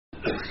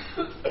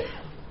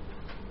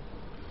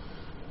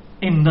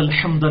إن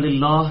الحمد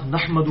لله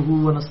نحمده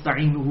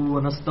ونستعينه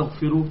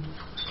ونستغفره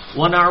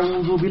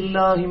ونعوذ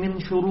بالله من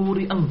شرور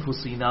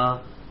أنفسنا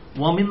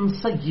ومن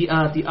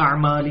سيئات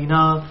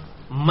أعمالنا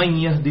من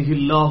يهده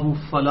الله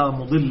فلا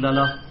مضل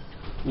له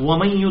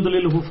ومن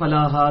يضلله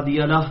فلا هادي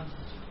له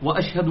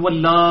وأشهد أن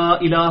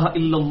لا إله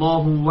إلا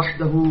الله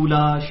وحده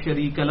لا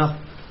شريك له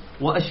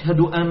وأشهد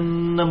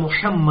أن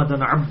محمدا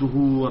عبده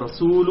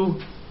ورسوله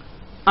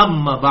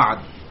أما بعد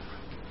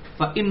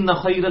فإن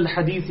خير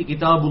الحديث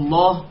كتاب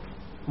الله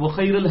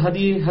وخير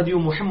الهدي هدي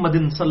محمد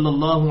صلى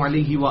الله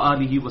عليه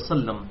وآله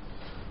وسلم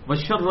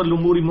وشر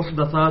الأمور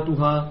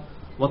محدثاتها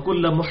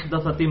وكل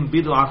محدثة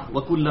بدعة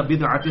وكل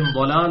بدعة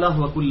ضلالة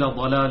وكل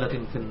ضلالة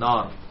في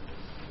النار.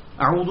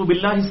 أعوذ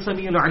بالله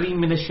السميع العليم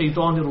من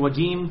الشيطان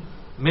الرجيم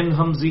من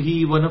همزه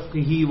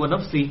ونفخه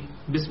ونفثه.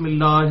 بسم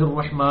الله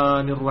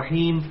الرحمن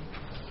الرحيم.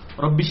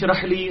 رب اشرح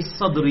لي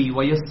صدري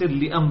ويسر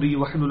لي أمري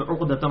واحلل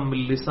عقدة من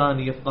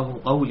لساني يفقهوا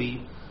قولي.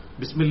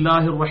 بسم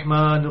الله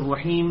الرحمن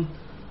الرحيم.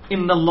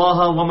 إن الله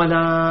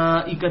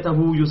وملائكته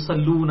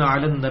يصلون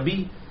على النبي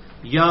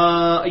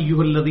يا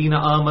أيها الذين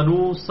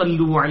آمنوا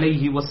صلوا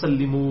عليه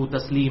وسلموا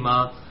تسليما.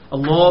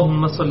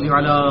 اللهم صل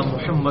على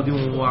محمد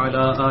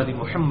وعلى آل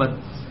محمد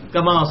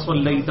كما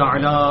صليت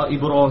على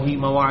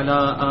إبراهيم وعلى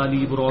آل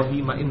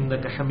إبراهيم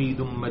إنك حميد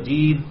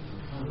مجيد.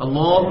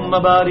 اللهم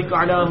بارك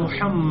على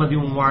محمد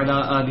وعلى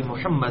آل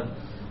محمد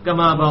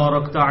كما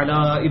باركت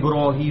على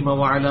إبراهيم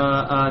وعلى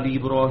آل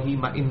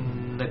إبراهيم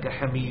إنك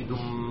حميد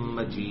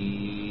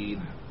مجيد.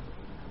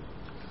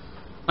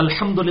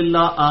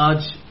 الحمدللہ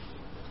آج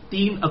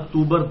 3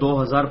 اکتوبر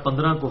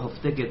 2015 کو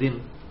ہفتے کے دن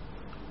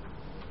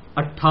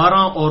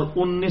 18 اور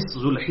 19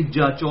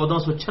 ذوالحجہ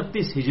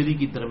 1436 ہجری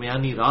کی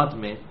درمیانی رات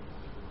میں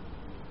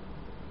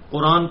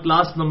قرآن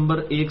کلاس نمبر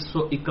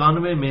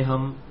 191 میں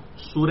ہم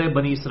سورہ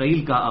بنی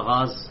اسرائیل کا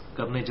آغاز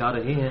کرنے جا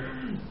رہے ہیں،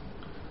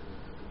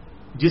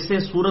 جسے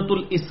سورۃ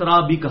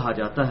الاسراء بھی کہا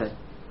جاتا ہے.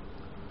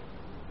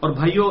 اور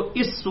بھائیو،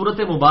 اس سورت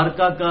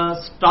مبارکہ کا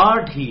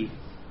سٹارٹ ہی،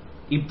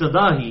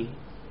 ابتدا ہی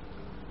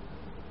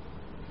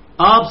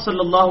آپ صلی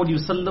اللہ علیہ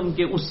وسلم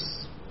کے اس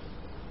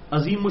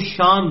عظیم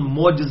الشان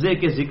معجزے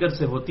کے ذکر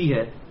سے ہوتی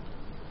ہے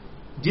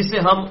جسے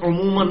ہم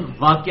عموماً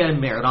واقعہ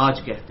معراج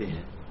کہتے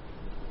ہیں.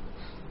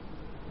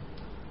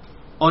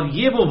 اور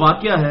یہ وہ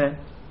واقعہ ہے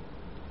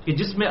کہ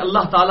جس میں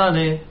اللہ تعالی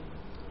نے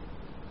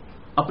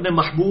اپنے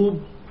محبوب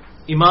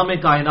امام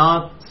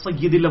کائنات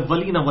سید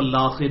الاولین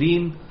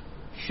والآخرین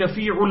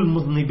شفیع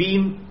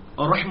المذنبین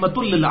اور رحمت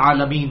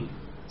للعالمین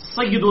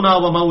سیدنا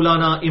و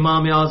مولانا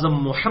امام اعظم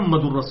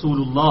محمد الرسول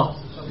اللہ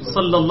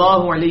صلی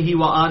اللہ علیہ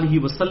وآلہ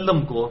وسلم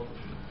کو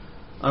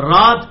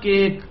رات کے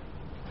ایک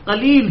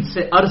قلیل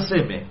سے عرصے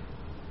میں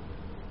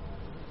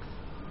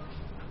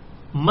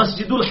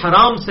مسجد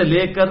الحرام سے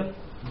لے کر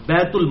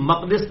بیت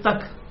المقدس تک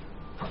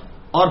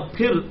اور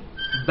پھر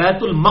بیت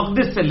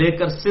المقدس سے لے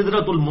کر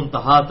سدرۃ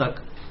المنتہا تک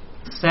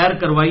سیر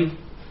کروائی.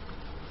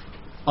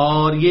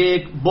 اور یہ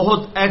ایک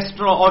بہت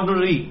ایکسٹرا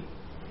آرڈنری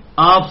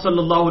آپ صلی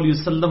اللہ علیہ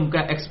وسلم کا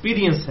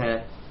ایکسپیرینس ہے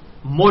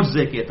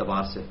معجزے کے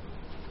اعتبار سے.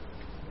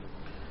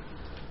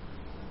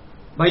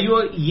 بھائیو،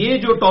 یہ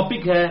جو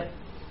ٹاپک ہے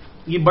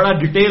یہ بڑا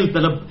ڈیٹیل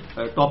طلب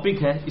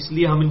ٹاپک ہے، اس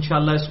لیے ہم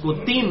انشاءاللہ اس کو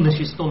 3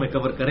 نشستوں میں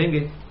کور کریں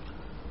گے.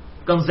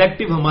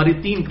 کنزیکٹو ہماری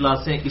 3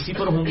 کلاسیں اسی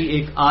پر ہوں گی،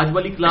 ایک آج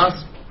والی کلاس،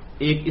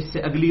 ایک اس سے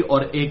اگلی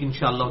اور ایک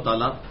انشاءاللہ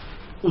تعالی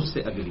اس سے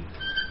اگلی.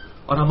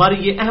 اور ہماری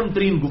یہ اہم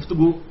ترین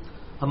گفتگو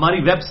ہماری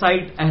ویب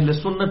سائٹ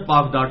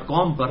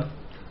ahlsunnatpak.com پر،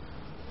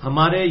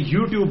 ہمارے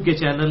یوٹیوب کے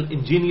چینل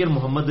انجینئر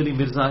محمد علی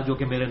مرزا جو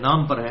کہ میرے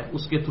نام پر ہے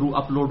اس کے تھرو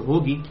اپلوڈ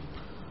ہوگی.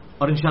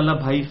 اور انشاءاللہ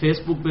بھائی فیس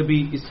بک پہ بھی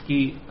اس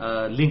کی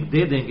لنک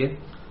دے دیں گے.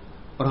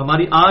 اور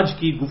ہماری آج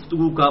کی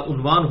گفتگو کا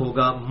عنوان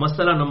ہوگا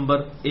مسئلہ نمبر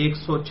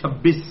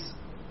 126.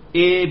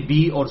 اے،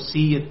 بی اور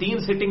سی یہ 3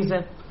 سیٹنگز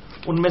ہیں،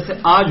 ان میں سے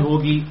آج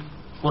ہوگی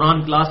قرآن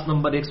کلاس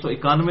نمبر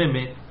 191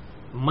 میں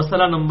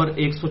مسئلہ نمبر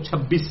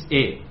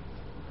 126A،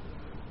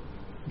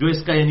 جو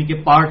اس کا یعنی کہ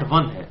پارٹ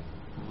 1 ہے.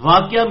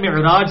 واقعہ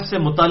معراج سے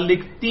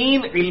متعلق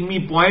 3 علمی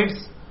پوائنٹس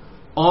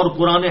اور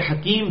قرآن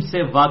حکیم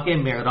سے واقع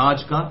معراج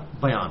کا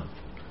بیان.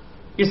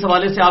 اس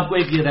حوالے سے آپ کو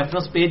ایک یہ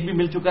ریفرنس پیج بھی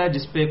مل چکا ہے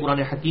جس پہ قرآن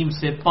حکیم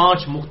سے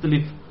 5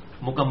 مختلف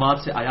مقامات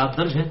سے آیات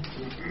درج ہیں.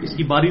 اس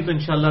کی باری تو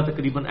انشاءاللہ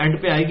تقریباً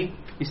اینڈ پہ آئے گی،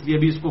 اس لیے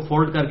ابھی اس کو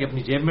فولڈ کر کے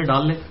اپنی جیب میں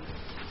ڈال لیں.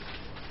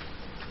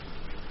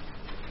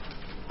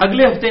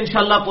 اگلے ہفتے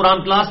انشاءاللہ قرآن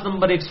کلاس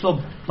نمبر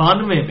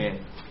 192 میں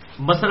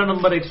مسئلہ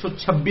نمبر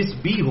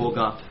 126B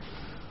ہوگا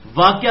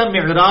واقعہ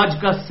معراج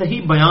کا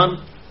صحیح بیان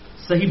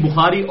صحیح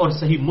بخاری اور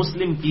صحیح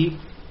مسلم کی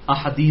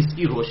احادیث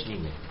کی روشنی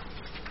میں.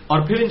 اور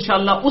پھر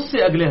انشاءاللہ اس سے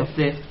اگلے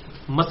ہفتے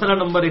مسئلہ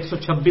نمبر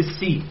 126C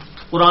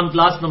قرآن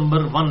کلاس نمبر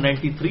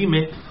 193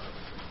 میں،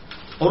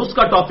 اور اس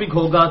کا ٹاپک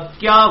ہوگا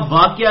کیا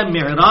واقعہ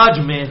معراج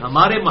میں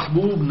ہمارے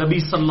محبوب نبی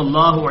صلی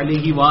اللہ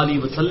علیہ وآلہ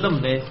وسلم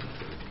نے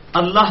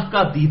اللہ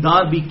کا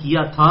دیدار بھی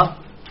کیا تھا.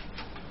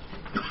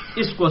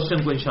 اس کوشچن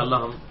کو انشاءاللہ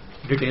ہم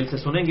ڈیٹیل سے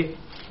سنیں گے.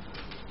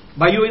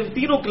 بھائیو، ان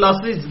تینوں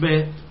کلاسز میں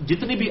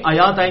جتنی بھی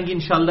آیات آئیں گی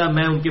انشاءاللہ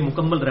میں ان کے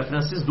مکمل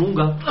ریفرنسز دوں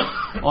گا،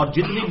 اور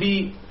جتنی بھی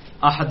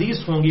احادیث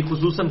ہوں گی،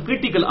 خصوصاً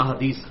کرٹیکل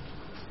احادیث،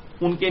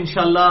 ان کے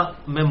انشاءاللہ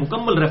میں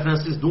مکمل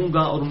ریفرنسز دوں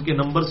گا اور ان کے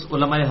نمبرز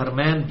علماء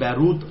حرمین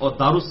بیروت اور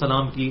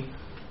دارالسلام کی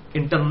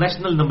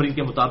انٹرنیشنل نمبرنگ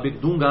کے مطابق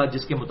دوں گا،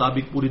 جس کے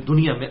مطابق پوری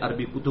دنیا میں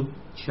عربی کتب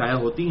شائع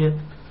ہوتی ہیں۔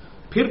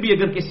 پھر بھی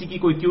اگر کسی کی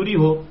کوئی کیوری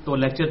ہو تو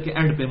لیکچر کے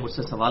اینڈ پہ مجھ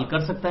سے سوال کر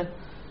سکتا ہے،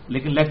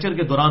 لیکن لیکچر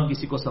کے دوران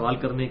کسی کو سوال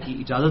کرنے کی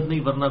اجازت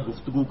نہیں، ورنہ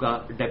گفتگو کا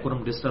ڈیکورم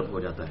ڈسٹرب ہو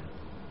جاتا ہے۔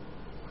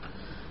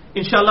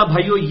 انشاءاللہ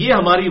بھائیو، یہ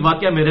ہماری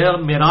واقعہ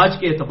معراج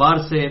کے اعتبار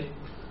سے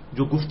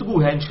جو گفتگو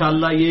ہے،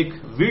 انشاءاللہ یہ ایک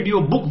ویڈیو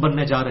بک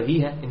بننے جا رہی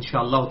ہے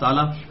انشاءاللہ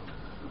تعالی،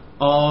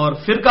 اور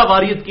فرقہ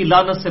واریت کی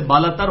لعنت سے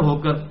بالاتر ہو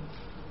کر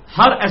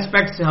ہر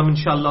اسپیکٹ سے ہم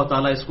انشاءاللہ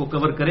تعالی اس کو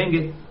کور کریں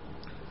گے۔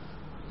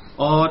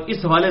 اور اس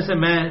حوالے سے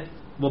میں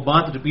وہ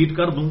بات ریپیٹ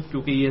کر دوں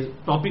کیونکہ یہ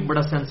ٹاپک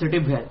بڑا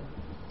سینسیٹیو ہے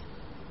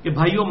کہ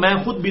بھائیو، میں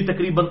خود بھی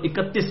تقریباً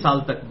 31 سال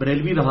تک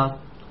بریلوی رہا،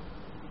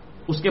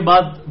 اس کے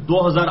بعد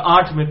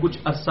 2008 میں کچھ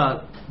عرصہ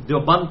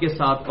دیوبند کے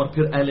ساتھ، اور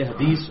پھر اہل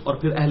حدیث اور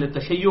پھر اہل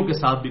تشیع کے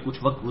ساتھ بھی کچھ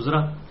وقت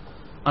گزرا۔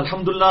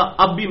 الحمدللہ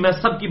اب بھی میں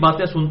سب کی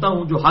باتیں سنتا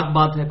ہوں، جو حق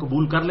بات ہے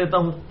قبول کر لیتا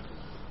ہوں،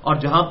 اور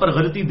جہاں پر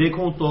غلطی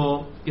دیکھوں تو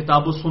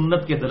کتاب و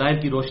سنت کے دلائل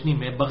کی روشنی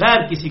میں بغیر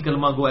کسی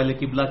کلمہ گو اہل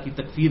قبلہ کی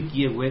تکفیر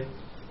کیے ہوئے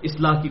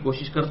اصلاح کی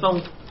کوشش کرتا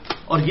ہوں،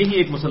 اور یہی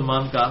ایک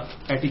مسلمان کا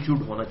ایٹیچیوڈ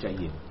ہونا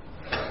چاہیے۔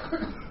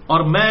 اور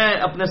میں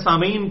اپنے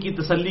سامعین کی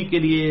تسلی کے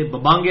لیے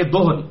ببانگے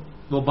دوہل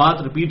وہ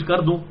بات ریپیٹ کر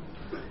دوں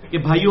کہ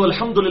بھائیو،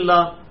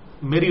 الحمدللہ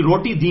میری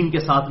روٹی دین کے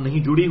ساتھ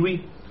نہیں جڑی ہوئی،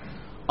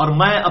 اور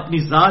میں اپنی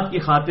ذات کی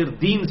خاطر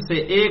دین سے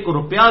 1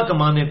 روپیہ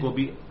کمانے کو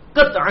بھی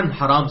قطعاً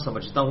حرام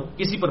سمجھتا ہوں،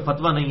 کسی پر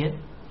فتویٰ نہیں ہے،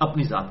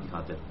 اپنی ذات کی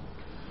خاطر۔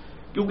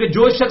 کیونکہ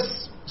جو شخص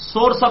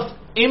سورس آف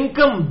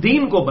انکم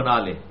دین کو بنا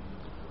لے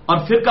اور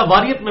فرقہ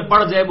واریت میں پڑ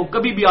جائے، وہ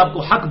کبھی بھی آپ کو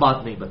حق بات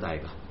نہیں بتائے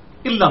گا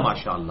الا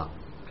ماشاء اللہ۔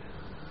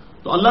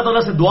 تو اللہ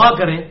تعالیٰ سے دعا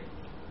کریں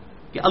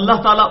کہ اللہ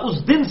تعالیٰ اس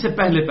دن سے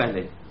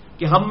پہلے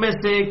کہ ہم میں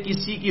سے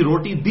کسی کی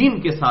روٹی دین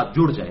کے ساتھ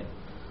جڑ جائے،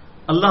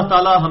 اللہ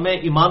تعالیٰ ہمیں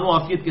ایمان و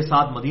عافیت کے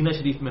ساتھ مدینہ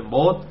شریف میں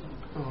موت،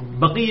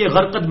 بقیع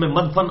غرقد میں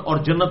مدفن اور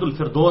جنت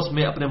الفردوس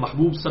میں اپنے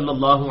محبوب صلی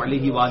اللہ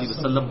علیہ وآلہ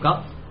وسلم کا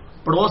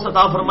پڑوس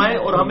عطا فرمائے،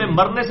 اور ہمیں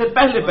مرنے سے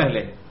پہلے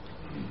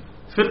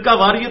فرقہ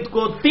واریت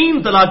کو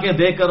 3 طلاقیں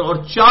دے کر اور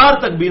 4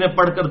 تکبیریں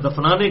پڑھ کر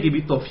دفنانے کی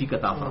بھی توفیق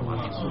عطا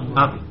فرمائے،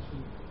 آمین۔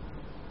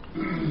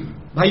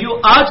 بھائیو،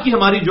 آج کی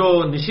ہماری جو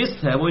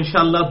نشست ہے وہ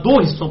انشاءاللہ 2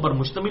 حصوں پر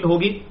مشتمل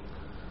ہوگی۔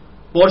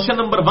 پورشن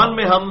نمبر 1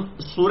 میں ہم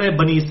سورہ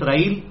بنی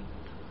اسرائیل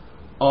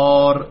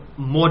اور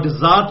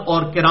معجزات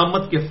اور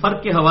کرامت کے فرق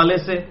کے حوالے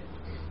سے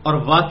اور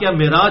واقعہ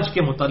معراج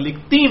کے متعلق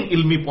 3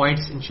 علمی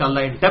پوائنٹس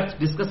انشاءاللہ ان ڈیپتھ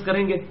ڈسکس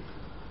کریں گے،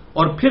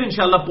 اور پھر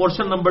انشاءاللہ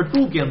پورشن نمبر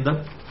 2 کے اندر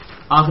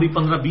آخری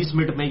 15-20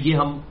 منٹ میں یہ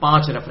ہم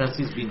 5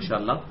 ریفرنسز بھی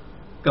انشاءاللہ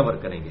کور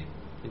کریں گے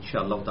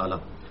انشاءاللہ تعالی۔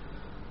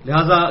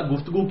 لہذا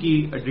گفتگو کی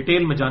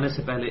ڈیٹیل میں جانے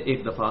سے پہلے ایک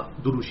دفعہ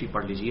دروشی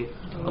پڑھ لیجئے۔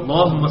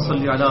 اللہم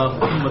صلی علی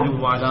محمد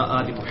وعلی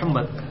آل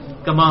محمد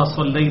کما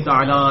صلیت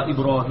علی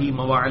ابراہیم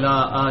وعلی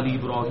آل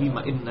ابراہیم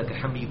انک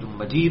حمید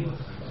مجید۔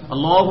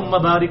 اللہم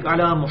بارک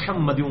علی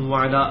محمد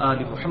وعلی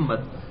آل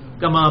محمد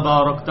کما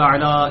بارکت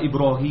علی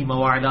ابراہیم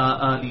وعلی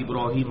آل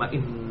ابراہیم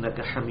انک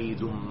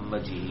حمید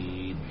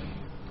مجید۔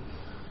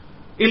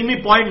 علمی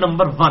پوائنٹ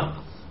نمبر 1،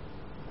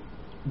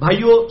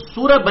 بھائیو،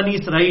 سورہ بنی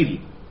اسرائیل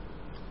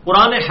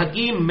قرآن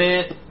حکیم میں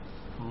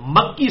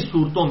مکی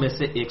صورتوں میں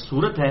سے ایک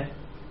صورت ہے،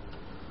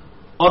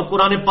 اور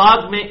قرآن پاک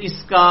میں اس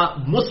کا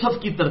مصحف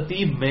کی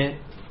ترتیب میں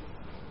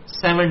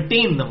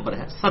 17 نمبر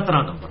ہے،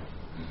 17 نمبر۔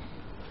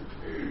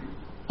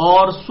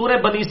 اور سورہ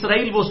بنی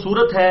اسرائیل وہ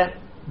صورت ہے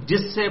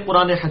جس سے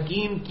قرآن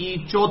حکیم کی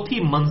 4تھی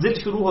منزل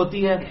شروع ہوتی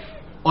ہے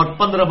اور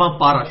 15واں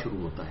پارہ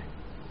شروع ہوتا ہے۔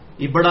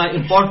 یہ بڑا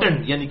امپورٹنٹ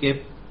یعنی کہ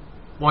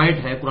پوائنٹ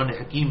ہے قرآن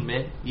حکیم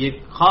میں، یہ ایک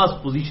خاص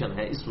پوزیشن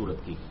ہے اس صورت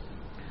کی۔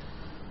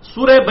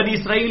 سورہ بنی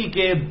اسرائیل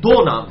کے 2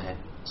 نام ہیں،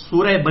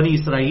 سورہ بنی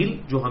اسرائیل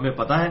جو ہمیں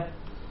پتا ہے،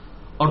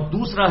 اور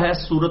دوسرا ہے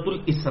سورۃ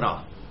الاسراء۔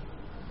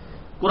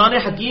 قرآن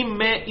حکیم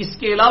میں اس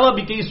کے علاوہ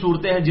بھی کئی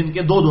صورتیں ہیں جن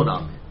کے 2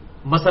 نام ہیں،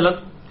 مثلا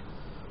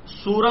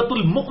سورۃ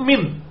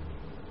المؤمن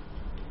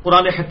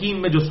قرآن حکیم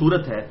میں جو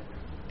صورت ہے،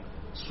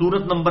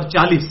 سورت نمبر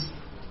 40،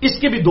 اس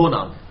کے بھی 2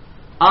 نام ہیں۔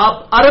 آپ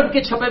عرب کے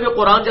چھپے ہوئے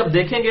قرآن جب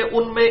دیکھیں گے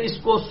ان میں اس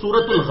کو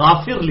سورۃ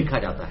الغافر لکھا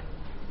جاتا ہے،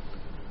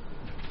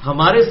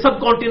 ہمارے سب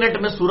کانٹیننٹ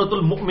میں سورۃ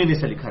المؤمن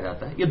سے لکھا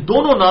جاتا ہے۔ یہ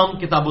دونوں نام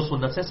کتاب و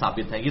سنت سے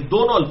ثابت ہیں، یہ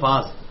دونوں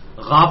الفاظ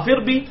غافر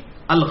بھی،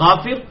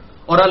 الغافر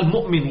اور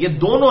المؤمن، یہ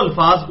دونوں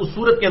الفاظ اس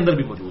سورت کے اندر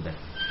بھی موجود ہیں۔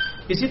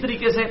 اسی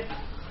طریقے سے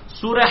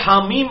سورہ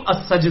حامیم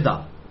السجدہ،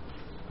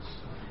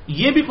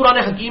 یہ بھی قرآن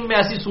حکیم میں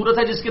ایسی سورت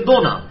ہے جس کے 2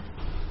 نام،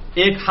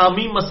 ایک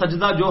حامیم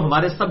السجدہ جو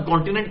ہمارے سب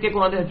کانٹیننٹ کے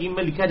قرآن حکیم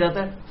میں لکھا جاتا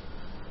ہے،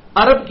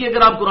 عرب کی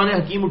اگر آپ قرآن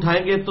حکیم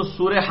اٹھائیں گے تو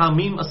سورہ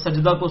حامیم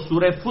السجدہ کو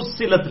سورہ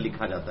فصلت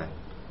لکھا جاتا ہے،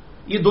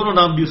 یہ دونوں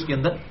نام بھی اس کے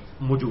اندر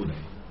موجود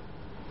ہیں۔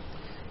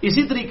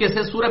 اسی طریقے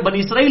سے سورہ بنی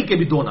اسرائیل کے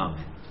بھی 2 نام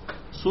ہیں،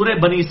 سورہ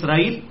بنی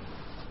اسرائیل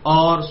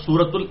اور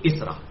سورۃ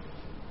الاسراء۔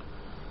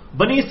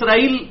 بنی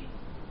اسرائیل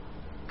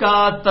کا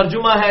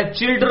ترجمہ ہے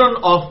چلڈرن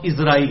آف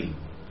اسرائیل،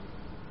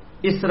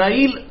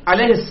 اسرائیل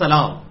علیہ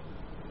السلام،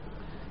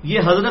 یہ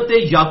حضرت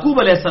یعقوب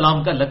علیہ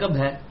السلام کا لقب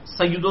ہے،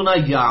 سیدنا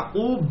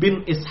یعقوب بن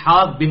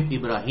اسحاق بن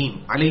ابراہیم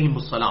علیہم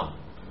السلام،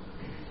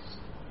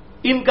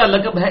 ان کا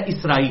لقب ہے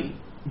اسرائیل،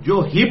 جو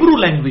ہیبرو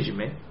لینگویج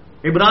میں،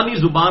 عبرانی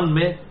زبان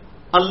میں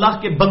اللہ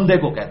کے بندے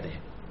کو کہتے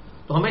ہیں۔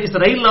 تو ہمیں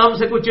اسرائیل نام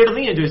سے کوئی چڑ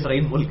نہیں ہے جو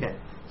اسرائیل ملک ہے،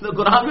 تو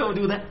قرآن میں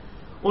موجود ہے،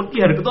 ان کی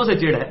حرکتوں سے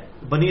چڑ ہے۔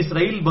 بنی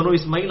اسرائیل، بنو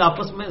اسماعیل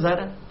آپس میں ظاہر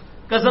ہے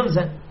کزنز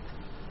ہیں،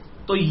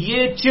 تو یہ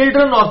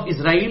چلڈرن آف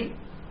اسرائیل،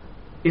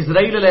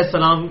 اسرائیل علیہ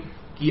السلام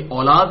کی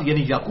اولاد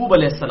یعنی یعقوب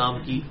علیہ السلام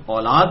کی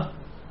اولاد،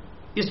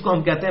 اس کو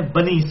ہم کہتے ہیں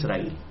بنی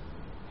اسرائیل۔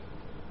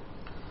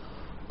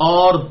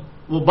 اور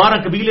وہ 12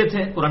 قبیلے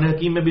تھے، قرآن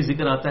حکیم میں بھی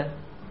ذکر آتا ہے۔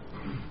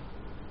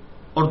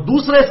 اور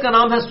دوسرا اس کا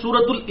نام ہے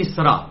سورۃ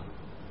الاسراء۔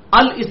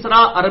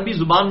 الاسراء عربی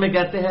زبان میں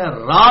کہتے ہیں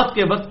رات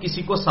کے وقت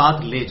کسی کو ساتھ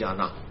لے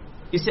جانا،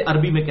 اسے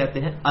عربی میں کہتے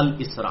ہیں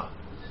الاسراء۔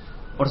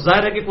 اور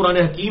ظاہر ہے کہ قرآن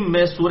حکیم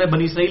میں سورہ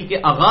بنی اسرائیل کے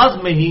آغاز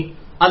میں ہی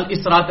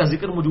الاسراء کا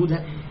ذکر موجود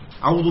ہے۔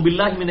 اعوذ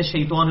باللہ من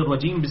الشیطان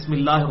الرجیم، بسم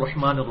اللہ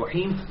الرحمن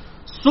الرحیم،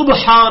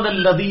 سبحان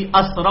الذی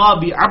اسری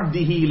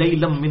بعبدہ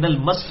لیلا من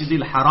المسجد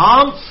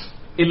الحرام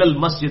الی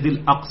المسجد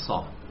الاقصی۔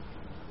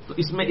 تو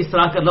اس میں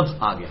اسراء کا لفظ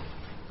آ گیا۔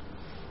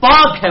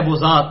 پاک ہے وہ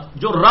ذات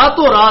جو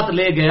راتوں رات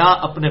لے گیا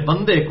اپنے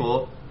بندے کو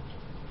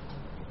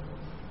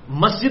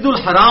مسجد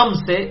الحرام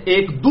سے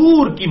ایک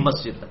دور کی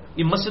مسجد تک۔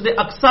 یہ مسجد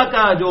اقصی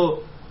کا جو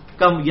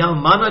کم یہاں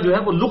معنی جو ہے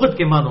وہ لغت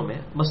کے معنوں میں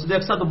ہے۔ مسجد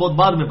اقصی تو بہت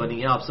بعد میں بنی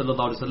ہے، آپ صلی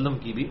اللہ علیہ وسلم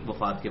کی بھی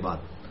وفات کے بعد۔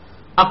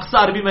 اقصی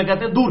عربی میں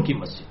کہتے ہیں دور کی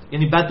مسجد،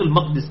 یعنی بیت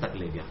المقدس تک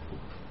لے گیا۔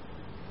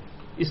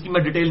 اس کی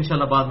میں ڈیٹیل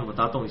انشاءاللہ بعد میں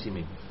بتاتا ہوں اسی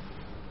میں۔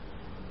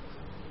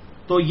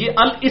 تو یہ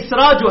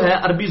الاسراء جو ہے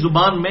عربی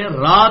زبان میں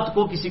رات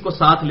کو کسی کو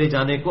ساتھ لے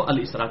جانے کو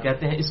الاسراء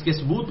کہتے ہیں۔ اس کے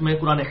ثبوت میں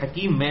قرآن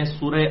حکیم میں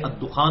سورہ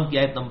الدخان کی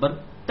آیت نمبر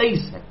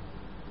 23 ہے،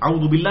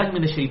 اعوذ باللہ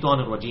من الشیطان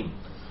الرجیم،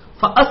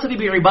 فَأَسْرِ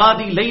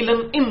بِعِبَادِي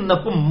لَيْلًا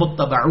إِنَّكُمْ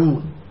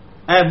مُتَّبَعُونَ۔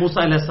 اے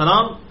موسیٰ علیہ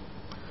السلام،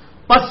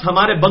 پس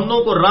ہمارے بندوں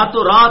کو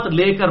راتوں رات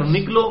لے کر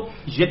نکلو،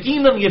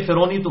 یقیناً یہ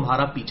فرعونی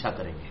تمہارا پیچھا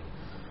کریں گے۔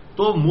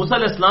 تو موسیٰ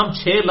علیہ السلام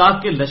 6 لاکھ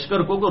کے لشکر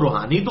کو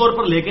روحانی طور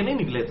پر لے کے نہیں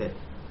نکلے تھے،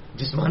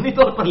 جسمانی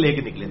طور پر لے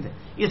کے نکلے تھے۔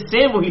 یہ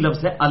سیم وہی لفظ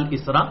ہے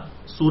الاسراء،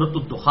 سورۃ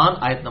الدخان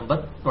آیت نمبر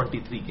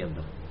 23 کے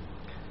اندر۔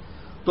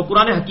 تو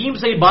قرآن حکیم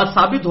سے یہ بات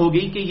ثابت ہو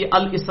گئی کہ یہ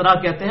الاسراء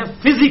کہتے ہیں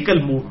فزیکل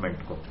موومنٹ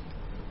کو،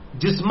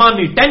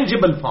 جسمانی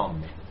ٹینجبل فارم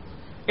میں،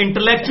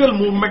 انٹلیکچوئل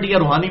موومنٹ یا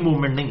روحانی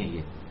موومنٹ نہیں ہے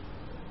یہ۔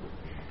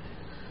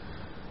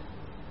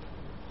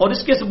 اور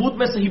اس کے ثبوت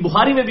میں صحیح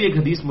بخاری میں بھی ایک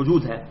حدیث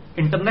موجود ہے،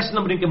 انٹرنیشنل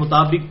نمبرنگ کے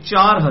مطابق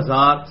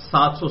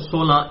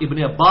 4716، ابن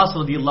عباس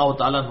رضی اللہ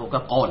تعالیٰ عنہ کا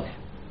قول ہے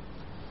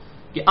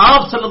کہ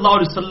آپ صلی اللہ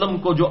علیہ وسلم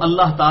کو جو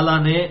اللہ تعالیٰ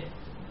نے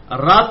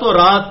راتوں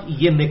رات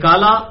یہ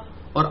نکالا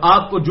اور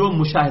آپ کو جو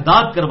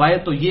مشاہدات کروائے،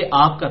 تو یہ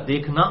آپ کا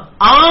دیکھنا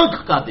آنکھ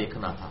کا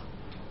دیکھنا تھا،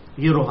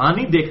 یہ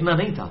روحانی دیکھنا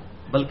نہیں تھا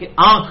بلکہ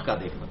آنکھ کا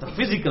دیکھنا تھا،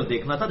 فزیکل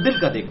دیکھنا تھا، دل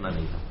کا دیکھنا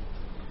نہیں تھا۔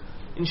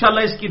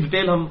 انشاءاللہ اس کی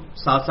ڈیٹیل ہم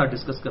ساتھ ساتھ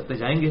ڈسکس کرتے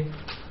جائیں گے۔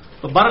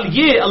 تو بہرحال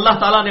یہ اللہ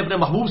تعالیٰ نے اپنے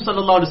محبوب صلی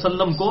اللہ علیہ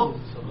وسلم کو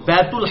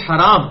بیت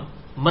الحرام،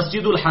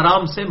 مسجد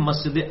الحرام سے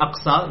مسجد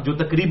اقصی، جو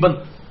تقریباً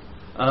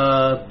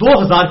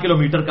 2000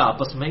 کلومیٹر کا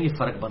آپس میں یہ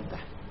فرق بنتا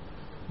ہے،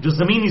 جو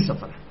زمینی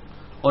سفر ہے،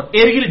 اور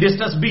ایریل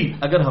ڈسٹینس بھی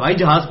اگر ہوائی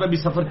جہاز پہ بھی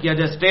سفر کیا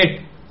جائے اسٹیٹ،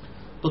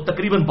 تو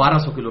تقریباً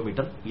 1200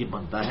 کلومیٹر یہ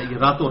بنتا ہے۔ یہ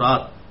راتوں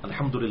رات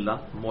الحمدللہ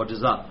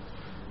معجزہ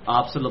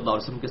آپ صلی اللہ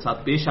علیہ وسلم کے ساتھ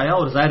پیش آیا،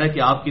 اور ظاہر ہے کہ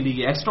آپ کے لیے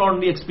یہ ایکسٹرا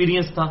آرڈنری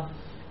ایکسپیرینس تھا،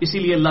 اسی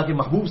لیے اللہ کے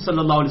محبوب صلی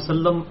اللہ علیہ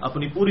وسلم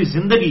اپنی پوری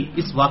زندگی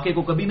اس واقعے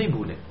کو کبھی نہیں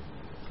بھولے۔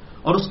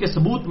 اور اس کے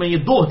ثبوت میں یہ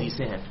 2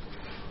 حدیثیں ہیں۔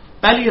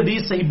 پہلی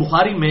حدیث صحیح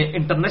بخاری میں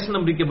انٹرنیشنل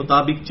نمبر کے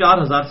مطابق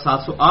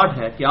 4708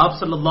 ہے کہ آپ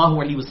صلی اللہ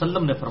علیہ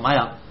وسلم نے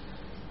فرمایا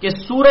کہ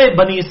سورہ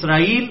بنی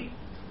اسرائیل،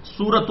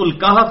 سورۃ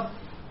الکہف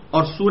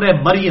اور سورہ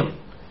مریم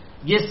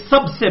یہ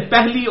سب سے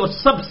پہلی اور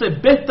سب سے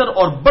بہتر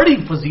اور بڑی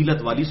فضیلت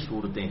والی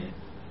سورتیں ہیں۔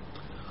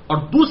 اور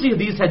دوسری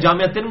حدیث ہے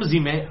جامعہ ترمذی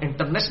میں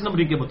انٹرنیشنل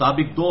نمبر کے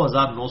مطابق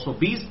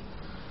 2920،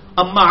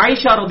 اما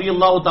عائشہ رضی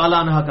اللہ تعالی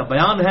عنہ کا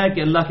بیان ہے کہ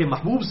اللہ کے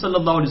محبوب صلی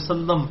اللہ علیہ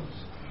وسلم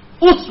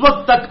اس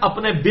وقت تک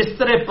اپنے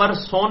بسترے پر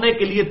سونے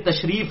کے لیے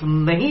تشریف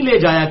نہیں لے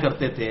جایا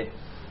کرتے تھے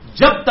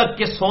جب تک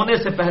کہ سونے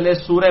سے پہلے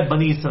سورہ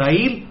بنی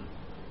اسرائیل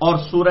اور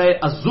سورہ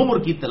الزمر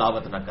کی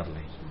تلاوت نہ کر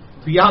لیں۔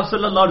 تو یہ آپ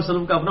صلی اللہ علیہ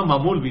وسلم کا اپنا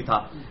معمول بھی تھا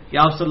کہ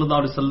آپ صلی اللہ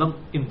علیہ وسلم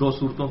ان 2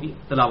 سورتوں کی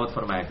تلاوت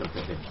فرمایا کرتے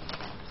تھے۔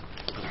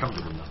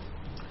 الحمدللہ۔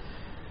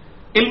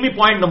 علمی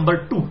پوائنٹ نمبر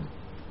 2،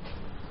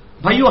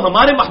 بھائیو،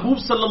 ہمارے محبوب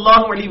صلی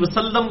اللہ علیہ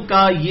وسلم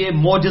کا یہ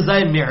معجزہ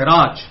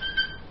معراج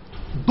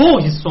 2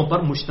 حصوں پر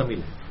مشتمل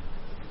ہے۔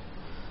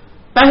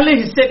 پہلے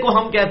حصے کو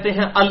ہم کہتے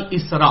ہیں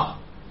الاسراء،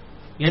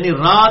 یعنی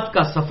رات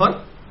کا سفر،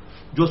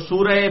 جو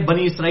سورہ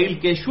بنی اسرائیل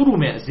کے شروع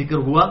میں ذکر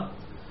ہوا،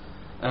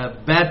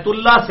 بیت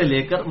اللہ سے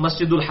لے کر،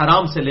 مسجد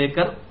الحرام سے لے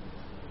کر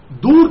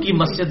دور کی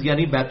مسجد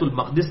یعنی بیت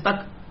المقدس تک۔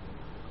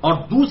 اور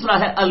دوسرا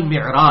ہے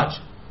المعراج،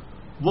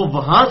 وہ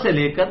وہاں سے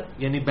لے کر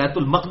یعنی بیت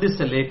المقدس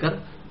سے لے کر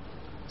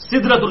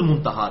سدرۃ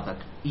المنتہا تک،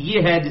 یہ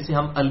ہے جسے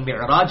ہم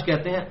المعراج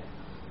کہتے ہیں۔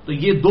 تو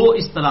یہ 2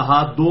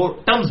 اصطلاحات، 2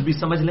 ٹرمز بھی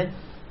سمجھ لیں۔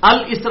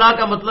 الاسراء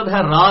کا مطلب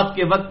ہے رات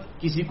کے وقت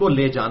کسی کو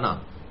لے جانا،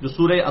 جو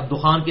سورہ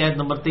الدخان کی آیت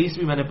نمبر 23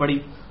 بھی میں نے پڑھی،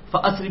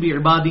 فَأَسْرِ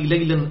بِعِبَادِي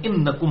لَيْلًا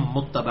إِنَّكُمْ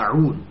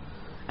مُتَّبَعُونَ،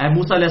 اے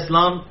موسیٰ علیہ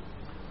السلام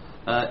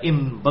ان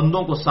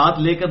بندوں کو ساتھ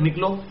لے کر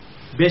نکلو،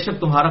 بے شک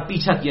تمہارا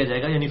پیچھا کیا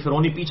جائے گا، یعنی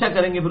فرعونی پیچھا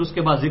کریں گے. پھر اس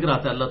کے بعد ذکر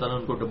آتا ہے اللہ تعالیٰ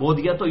نے ان کو ڈبو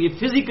دیا. تو یہ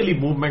فزیکلی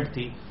موومنٹ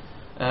تھی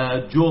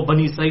جو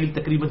بنی اسرائیل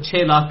تقریباً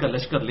 6 لاکھ کا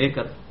لشکر لے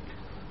کر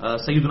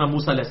سیدنا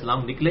موسیٰ علیہ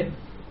السلام نکلے.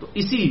 تو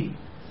اسی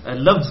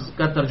لفظ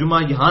کا ترجمہ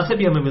یہاں سے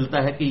بھی ہمیں ملتا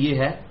ہے کہ یہ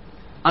ہے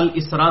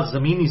الاسراء،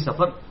 زمینی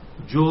سفر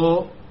جو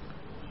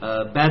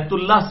بیت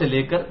اللہ سے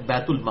لے کر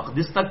بیت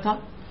المقدس تک تھا،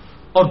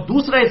 اور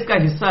دوسرا اس کا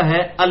حصہ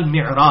ہے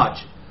المعراج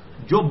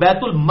جو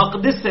بیت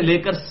المقدس سے لے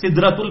کر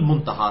سدرۃ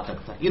المنتہا تک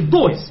تھا. یہ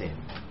 2 حصے ہیں.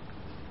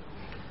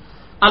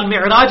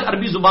 المعراج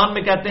عربی زبان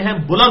میں کہتے ہیں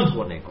بلند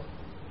ہونے کو،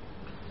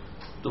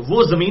 تو وہ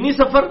زمینی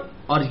سفر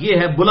اور یہ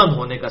ہے بلند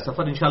ہونے کا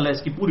سفر. انشاءاللہ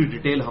اس کی پوری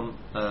ڈیٹیل ہم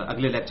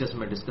اگلے لیکچرز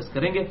میں ڈسکس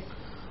کریں گے.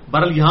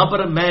 بہرحال یہاں پر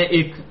میں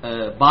ایک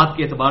بات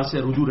کے اعتبار سے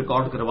رجوع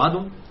ریکارڈ کروا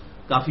دوں.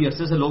 کافی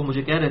عرصے سے لوگ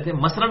مجھے کہہ رہے تھے،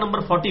 مسئلہ نمبر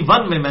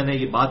 41 میں نے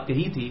یہ بات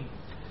کہی تھی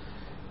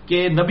کہ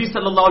نبی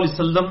صلی اللہ علیہ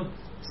وسلم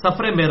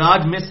سفر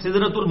معراج میں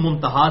سدرۃ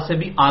المنتہا سے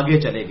بھی آگے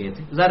چلے گئے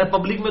تھے. ظاہر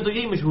پبلک میں تو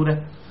یہی مشہور ہے.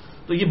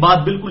 تو یہ بات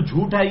بالکل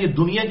جھوٹ ہے. یہ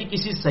دنیا کی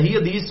کسی صحیح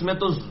حدیث میں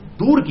تو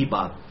دور کی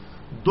بات،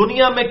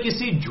 دنیا میں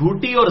کسی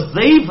جھوٹی اور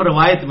ضعیف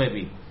روایت میں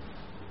بھی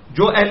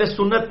جو اہل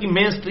سنت کی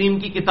مین سٹریم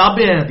کی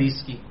کتابیں ہیں حدیث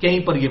کی،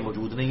 کہیں پر یہ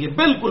موجود نہیں ہے.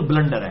 بالکل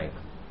بلنڈر ہے،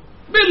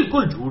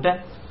 بالکل جھوٹ ہے.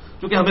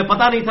 کیونکہ ہمیں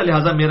پتا نہیں تھا،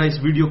 لہٰذا میرا اس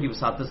ویڈیو کی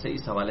وساطت سے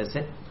اس حوالے سے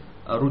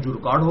رجوع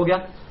ریکارڈ ہو گیا.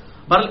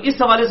 بہرحال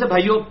اس حوالے سے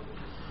بھائیو،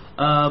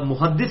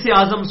 محدث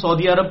اعظم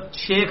سعودی عرب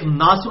شیخ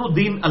ناصر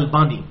الدین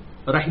البانی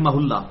رحمہ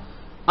اللہ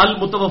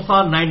المتوفا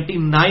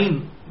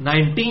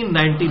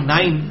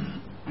 1999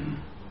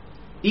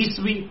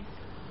 عیسوی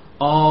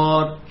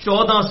اور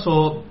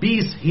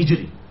 1420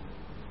 ہجری،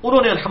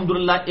 انہوں نے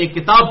الحمدللہ ایک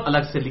کتاب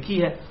الگ سے لکھی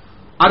ہے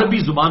عربی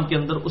زبان کے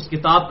اندر. اس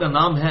کتاب کا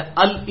نام ہے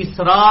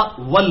الاسراء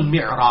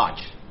والمعراج،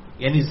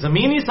 یعنی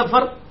زمینی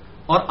سفر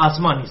اور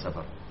آسمانی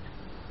سفر.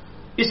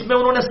 اس میں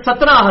انہوں نے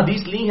 17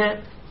 احادیث لی ہیں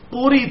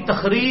پوری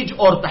تخریج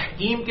اور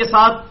تحکیم کے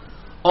ساتھ،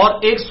 اور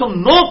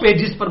 109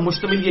 پیجز پر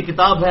مشتمل یہ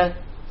کتاب ہے.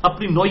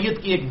 اپنی نوعیت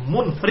کی ایک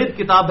منفرد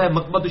کتاب ہے.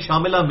 مکتبۃ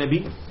الشاملہ میں بھی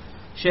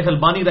شیخ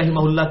البانی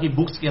رحمہ اللہ کی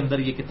بکس کے اندر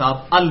یہ کتاب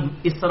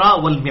الاسراء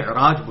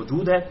والمعراج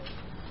موجود ہے.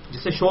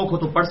 جسے شوق ہو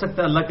تو پڑھ سکتا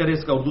ہے. اللہ کرے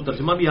اس کا اردو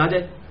ترجمہ بھی آ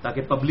جائے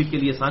تاکہ پبلک کے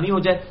لیے آسانی ہو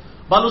جائے.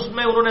 بل اس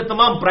میں انہوں نے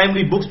تمام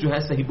پرائمری بکس جو ہے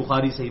صحیح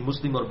بخاری، صحیح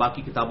مسلم اور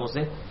باقی کتابوں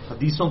سے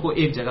حدیثوں کو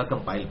ایک جگہ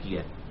کمپائل کیا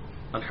ہے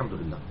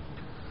الحمدللہ.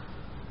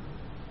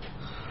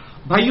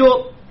 بھائیو،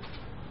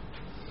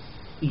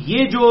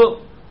 یہ جو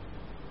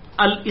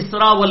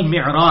الاسراء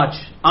والمعراج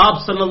آپ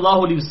صلی اللہ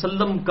علیہ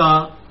وسلم کا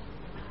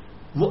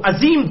وہ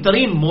عظیم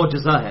ترین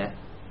معجزہ ہے،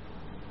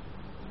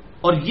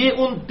 اور یہ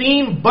ان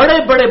 3 بڑے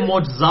بڑے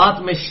معجزات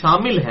میں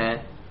شامل ہے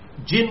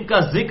جن کا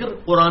ذکر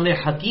قرآن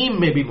حکیم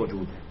میں بھی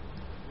موجود ہے.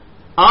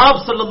 آپ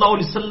صلی اللہ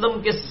علیہ وسلم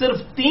کے صرف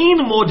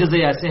 3 معجزے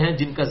ایسے ہیں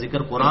جن کا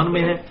ذکر قرآن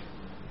میں ہے.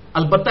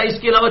 البتہ اس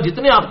کے علاوہ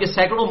جتنے آپ کے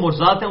سینکڑوں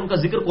معجزات ہیں ان کا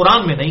ذکر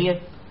قرآن میں نہیں ہے.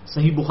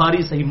 صحیح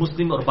بخاری، صحیح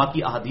مسلم اور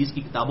باقی احادیث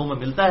کی کتابوں میں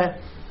ملتا ہے.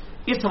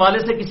 اس حوالے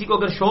سے کسی کو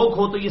اگر شوق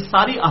ہو تو یہ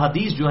ساری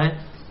احادیث جو ہیں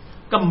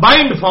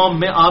کمبائنڈ فارم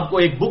میں آپ کو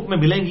ایک بک میں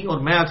ملیں گی. اور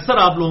میں اکثر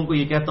آپ لوگوں کو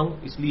یہ کہتا ہوں،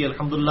 اس لیے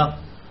الحمدللہ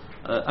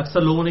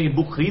اکثر لوگوں نے یہ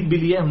بک خرید بھی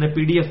لی ہے. ہم نے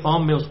PDF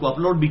فارم میں اس کو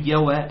اپلوڈ بھی کیا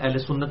ہوا ہے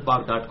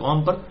ahlsunnatpark.com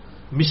پر.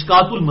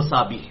 مشکات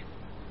المصابیح،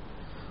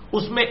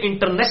 اس میں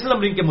انٹرنیشنل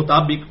نمبرنگ کے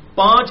مطابق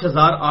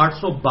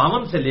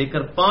 5852 سے لے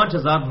کر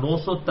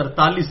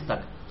 5943 تک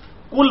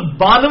کل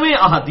 92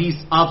 احادیث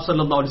آپ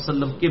صلی اللہ علیہ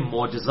وسلم کے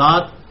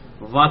معجزات،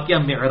 واقعہ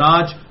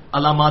معراج،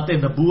 علامات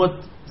نبوت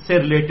سے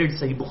ریلیٹڈ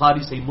صحیح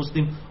بخاری، صحیح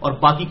مسلم اور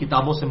باقی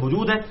کتابوں سے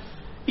موجود ہیں.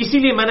 اسی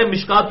لیے میں نے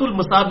مشکات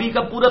المصابیح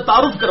کا پورا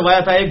تعارف کروایا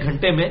تھا 1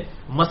 گھنٹے میں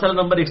مسئلہ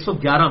نمبر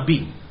 111B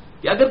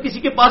کہ اگر کسی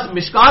کے پاس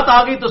مشکات آ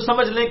گئی تو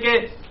سمجھ لیں کہ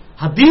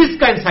حدیث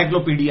کا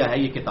انسائکلوپیڈیا ہے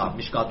یہ کتاب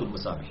مشکات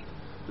المصابیح.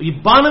 تو یہ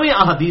 92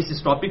 احادیث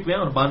اس ٹاپک میں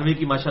ہیں، اور 92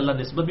 کی ماشاءاللہ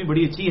نسبت بھی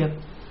بڑی اچھی ہے.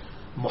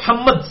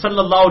 محمد صلی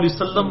اللہ علیہ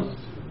وسلم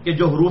کے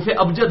جو حروف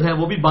ابجد ہیں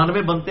وہ بھی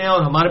 92 بنتے ہیں،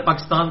 اور ہمارے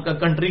پاکستان کا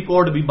کنٹری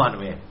کوڈ بھی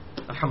 92 ہے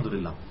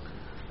الحمدللہ.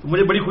 تو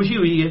مجھے بڑی خوشی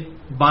ہوئی ہے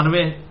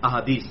 92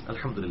 احادیث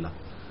الحمدللہ.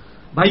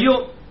 بھائیو،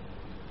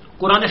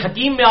 قرآن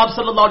حکیم میں آپ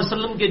صلی اللہ علیہ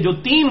وسلم کے جو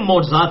 3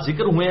 معجزات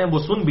ذکر ہوئے ہیں وہ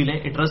سن بھی لیں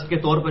انٹرسٹ کے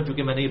طور پر،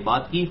 چونکہ میں نے یہ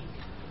بات کی.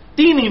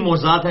 3 ہی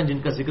معجزات ہیں جن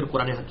کا ذکر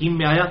قرآن حکیم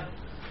میں آیا.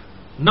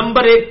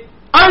 نمبر 1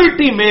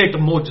 الٹیمیٹ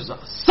معجزہ،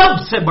 سب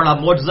سے بڑا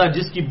معجزہ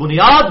جس کی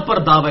بنیاد پر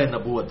دعوی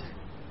نبوت ہے،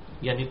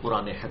 یعنی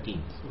قرآن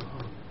حکیم.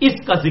 اس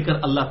کا ذکر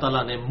اللہ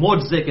تعالیٰ نے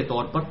معجزے کے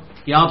طور پر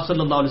کہ آپ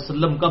صلی اللہ علیہ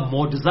وسلم کا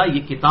معجزہ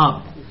یہ کتاب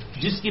ہے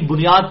جس کی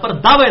بنیاد پر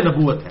دعوی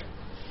نبوت ہے،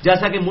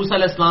 جیسا کہ موسیٰ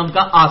علیہ السلام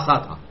کا عصا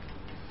تھا.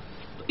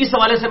 تو اس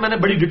حوالے سے میں نے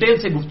بڑی ڈیٹیل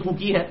سے گفتگو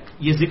کی ہے.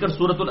 یہ ذکر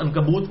سورۃ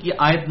العنکبوت کی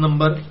آیت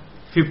نمبر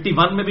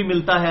 51 میں بھی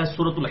ملتا ہے،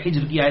 سورۃ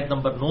الحجر کی آیت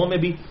نمبر 9 میں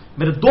بھی.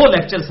 میرے 2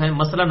 لیکچرز ہیں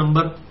مسئلہ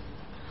نمبر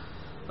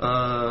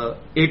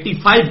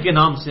 85 کے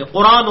نام سے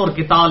قرآن اور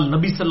قتال،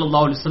 نبی صلی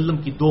اللہ علیہ وسلم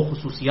کی 2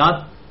 خصوصیات،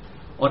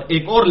 اور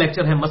ایک اور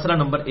لیکچر ہے مسئلہ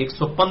نمبر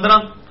 115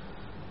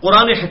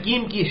 قرآن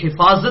حکیم کی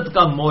حفاظت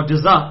کا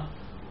معجزہ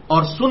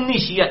اور سنی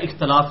شیعہ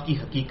اختلاف کی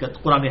حقیقت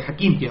قرآن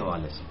حکیم کے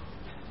حوالے سے.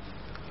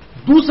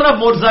 دوسرا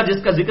معجزہ جس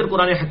کا ذکر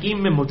قرآن حکیم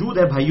میں موجود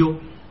ہے بھائیوں،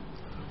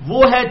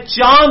 وہ ہے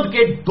چاند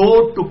کے 2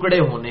 ٹکڑے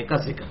ہونے کا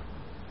ذکر،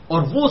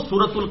 اور وہ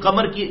سورۃ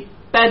القمر کی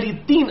پہلی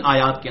 3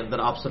 آیات کے اندر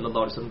آپ صلی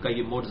اللہ علیہ وسلم کا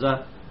یہ معجزہ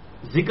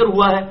ذکر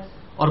ہوا ہے.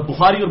 اور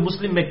بخاری اور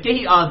مسلم میں کئی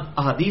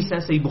احادیث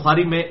ہیں. صحیح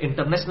بخاری میں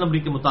انٹرنیشنل نمبر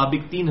کے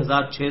مطابق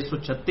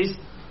 3636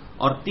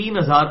 اور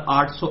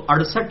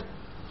 3868،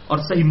 اور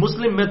صحیح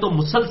مسلم میں تو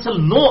مسلسل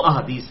 9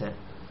 احادیث ہیں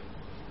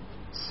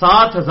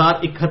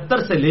 7071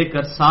 سے لے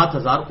کر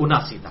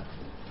 7079 تک،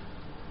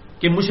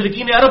 کہ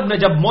مشرکین عرب نے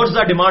جب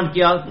معجزہ ڈیمانڈ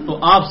کیا تو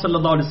آپ صلی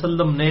اللہ علیہ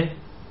وسلم نے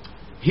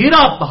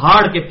ہیرا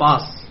پہاڑ کے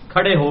پاس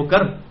کھڑے ہو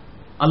کر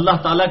اللہ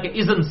تعالیٰ کے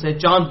اذن سے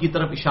چاند کی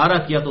طرف اشارہ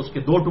کیا تو اس کے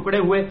 2 ٹکڑے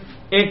ہوئے،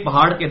 ایک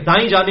پہاڑ کے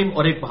دائیں جانب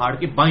اور ایک پہاڑ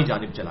کے بائیں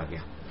جانب چلا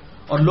گیا.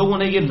 اور لوگوں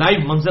نے یہ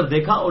لائیو منظر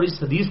دیکھا، اور اس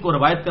حدیث کو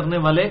روایت کرنے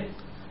والے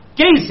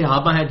کئی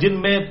صحابہ ہیں، جن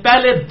میں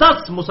پہلے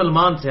 10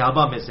 مسلمان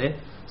صحابہ میں سے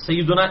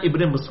سیدنا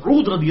ابن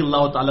مسعود رضی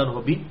اللہ تعالیٰ عنہ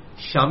بھی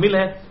شامل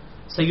ہیں،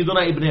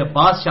 سیدنا ابن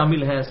عباس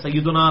شامل ہیں،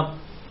 سیدنا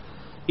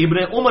ابن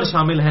عمر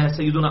شامل ہیں،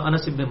 سیدنا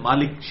انس ابن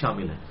مالک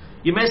شامل ہیں.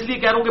 یہ میں اس لیے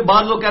کہہ رہا ہوں کہ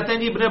بعض لوگ کہتے ہیں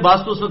جی ابن عباس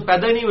تو اس وقت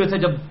پیدا ہی نہیں ہوئے تھے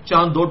جب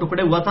چاند 2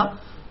 ٹکڑے ہوا تھا.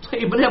 تو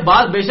ابن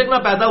عباس بے شک نہ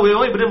پیدا ہوئے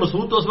ہوں، ابن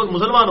مسعود تو اس وقت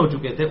مسلمان ہو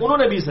چکے تھے، انہوں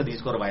نے بھی اس حدیث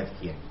کو روایت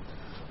کیا.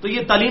 تو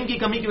یہ تعلیم کی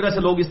کمی کی وجہ سے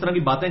لوگ اس طرح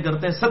کی باتیں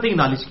کرتے ہیں، سطحی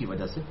نالج کی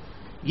وجہ سے.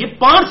 یہ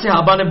 5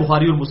 صحابہ نے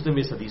بخاری اور مسلم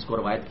میں اس حدیث کو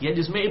روایت کیا،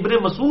 جس میں ابن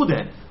مسعود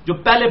ہیں جو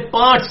پہلے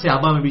 5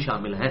 صحابہ میں بھی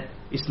شامل ہیں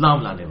اسلام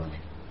لانے والے،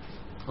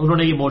 انہوں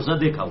نے یہ معجزہ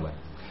دیکھا ہوا ہے.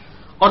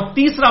 اور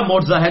تیسرا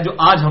معجزہ ہے جو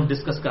آج ہم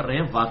ڈسکس کر رہے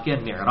ہیں، واقعہ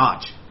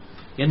معراج،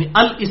 یعنی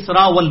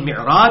الاسراء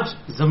والمعراج،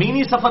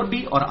 زمینی سفر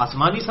بھی اور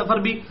آسمانی سفر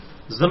بھی.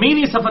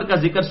 زمینی سفر کا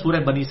ذکر سورہ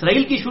بنی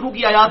اسرائیل کی شروع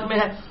کی آیات میں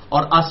ہے،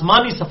 اور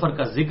آسمانی سفر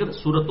کا ذکر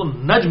سورۃ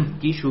النجم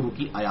کی شروع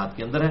کی آیات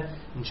کے اندر ہے.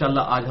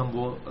 انشاءاللہ آج ہم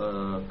وہ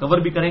کور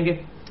بھی کریں گے.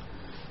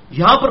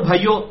 یہاں پر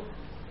بھائیوں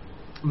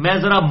میں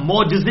ذرا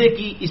معجزے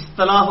کی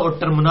اصطلاح اور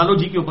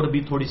ٹرمنالوجی کے اوپر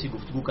بھی تھوڑی سی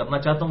گفتگو کرنا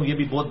چاہتا ہوں. یہ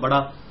بھی بہت بڑا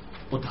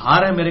ادھار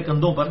ہے میرے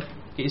کندھوں پر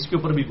کہ اس کے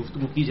اوپر بھی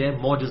گفتگو کی جائے.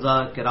 معجزہ،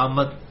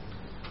 کرامت،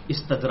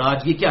 استدراج،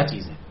 یہ کیا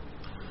چیز ہے؟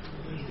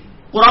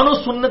 قرآن و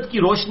سنت کی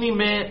روشنی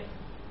میں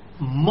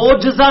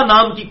معجزہ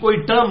نام کی کوئی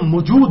ٹرم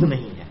موجود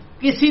نہیں ہے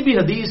کسی بھی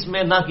حدیث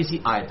میں، نہ کسی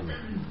آیت میں.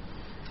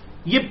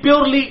 یہ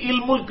پیورلی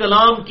علم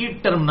الکلام کی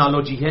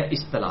ٹرمنالوجی ہے،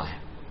 اصطلاح ہے،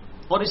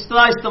 اور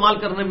اصطلاح استعمال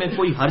کرنے میں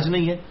کوئی حرج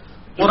نہیں ہے.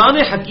 قرآن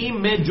حکیم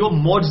میں جو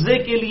معجزے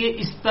کے لیے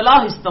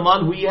اصطلاح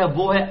استعمال ہوئی ہے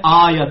وہ ہے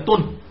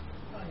آیتن.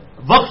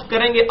 وقف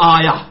کریں گے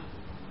آیا،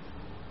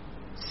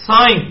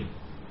 سائن،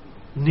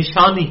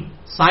 نشانی.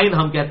 سائن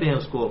ہم کہتے ہیں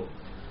اس کو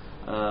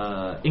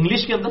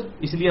انگلش کے اندر،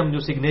 اس لیے ہم جو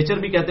سگنیچر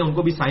بھی کہتے ہیں ان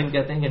کو بھی سائن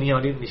کہتے ہیں، یعنی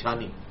ہماری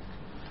نشانی.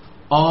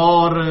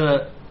 اور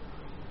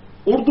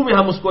اردو میں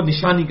ہم اس کو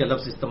نشانی کا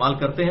لفظ استعمال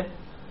کرتے ہیں.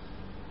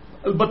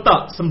 البتہ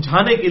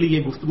سمجھانے کے لیے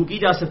گفتگو کی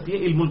جا سکتی ہے.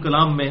 علم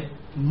الکلام میں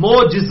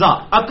معجزہ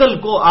عقل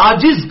کو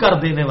عاجز کر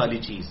دینے والی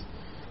چیز،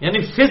 یعنی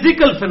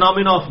فزیکل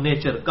فینومینا آف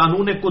نیچر،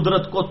 قانون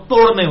قدرت کو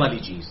توڑنے والی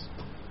چیز،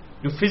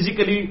 جو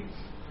فزیکلی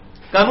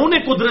قانون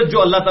قدرت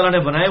جو اللہ تعالیٰ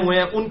نے بنائے ہوئے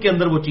ہیں ان کے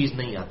اندر وہ چیز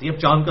نہیں آتی. اب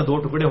چاند کا 2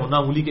 ٹکڑے ہونا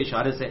انگلی کے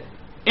اشارے سے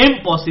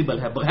امپاسبل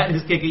ہے، بغیر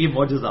اس کے کہ یہ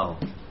معجزہ ہو،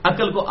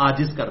 عقل کو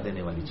عاجز کر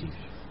دینے والی چیز.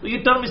 تو یہ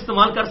ٹرم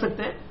استعمال کر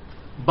سکتے ہیں.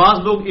 بعض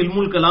لوگ علم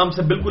الکلام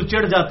سے بالکل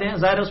چڑھ جاتے ہیں،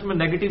 ظاہر ہے اس میں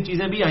نیگیٹو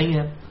چیزیں بھی آئی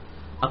ہیں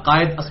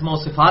عقائد، اسماء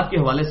و صفات کے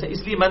حوالے سے،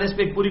 اس لیے میں نے اس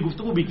پہ ایک پوری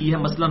گفتگو بھی کی ہے.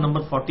 مسئلہ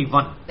نمبر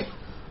 41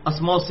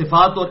 اسماء و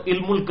صفات اور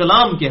علم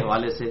الکلام کے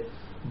حوالے سے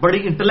بڑی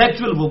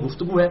انٹلیکچوئل وہ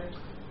گفتگو ہے.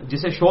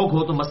 جسے شوق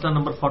ہو تو مسئلہ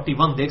نمبر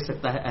 41 دیکھ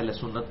سکتا ہے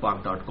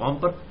ahlsunnatpark.com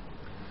پر.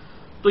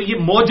 تو یہ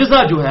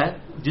معجزہ جو ہے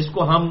جس کو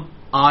ہم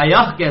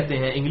آیہ کہتے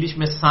ہیں، انگلش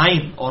میں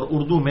سائن اور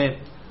اردو میں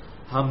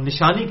ہم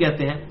نشانی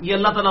کہتے ہیں، یہ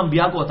اللہ تعالیٰ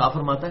انبیاء کو عطا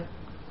فرماتا ہے.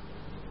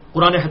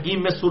 قرآن حکیم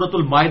میں سورۃ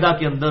المائدہ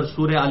کے اندر،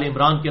 سورہ آل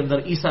عمران کے اندر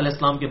عیسیٰ علیہ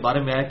السلام کے بارے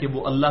میں ہے کہ وہ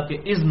اللہ کے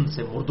اذن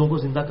سے مردوں کو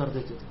زندہ کر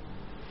دیتے تھے.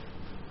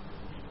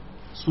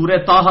 سورہ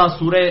طٰہٰ،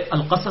 سورہ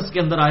القصص کے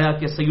اندر آیا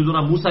کہ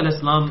سیدنا موسیٰ علیہ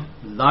السلام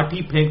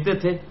لاٹھی پھینکتے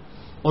تھے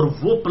اور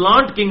وہ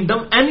پلانٹ کنگڈم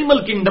اینیمل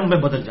کنگڈم میں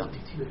بدل جاتی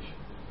تھی،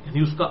 یعنی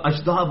اس کا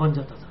اژدہا بن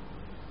جاتا تھا.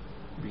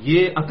 یہ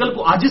عقل کو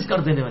عاجز کر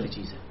دینے والی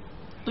چیز ہے.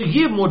 تو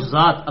یہ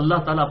معجزات اللہ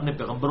تعالیٰ اپنے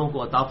پیغمبروں کو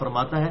عطا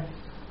فرماتا ہے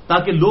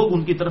تاکہ لوگ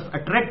ان کی طرف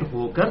اٹریکٹ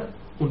ہو کر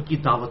ان کی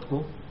دعوت کو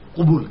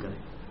قبول کریں.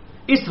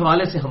 اس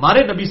حوالے سے ہمارے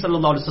نبی صلی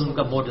اللہ علیہ وسلم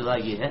کا معجزہ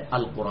یہ ہے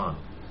القرآن،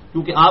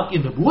 کیونکہ آپ کی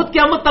نبوت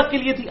قیامت تک کے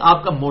لیے تھی،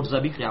 آپ کا معجزہ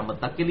بھی قیامت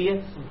تک کے لیے.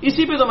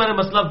 اسی پہ تو میں نے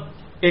مسئلہ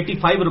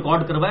 85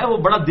 ریکارڈ کروایا، وہ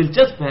بڑا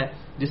دلچسپ ہے،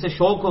 جسے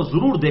شوق ہو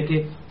ضرور دیکھے.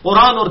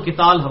 قرآن اور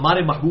قتال،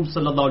 ہمارے محبوب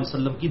صلی اللہ علیہ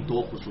وسلم کی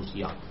 2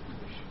 خصوصیات.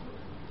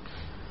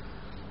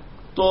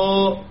 تو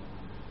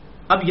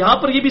اب یہاں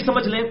پر یہ بھی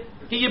سمجھ لیں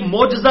کہ یہ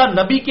معجزہ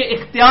نبی کے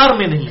اختیار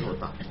میں نہیں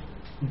ہوتا،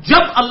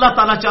 جب اللہ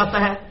تعالیٰ چاہتا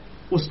ہے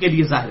اس کے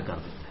لیے ظاہر کر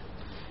دیتا ہے.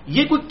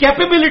 یہ کوئی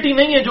کیپیبلٹی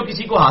نہیں ہے جو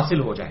کسی کو حاصل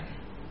ہو جائے.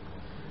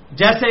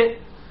 جیسے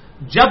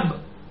جب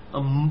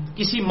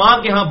کسی ماں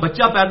کے ہاں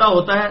بچہ پیدا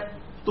ہوتا ہے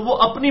تو وہ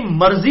اپنی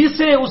مرضی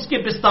سے اس کے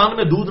پستان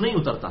میں دودھ نہیں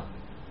اترتا،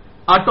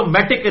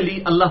 آٹومیٹکلی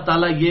اللہ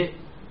تعالیٰ یہ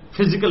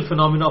فزیکل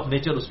فینومینا آف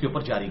نیچر اس کے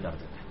اوپر جاری کر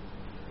دیتا ہے.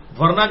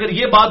 ورنہ اگر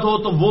یہ بات ہو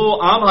تو وہ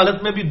عام حالت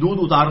میں بھی دودھ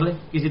اتار لے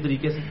کسی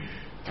طریقے سے،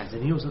 ایسے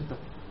نہیں ہو سکتا.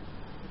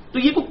 تو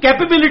یہ کوئی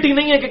کیپیبلٹی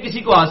نہیں ہے کہ کسی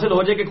کو حاصل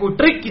ہو جائے کہ کوئی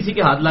ٹرک کسی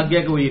کے ہاتھ لگ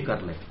گیا کہ وہ یہ کر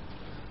لے،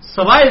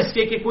 سوائے اس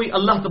کے کہ کوئی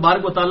اللہ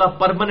تبارک و تعالیٰ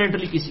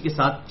پرماننٹلی کسی کے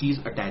ساتھ چیز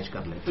اٹیچ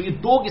کر لے۔ تو یہ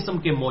دو قسم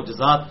کے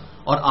معجزات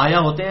اور آیا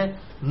ہوتے ہیں۔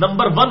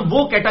 نمبر 1 وہ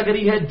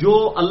کیٹیگری ہے جو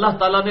اللہ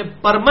تعالیٰ نے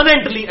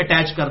پرماننٹلی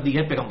اٹیچ کر دی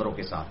ہے پیغمبروں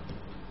کے ساتھ۔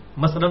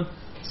 مثلا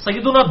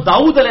سیدنا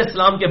داؤد علیہ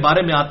السلام کے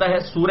بارے میں آتا ہے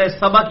سورہ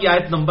سبا کی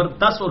آیت نمبر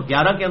 10 اور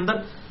 11 کے اندر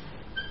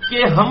کہ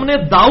ہم نے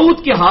داؤد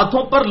کے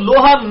ہاتھوں پر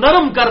لوہا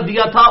نرم کر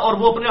دیا تھا اور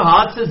وہ اپنے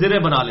ہاتھ سے زرے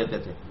بنا لیتے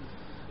تھے۔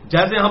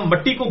 جیسے ہم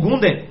مٹی کو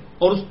گوندیں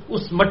اور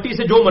اس مٹی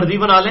سے جو مرضی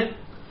بنا لیں،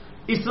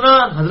 اس طرح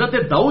حضرت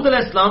داؤد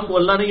علیہ السلام کو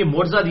اللہ نے یہ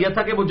معجزہ دیا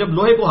تھا کہ وہ جب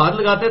لوہے کو ہاتھ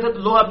لگاتے تھے تو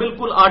لوہا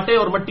بالکل آٹے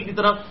اور مٹی کی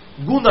طرح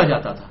گوندا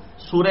جاتا تھا۔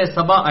 سورہ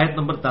سبا آیت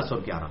نمبر 10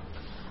 اور 11۔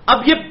 اب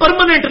یہ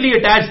پرماننٹلی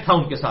اٹیچ تھا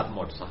ان کے ساتھ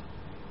معجزہ،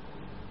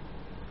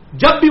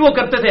 جب بھی وہ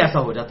کرتے تھے ایسا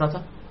ہو جاتا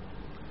تھا۔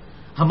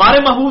 ہمارے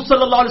محبوب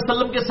صلی اللہ علیہ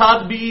وسلم کے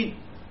ساتھ بھی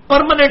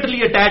پرماننٹلی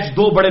اٹیچ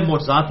 2 بڑے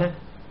معجزات ہیں،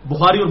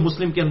 بخاری اور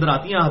مسلم کے اندر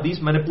آتی ہیں حدیث،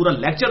 میں نے پورا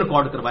لیکچر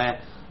ریکارڈ کروایا ہے۔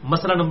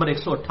 مسئلہ نمبر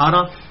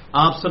 118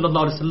 آپ صلی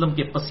اللہ علیہ وسلم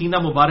کے پسینہ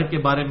مبارک کے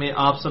بارے میں،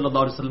 آپ صلی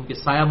اللہ علیہ وسلم کے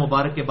سایہ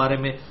مبارک کے بارے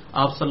میں،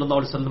 آپ صلی اللہ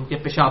علیہ وسلم کے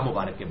پیشاب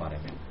مبارک کے بارے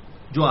میں،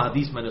 جو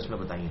احادیث میں نے اس میں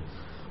بتائی ہیں۔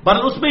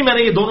 بہرحال اس میں ہی میں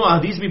نے یہ دونوں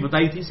احادیث بھی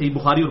بتائی تھی صحیح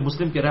بخاری اور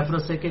مسلم کے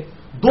ریفرنس سے کہ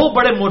 2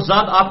 بڑے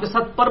معجزات آپ کے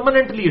ساتھ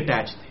پرماننٹلی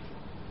اٹیچ تھے۔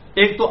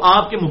 ایک تو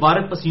آپ کے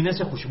مبارک پسینے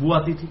سے خوشبو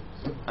آتی تھی،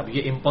 اب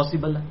یہ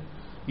امپاسبل ہے،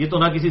 یہ تو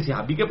نہ کسی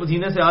صحابی کے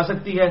پسینے سے آ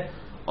سکتی ہے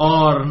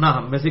اور نہ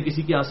ہم میں سے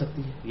کسی کی آ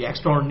سکتی ہے، یہ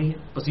ایکسٹراڈنری ہے،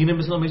 پسینے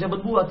میں سے ہمیشہ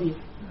بدبو آتی ہے۔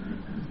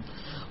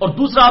 اور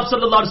دوسرا آپ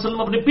صلی اللہ علیہ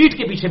وسلم اپنے پیٹھ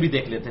کے پیچھے بھی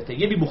دیکھ لیتے تھے،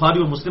 یہ بھی بخاری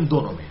اور مسلم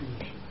دونوں میں،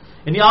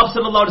 یعنی آپ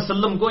صلی اللہ علیہ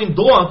وسلم کو ان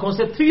 2 آنکھوں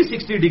سے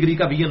 360 ڈگری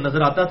کا ویژن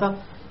نظر آتا تھا۔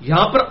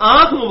 یہاں پر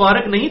آنکھ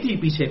مبارک نہیں تھی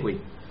پیچھے کوئی،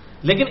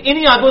 لیکن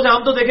انہی آنکھوں سے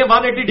ہم تو دیکھیں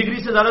 180 ڈگری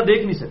سے زیادہ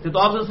دیکھ نہیں سکتے، تو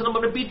آپ صلی اللہ علیہ وسلم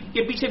اپنے پیٹھ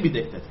کے پیچھے بھی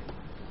دیکھتے تھے۔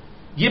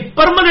 یہ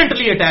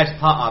پرماننٹلی اٹیچ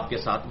تھا آپ کے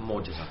ساتھ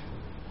معجزہ۔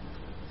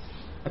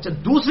 اچھا،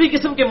 دوسری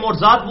قسم کے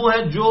معجزات وہ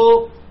ہیں جو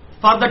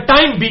for the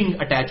time being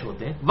attach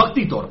ہوتے ہیں،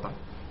 وقتی طور پر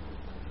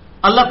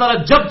اللہ تعالیٰ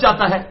جب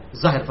چاہتا ہے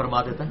ظاہر فرما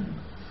دیتا ہے۔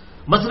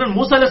 مثلا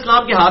موسیٰ علیہ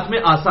السلام کے ہاتھ میں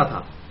آسا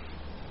تھا،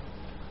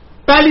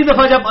 پہلی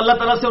دفعہ جب اللہ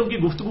تعالیٰ سے ان کی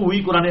گفتگو ہوئی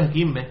قرآن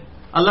حکیم میں،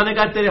 اللہ نے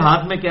کہا تیرے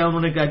ہاتھ میں کیا؟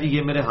 انہوں نے کہا جی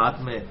یہ میرے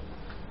ہاتھ میں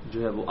جو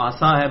ہے وہ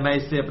آسا ہے، میں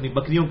اس سے اپنی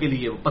بکریوں کے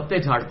لیے وہ پتے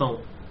جھاڑتا ہوں۔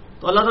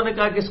 تو اللہ تعالیٰ نے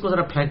کہا کہ اس کو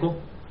ذرا پھینکو،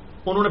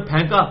 انہوں نے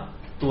پھینکا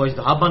تو وہ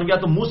اژدہا بن گیا۔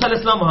 تو موسیٰ علیہ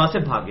السلام وہاں سے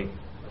بھاگے،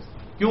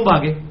 کیوں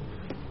بھاگے؟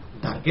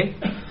 ڈر کے۔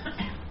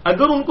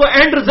 اگر ان کو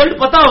اینڈ رزلٹ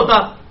پتا ہوتا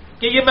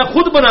کہ یہ میں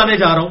خود بنانے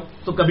جا رہا ہوں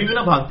تو کبھی بھی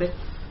نہ بھاگتے۔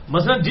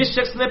 مثلا جس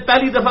شخص نے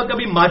پہلی دفعہ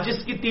کبھی ماچس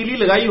کی تیلی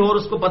لگائی ہو اور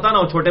اس کو پتا نہ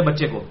ہو چھوٹے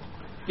بچے کو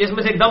کہ اس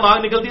میں سے ایک دم آگ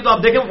نکلتی ہے، تو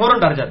آپ دیکھیں فوراً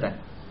ڈر جاتا ہے،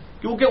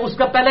 کیونکہ اس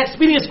کا پہلا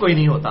ایکسپیرینس کوئی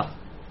نہیں ہوتا۔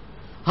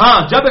 ہاں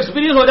جب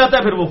ایکسپیرینس ہو جاتا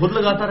ہے پھر وہ خود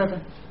لگاتا رہتا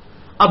ہے۔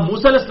 اب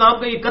موسیٰ علیہ السلام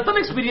کا یہ قطعاً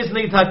ایکسپیرینس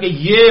نہیں تھا کہ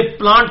یہ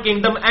پلانٹ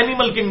کنگڈم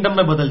اینیمل کنگڈم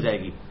میں بدل جائے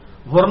گی،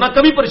 ورنہ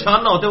کبھی پریشان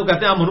نہ ہوتے۔ وہ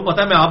کہتے ہیں مجھے پتا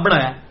ہے میں آپ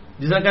بنایا،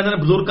 جس طرح کہتے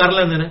ہیں بزرگ کر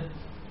لیندے نے،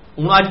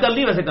 آج کل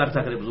نہیں ویسے کر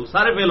سکتے بزرگ،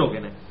 سارے فیل ہو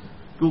گئے ہیں،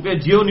 کیونکہ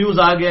جیو نیوز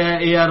آ گیا ہے،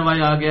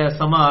 ARY آ گیا ہے،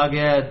 سما آ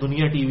گیا ہے،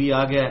 دنیا ٹی وی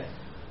آ گیا ہے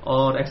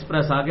اور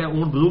ایکسپریس آ گیا،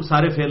 ان بزرگ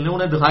سارے فیل نے،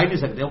 انہیں دکھائی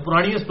نہیں سکتے، وہ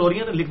پرانی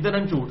اسٹوریاں لکھ دینا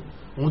جھوٹ،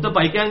 ہوں تو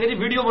بھائی کہیں گے جی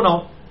ویڈیو بناؤ،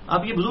 اب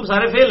یہ بزرگ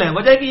سارے فیل ہیں،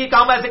 وجہ ہے کہ یہ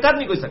کام ایسے کر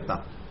نہیں کوئی سکتا،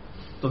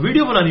 تو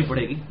ویڈیو بنانی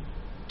پڑے گی،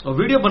 اور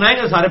ویڈیو بنائیں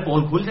گے سارے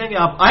پول کھل جائیں گے۔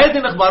 آپ آئے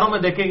دن اخباروں میں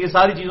دیکھیں گے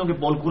ساری چیزوں کے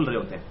پول کھل رہے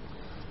ہوتے ہیں،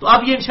 تو اب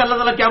یہ انشاءاللہ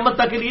تعالی قیامت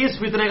تک کے لیے اس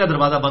فتنے کا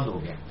دروازہ بند ہو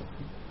گیا،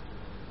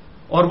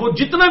 اور وہ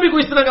جتنا بھی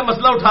کوئی اس طرح کا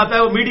مسئلہ اٹھاتا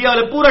ہے وہ میڈیا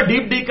والے پورا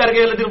ڈیپ کر کے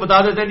اگلے دن بتا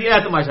دیتے ہیں جی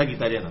یہ تماشا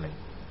کیتا جی انہوں نے۔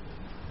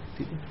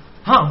 ٹھیک ہے،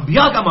 ہاں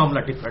انبیاء کا معاملہ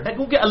ڈفرنٹ ہے،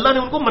 کیونکہ اللہ نے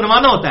ان کو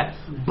منوانا ہوتا ہے،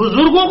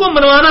 بزرگوں کو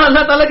منوانا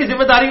اللہ تعالیٰ کی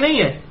ذمہ داری نہیں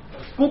ہے،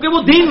 کیونکہ وہ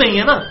دین نہیں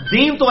ہے نا،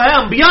 دین تو ہے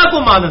انبیاء کو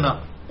ماننا،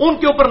 ان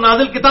کے اوپر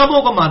نازل کتابوں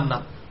کو ماننا،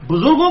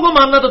 بزرگوں کو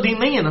ماننا تو دین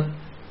نہیں ہے نا،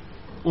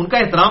 ان کا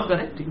احترام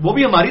کریں، وہ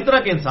بھی ہماری طرح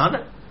کے انسان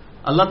ہے،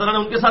 اللہ تعالیٰ نے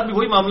ان کے ساتھ بھی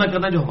وہی معاملہ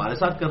کرنا ہے جو ہمارے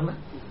ساتھ کرنا ہے۔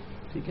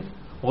 ٹھیک ہے،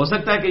 ہو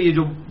سکتا ہے کہ یہ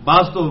جو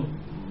بعض تو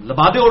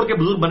لبادے اوڑھ کے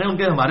بزرگ بنے ان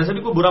کے ہمارے سے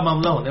بھی کوئی برا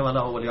معاملہ ہونے والا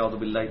ہو، ولیعوذ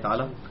باللہ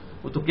تعالیٰ،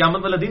 وہ تو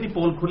قیامت والے دن ہی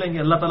پول کھلیں گے،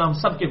 اللہ تعالیٰ ہم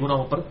سب کے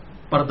گناہوں پر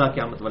پردہ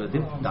قیامت والے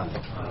دن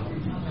ڈالیں۔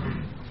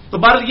 تو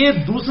بہرحال یہ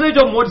دوسرے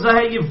جو معجزہ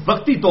ہے یہ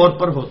وقتی طور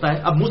پر ہوتا ہے۔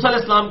 اب موسیٰ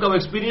علیہ السلام کا وہ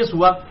ایکسپیرینس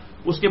ہوا،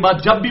 اس کے بعد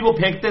جب بھی وہ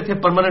پھینکتے تھے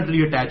پرماننٹلی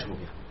اٹیچ ہو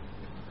گیا۔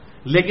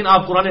 لیکن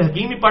آپ قرآن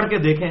حکیم ہی پڑھ کے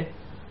دیکھیں،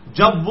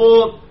 جب وہ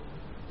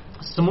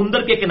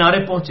سمندر کے کنارے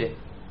پہنچے،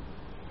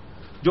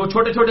 جو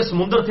چھوٹے چھوٹے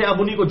سمندر تھے اب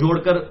انہی کو جوڑ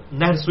کر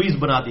نہر سوئز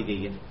بنا دی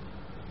گئی ہے،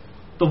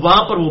 تو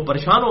وہاں پر وہ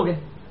پریشان ہو گئے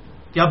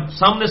کہ اب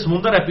سامنے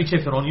سمندر ہے، پیچھے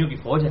فرعونیوں کی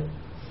فوج ہے۔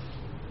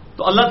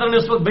 تو اللہ تعالیٰ نے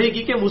اس وقت وحی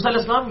کی کہ موسیٰ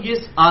علیہ السلام یہ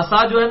آسا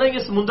جو ہے نا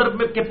یہ سمندر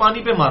کے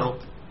پانی پہ مارو۔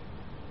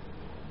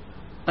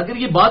 اگر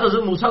یہ بات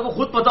حضرت موسیٰ کو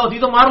خود پتا ہوتی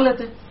تو مار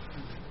لیتے،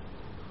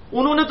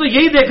 انہوں نے تو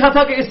یہی دیکھا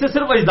تھا کہ اس سے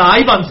صرف اژدہا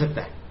ہی بن سکتا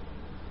ہے،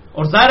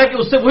 اور ظاہر ہے کہ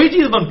اس سے وہی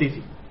چیز بنتی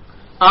تھی۔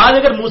 آج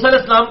اگر موسیٰ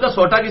علیہ السلام کا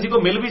سوٹا کسی کو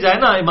مل بھی جائے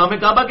نا، امام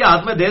کعبہ کے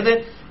ہاتھ میں دے دیں،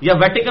 یا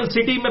ویٹیکن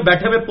سٹی میں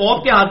بیٹھے ہوئے پوپ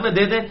کے ہاتھ میں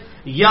دے دیں،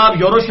 یا آپ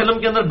یروشلم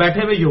کے اندر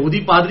بیٹھے ہوئے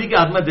یہودی پادری کے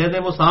ہاتھ میں دے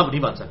دیں، وہ سانپ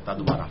نہیں بن سکتا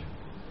دوبارہ،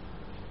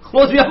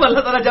 وہ بھی اب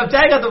اللہ تعالیٰ جب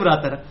چاہے گا تو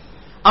براتا ہے۔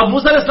 اب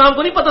موسیٰ علیہ السلام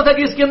کو نہیں پتا تھا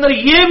کہ اس کے اندر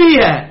یہ بھی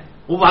ہے،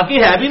 وہ واقعی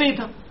ہے بھی نہیں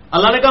تھا،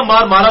 اللہ نے کہا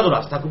مارا تو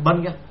راستہ بن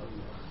گیا.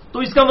 تو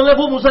اس کا مطلب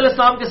وہ موسیٰ علیہ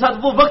السلام کے ساتھ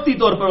وہ وقتی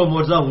طور پر وہ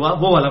معجزہ ہوا,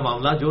 وہ والا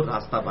معاملہ جو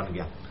راستہ بن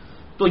گیا.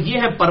 تو یہ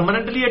ہے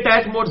پرماننٹلی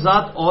اٹیچ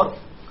معجزات اور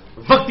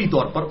وقتی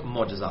طور پر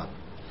معجزات.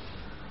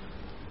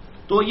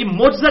 تو یہ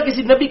معجزہ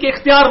کسی نبی کے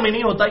اختیار میں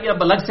نہیں ہوتا, یہ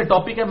اب الگ سے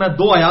ٹاپک ہے. میں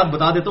 2 آیات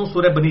بتا دیتا ہوں,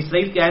 سورہ بنی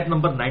اسرائیل کی آیت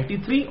نمبر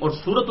 93 اور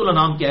سورۃ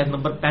الانعام کی آیت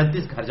نمبر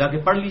 35, گھر جا کے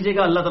پڑھ لیجئے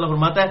گا. اللہ تعالیٰ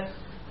فرماتا ہے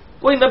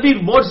کوئی نبی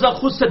معجزہ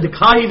خود سے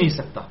دکھا ہی نہیں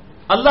سکتا,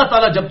 اللہ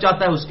تعالیٰ جب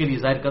چاہتا ہے اس کے لیے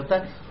ظاہر کرتا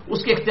ہے, اس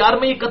کے اختیار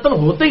میں یہ قتل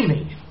ہوتا ہی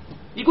نہیں ہے,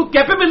 یہ کوئی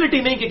کیپیبلٹی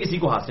نہیں کہ کسی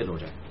کو حاصل ہو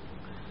جائے.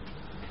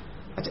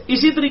 اچھا,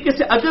 اسی طریقے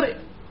سے اگر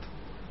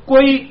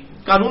کوئی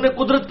قانون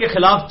قدرت کے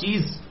خلاف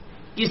چیز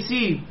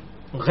کسی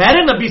غیر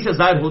نبی سے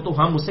ظاہر ہو تو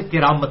ہم اسے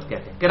کرامت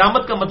کہتے ہیں.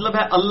 کرامت کا مطلب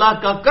ہے اللہ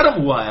کا کرم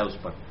ہوا ہے اس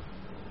پر.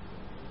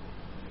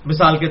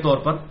 مثال کے طور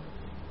پر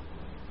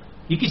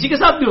یہ کسی کے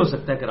ساتھ بھی ہو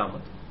سکتا ہے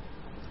کرامت.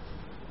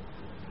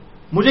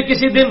 مجھے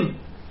کسی دن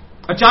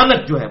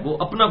اچانک جو ہے وہ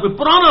اپنا کوئی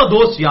پرانا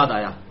دوست یاد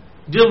آیا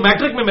جو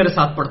میٹرک میں میرے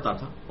ساتھ پڑھتا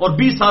تھا اور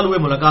 20 سال ہوئے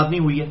ملاقات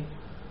نہیں ہوئی ہے,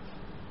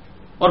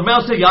 اور میں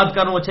اسے یاد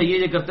کر رہا ہوں اچھا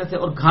یہ کرتے تھے,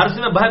 اور گھر سے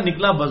میں باہر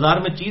نکلا بازار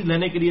میں چیز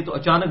لینے کے لیے تو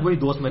اچانک وہی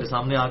دوست میرے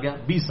سامنے آ گیا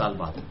 20 سال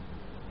بعد.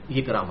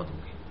 یہ کرامت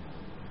ہوگی.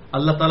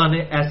 اللہ تعالیٰ نے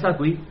ایسا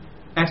کوئی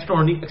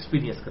ایکسٹراڈنری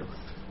ایکسپیرینس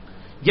کروایا,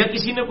 یا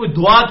کسی نے کوئی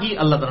دعا کی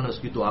اللہ تعالیٰ نے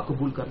اس کی دعا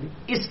قبول کر لی.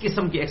 اس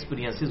قسم کے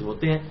ایکسپیرینسز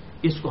ہوتے ہیں,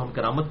 اس کو ہم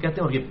کرامت کہتے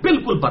ہیں, اور یہ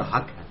بالکل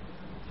برحق ہے.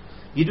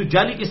 یہ جو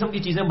جعلی قسم کی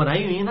چیزیں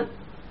بنائی ہوئی ہیں نا,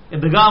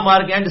 دگاہ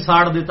مار کے اینڈ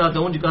ساڑ دیتا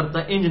تو انج کرتا,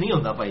 انج نہیں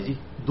ہوتا بھائی جی.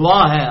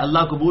 دعا ہے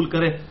اللہ قبول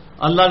کرے.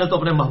 اللہ نے تو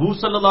اپنے محبوب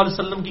صلی اللہ علیہ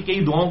وسلم کی کئی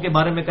دعاؤں کے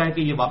بارے میں کہا ہے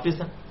کہ یہ واپس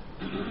ہے.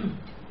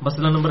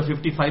 مسئلہ نمبر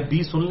 55B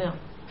سن لیں آپ,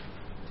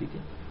 ٹھیک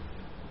ہے.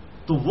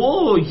 تو وہ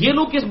یہ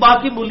لوگ کس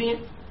بات کی مولی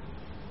ہیں؟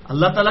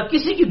 اللہ تعالیٰ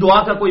کسی کی دعا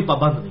کا کوئی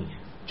پابند نہیں ہے,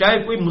 چاہے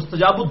کوئی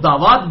مستجاب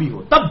الدعوات بھی ہو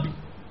تب بھی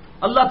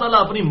اللہ تعالیٰ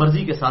اپنی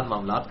مرضی کے ساتھ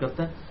معاملات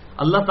کرتا ہے.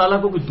 اللہ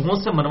تعالیٰ کو کوئی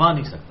دھونس سے منوا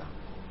نہیں سکتا.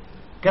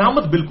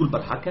 کرامت بالکل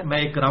برحق ہے. میں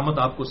ایک کرامت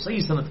آپ کو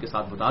صحیح سند کے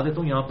ساتھ بتا دیتا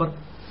ہوں. یہاں پر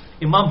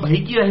امام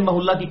بھائی رحمہ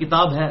اللہ کی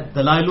کتاب ہے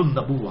دلائل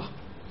النبوہ,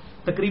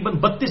 تقریباً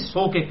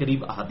 3200 کے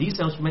قریب احادیث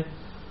ہیں اس میں,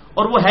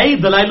 اور وہ ہے ہی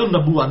دلائل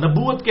النبوہ,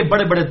 نبوت کے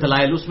بڑے بڑے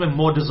دلائل. اس میں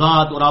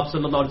معجزات اور آپ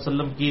صلی اللہ علیہ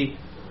وسلم کی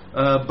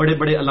بڑے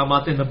بڑے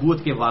علامات نبوت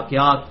کے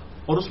واقعات,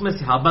 اور اس میں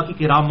صحابہ کی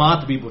کرامات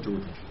بھی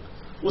موجود ہیں.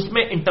 اس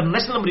میں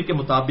انٹرنیشنل نمبر کے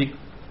مطابق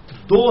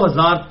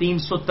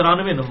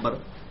 2393 نمبر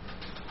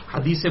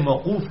حدیث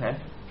موقوف ہے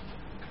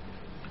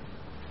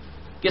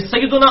کہ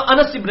سیدنا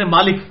انس ابن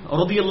مالک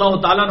رضی اللہ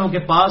تعالیٰ عنہ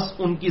کے پاس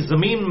ان کی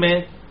زمین میں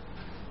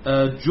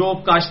جو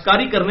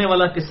کاشتکاری کرنے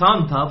والا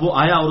کسان تھا وہ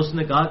آیا اور اس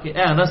نے کہا کہ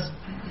اے انس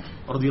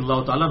رضی اللہ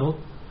تعالیٰ عنہ,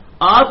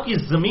 آپ کی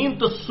زمین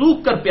تو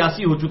سوکھ کر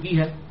پیاسی ہو چکی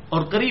ہے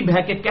اور قریب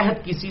ہے کہ قحط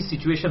کسی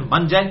سچویشن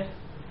بن جائے,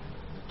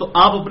 تو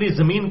آپ اپنی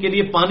زمین کے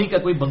لیے پانی کا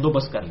کوئی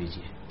بندوبست کر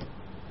لیجئے.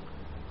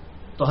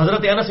 تو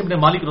حضرت انس ابن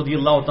مالک رضی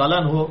اللہ تعالیٰ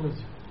عنہ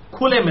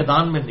کھلے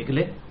میدان میں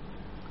نکلے,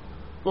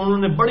 انہوں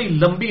نے بڑی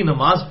لمبی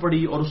نماز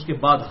پڑھی اور اس کے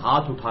بعد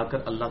ہاتھ اٹھا کر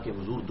اللہ کے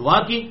حضور دعا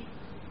کی,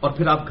 اور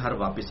پھر آپ گھر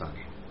واپس آ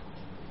گئے.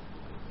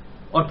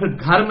 اور پھر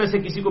گھر میں سے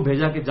کسی کو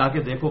بھیجا کہ جا کے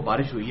دیکھو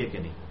بارش ہوئی ہے کہ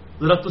نہیں.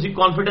 ذرا تسی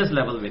کانفیڈنس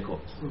لیول دیکھو,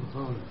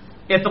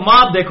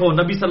 اعتماد دیکھو.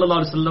 نبی صلی اللہ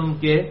علیہ وسلم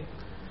کے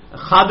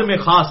خادم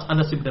خاص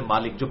انس ابن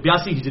مالک جو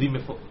 83 ہجری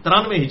میں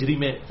 93 ہجری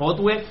میں فوت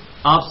ہوئے,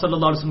 آپ صلی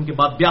اللہ علیہ وسلم کے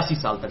بعد 82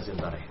 سال تک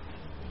زندہ رہے.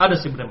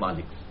 انس ابن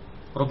مالک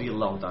رضی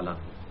اللہ تعالیٰ.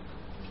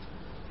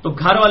 تو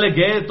گھر والے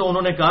گئے تو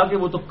انہوں نے کہا کہ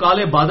وہ تو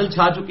کالے بادل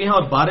چھا چکے ہیں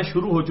اور بارش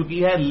شروع ہو چکی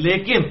ہے,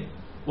 لیکن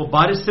وہ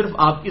بارش صرف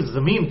آپ کی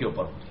زمین کے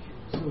اوپر ہوتی ہے.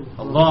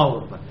 اللہ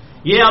اکبر,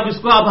 یہ آپ اس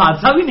کو آپ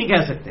حادثہ بھی نہیں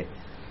کہہ سکتے.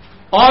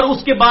 اور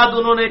اس کے بعد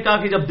انہوں نے کہا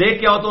کہ جب دیکھ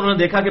کے آؤ تو انہوں نے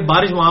دیکھا کہ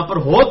بارش وہاں پر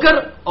ہو کر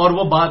اور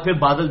وہ پھر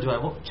بادل جو ہے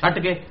وہ چھٹ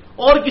گئے,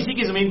 اور کسی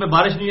کی زمین پہ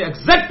بارش نہیں.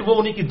 ایگزیکٹ وہ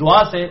انہی کی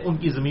دعا سے ان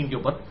کی زمین کے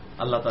اوپر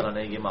اللہ تعالیٰ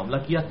نے یہ معاملہ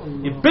کیا.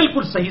 یہ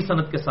بالکل صحیح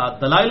سند کے ساتھ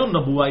دلائل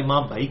النبوہ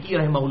امام بھائی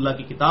رحمہ اللہ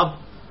کی کتاب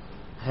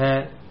ہے,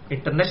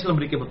 انٹرنیشنل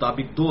نمبر کے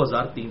مطابق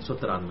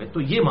 2393.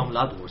 تو یہ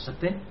معاملات ہو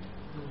سکتے ہیں.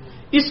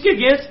 اس کے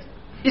اگینسٹ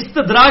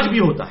استدراج بھی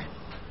ہوتا ہے.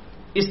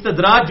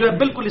 استدراج جو ہے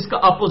بالکل اس کا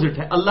اپوزٹ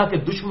ہے. اللہ کے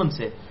دشمن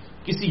سے,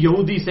 کسی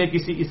یہودی سے,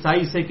 کسی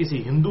عیسائی سے, کسی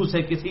ہندو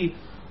سے, کسی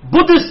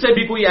بدھسٹ سے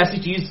بھی کوئی ایسی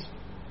چیز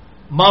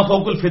ما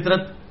فوق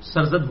الفطرت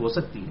سرزد ہو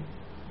سکتی ہے.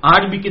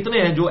 آج بھی کتنے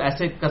ہیں جو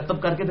ایسے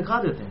کرتب کر کے دکھا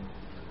دیتے ہیں.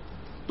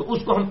 تو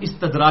اس کو ہم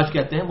استدراج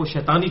کہتے ہیں. وہ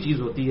شیطانی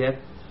چیز ہوتی ہے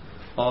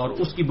اور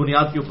اس کی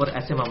بنیاد کے اوپر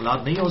ایسے معاملات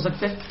نہیں ہو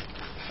سکتے.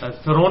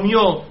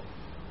 فرعونیوں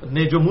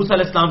نے جو موسیٰ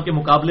علیہ السلام کے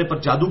مقابلے پر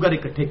جادوگر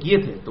اکٹھے کیے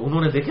تھے تو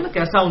انہوں نے دیکھے نا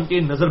کیسا ان کی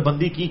نظر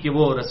بندی کی کہ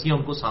وہ رسیاں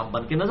ان کو سانپ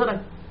بن کے نظر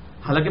آئی.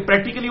 حالانکہ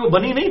پریکٹیکلی وہ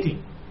بنی نہیں تھی,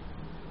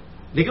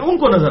 لیکن ان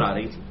کو نظر آ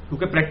رہی تھی,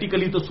 کیونکہ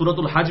پریکٹیکلی تو سورۃ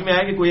الحج میں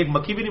آیا کہ کوئی ایک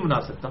مکھی بھی نہیں بنا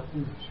سکتا.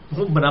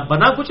 وہ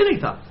بنا کچھ نہیں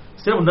تھا,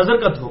 صرف نظر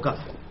کا دھوکہ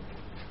تھا.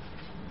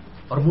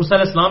 اور موسیٰ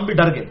علیہ السلام بھی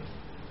ڈر گئے.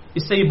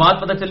 اس سے یہ بات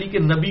پتہ چلی کہ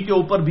نبی کے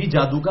اوپر بھی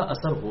جادو کا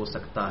اثر ہو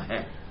سکتا ہے.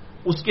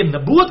 اس کے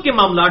نبوت کے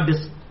معاملات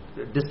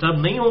ڈسٹرب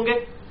نہیں ہوں گے,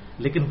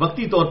 لیکن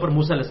وقتی طور پر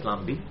موسیٰ علیہ السلام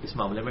بھی اس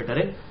معاملے میں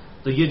ڈرے.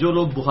 تو یہ جو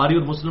لوگ بخاری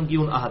اور مسلم کی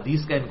ان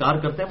احادیث کا انکار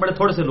کرتے ہیں, بڑے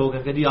تھوڑے سے لوگ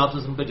ہیں کہ جی آپ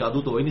وسلم پہ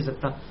جادو تو ہو ہی نہیں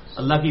سکتا,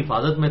 اللہ کی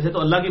حفاظت میں تھے. تو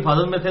اللہ کی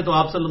حفاظت میں تھے تو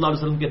آپ صلی اللہ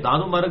علیہ وسلم کے دان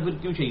مبارک پھر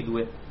کیوں شہید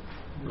ہوئے؟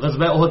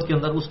 غزوہ احد کے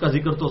اندر، اس کا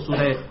ذکر تو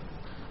سورہ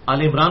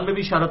آل عمران میں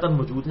بھی اشارتاً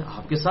موجود ہے.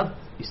 آپ کے ساتھ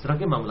اس طرح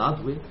کے معاملات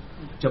ہوئے،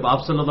 جب آپ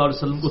صلی اللہ علیہ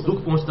وسلم کو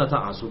دکھ پہنچتا تھا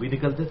آنسو بھی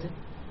نکلتے تھے،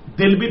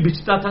 دل بھی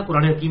بھجتا تھا.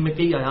 قرآن حکیم میں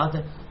کئی آیات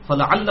ہیں،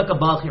 فَلَعَلَّكَ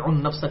بَاخِعٌ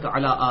نَفْسَكَ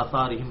عَلَىٰ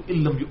آثَارِهِمْ إِن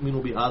لَّمْ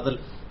يُؤْمِنُوا بِهَٰذَا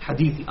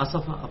الْحَدِيثِ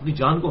أَسَفًا. اپنی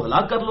جان کو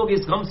ہلاک کر لو گے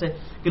اس غم سے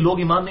کہ لوگ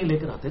ایمان نہیں لے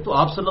کر آتے. تو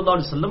آپ صلی اللہ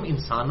علیہ وسلم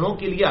انسانوں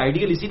کے لیے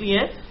آئیڈیل اسی لیے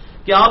ہیں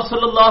کہ آپ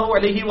صلی اللہ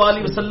علیہ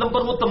وآلہ وسلم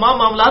پر وہ تمام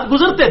معاملات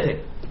گزرتے تھے.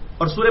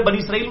 اور سورہ بنی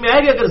اسرائیل میں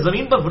آئے گا اگر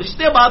زمین پر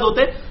فرشتے آباد ہوتے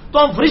تو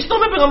ہم فرشتوں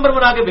میں پیغمبر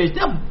بنا کے بھیجتے.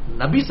 اب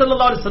نبی صلی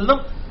اللہ علیہ وسلم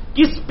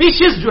کی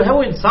اسپیشیز جو ہے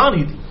وہ انسان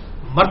ہی تھی.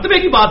 مرتبے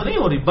کی بات نہیں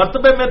ہو رہی،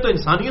 مرتبے میں تو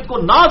انسانیت کو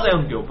ناز ہے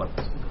ان کے اوپر،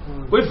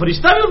 کوئی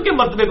فرشتہ بھی ان کے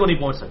مرتبے کو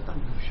نہیں پہنچ سکتا.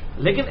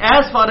 لیکن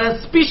as far as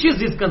species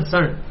is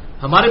concern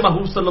ہمارے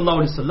محبوب صلی اللہ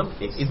علیہ وسلم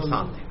ایک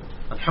انسان تھے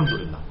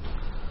الحمدللہ.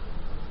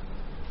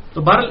 تو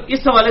بہرحال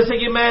اس حوالے سے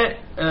یہ میں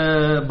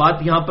بات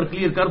یہاں پر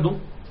کلیئر کر دوں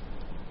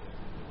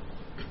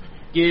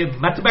کہ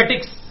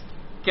میتھمیٹکس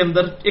کے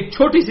اندر ایک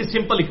چھوٹی سی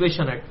سمپل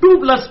اکویشن ہے 2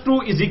 + 2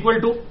 =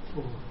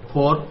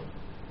 4.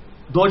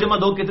 2 ×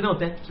 2 کتنے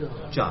ہوتے ہیں؟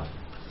 4.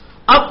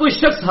 اب کوئی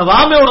شخص ہوا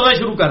میں اڑنا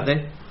شروع کر دے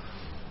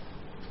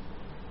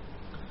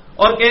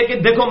اور کہے کہ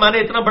دیکھو میں نے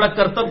اتنا بڑا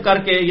کرتب کر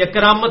کے یا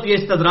کرامت یا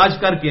استدراج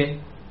کر کے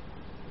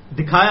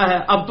دکھایا ہے،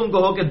 اب تم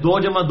کہو کہ 2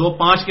 × 2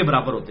 5 کے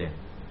برابر ہوتے ہیں،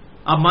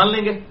 آپ مان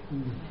لیں گے؟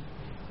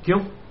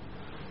 کیوں؟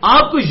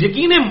 آپ کو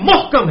یقین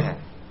محکم ہے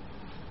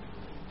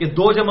کہ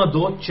 2 ×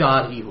 2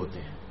 4 ہی ہوتے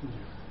ہیں.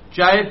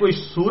 چاہے کوئی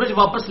سورج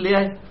واپس لے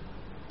آئے،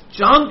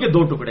 چاند کے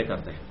 2 ٹکڑے کر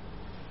دے،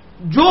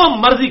 جو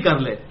مرضی کر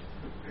لے،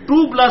 2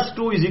 +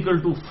 2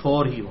 =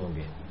 4 ہی ہوں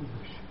گے.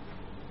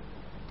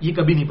 یہ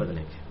کبھی نہیں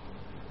بدلیں گے.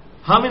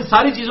 ہم ان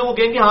ساری چیزوں کو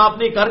کہیں گے ہاں آپ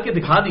نے کر کے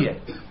دکھا دیا،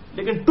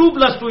 لیکن 2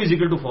 + 2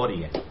 = 4 ہی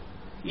ہے،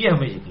 یہ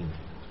ہمیں یقین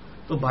ہے.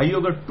 تو بھائیو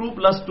اگر 2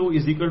 + 2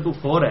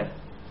 = 4 ہے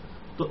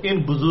تو ان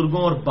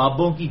بزرگوں اور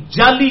بابوں کی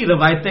جعلی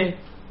روایتیں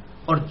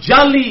اور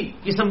جعلی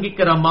قسم کی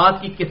کرامات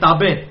کی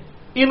کتابیں،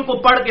 ان کو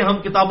پڑھ کے ہم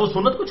کتاب و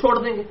سنت کو چھوڑ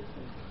دیں گے؟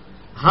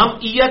 ہم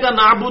ایاک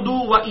نعبد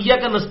و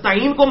ایاک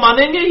نستعین کو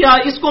مانیں گے یا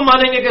اس کو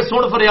مانیں گے کہ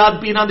سن فریاد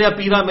پیرا دیا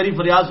پیرا میری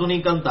فریاد سنی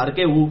کن تر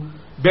کے ہو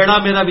بیڑا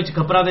میرا وچ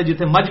کھپرا دے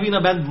جتھے مچ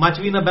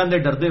بھی نہ بہندے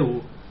ڈردے ہو.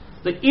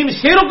 تو ان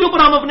شعروں کے اوپر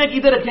ہم اپنے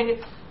عقیدے رکھیں گے.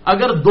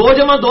 اگر 2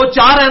 × 2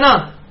 4 ہے نا،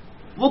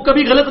 وہ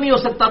کبھی غلط نہیں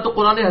ہو سکتا، تو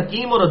قرآن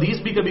حکیم اور حدیث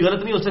بھی کبھی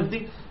غلط نہیں ہو سکتی.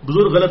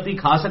 بزرگ غلطی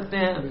کھا سکتے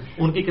ہیں،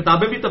 ان کی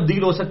کتابیں بھی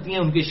تبدیل ہو سکتی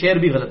ہیں، ان کے شعر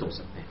بھی غلط ہو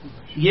سکتے ہیں.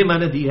 یہ میں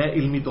نے دی ہے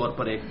علمی طور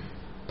پر ایک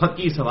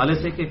پھکی اس حوالے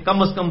سے کہ کم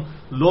از کم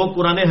لوگ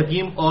قرآن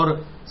حکیم اور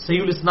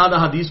صحیح الاسناد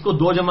حدیث کو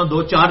 2 ×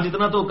 2 4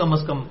 جتنا تو کم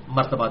از کم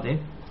مرتبہ دیں.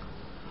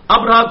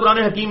 اب رہا قرآن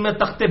حکیم میں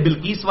تخت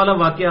بلقیس والا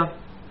واقعہ،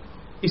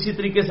 اسی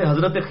طریقے سے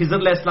حضرت خضر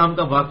علیہ السلام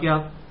کا واقعہ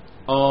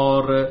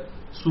اور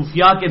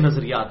صوفیاء کے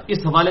نظریات. اس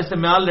حوالے سے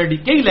میں آلریڈی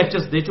کئی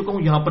لیکچرز دے چکا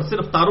ہوں، یہاں پر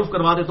صرف تعارف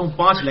کروا دیتا ہوں.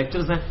 5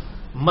 لیکچرز ہیں.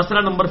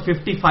 مسئلہ نمبر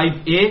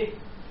 55A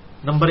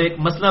نمبر 1،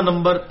 مسئلہ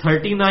نمبر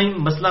 39،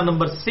 مسئلہ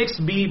نمبر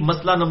 6B،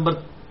 مسئلہ نمبر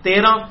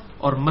 13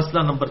 اور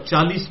مسئلہ نمبر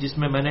 40، جس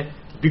میں میں نے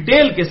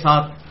ڈیٹیل کے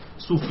ساتھ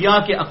صوفیاء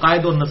کے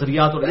عقائد اور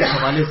نظریات اور اس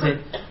حوالے سے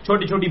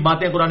چھوٹی چھوٹی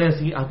باتیں قرآن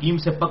حکیم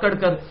سے پکڑ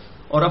کر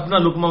اور اپنا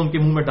لقمہ ان کے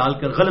منہ میں ڈال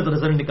کر غلط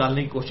نظر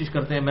نکالنے کی کوشش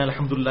کرتے ہیں. میں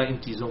الحمدللہ ان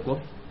چیزوں کو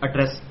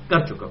ایڈریس کر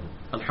چکا ہوں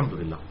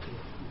الحمدللہ.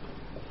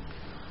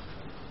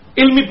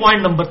 علمی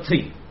پوائنٹ نمبر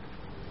 3،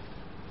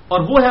 اور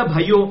وہ ہے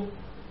بھائیو،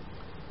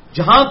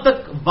 جہاں تک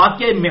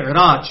واقعہ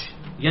معراج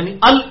یعنی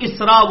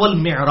الاسراء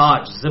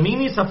والمعراج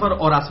زمینی سفر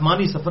اور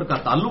آسمانی سفر کا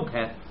تعلق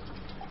ہے،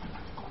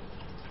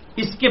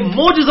 اس کے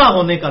معجزہ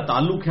ہونے کا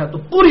تعلق ہے، تو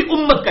پوری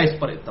امت کا اس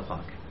پر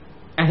اتفاق ہے.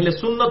 اہل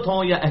سنت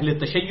ہوں یا اہل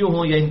تشیع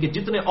ہوں یا ان کے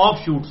جتنے آف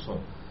شوٹس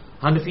ہوں،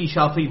 حنفی،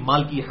 شافعی،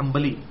 مالکی،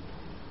 حنبلی،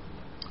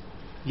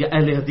 یا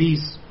اہل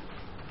حدیث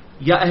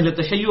یا اہل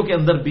تشیع کے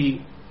اندر بھی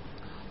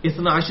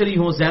اثنا عشری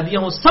ہوں، زیدیہ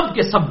ہوں، سب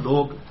کے سب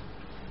لوگ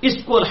اس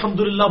کو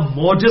الحمدللہ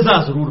معجزہ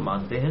ضرور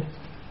مانتے ہیں.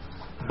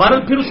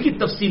 بہرحال پھر اس کی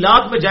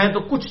تفصیلات میں جائیں تو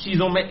کچھ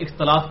چیزوں میں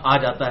اختلاف آ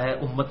جاتا ہے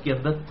امت کے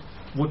اندر،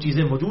 وہ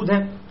چیزیں موجود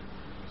ہیں.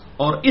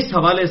 اور اس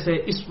حوالے سے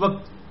اس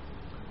وقت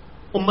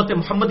امت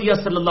محمدیہ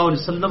صلی اللہ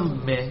علیہ وسلم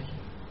میں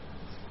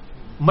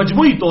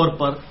مجموعی طور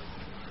پر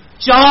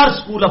 4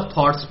 اسکول آف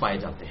تھاٹس پائے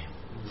جاتے ہیں.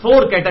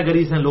 4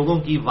 کیٹیگریز ہیں لوگوں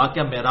کی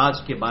واقعہ معراج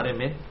کے بارے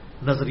میں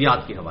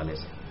نظریات کے حوالے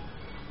سے.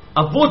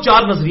 اب وہ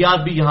 4 نظریات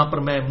بھی یہاں پر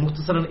میں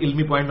مختصراً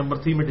علمی پوائنٹ نمبر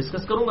 3 میں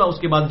ڈسکس کروں گا. اس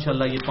کے بعد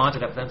انشاءاللہ یہ 5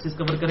 ریفرنسز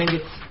کور کریں گے.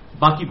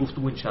 باقی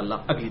گفتگو انشاءاللہ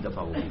اگلی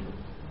دفعہ ہوگی.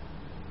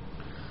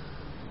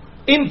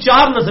 ان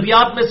 4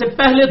 نظریات میں سے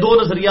پہلے 2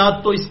 نظریات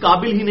تو اس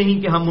قابل ہی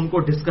نہیں کہ ہم ان کو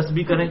ڈسکس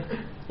بھی کریں.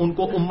 ان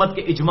کو امت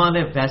کے اجماع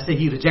نے ویسے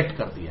ہی ریجیکٹ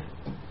کر دیا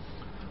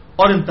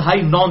اور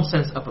انتہائی نان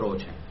سینس اپروچ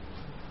ہے.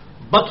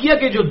 بقیہ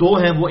کے جو 2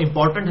 ہیں وہ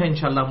امپورٹنٹ ہیں،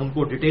 انشاءاللہ ہم ان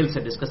کو ڈیٹیل سے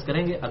ڈسکس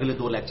کریں گے اگلے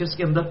 2 لیکچرز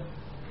کے اندر.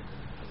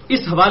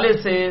 اس حوالے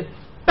سے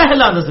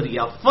پہلا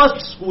نظریہ، فرسٹ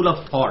اسکول آف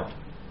تھاٹ،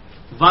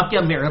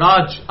 واقعہ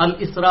معراج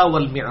الاسراء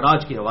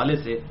والمعراج کے حوالے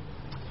سے،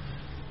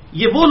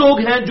 یہ وہ لوگ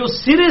ہیں جو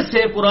سرے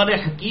سے قرآن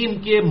حکیم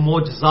کے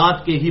معجزات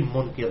کے ہی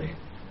منکر ہیں.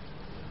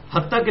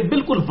 حتیٰ کہ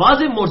بالکل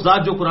واضح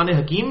معجزات جو قرآن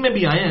حکیم میں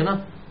بھی آئے ہیں نا،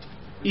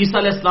 عیسیٰ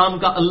علیہ السلام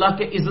کا اللہ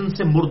کے اذن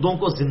سے مردوں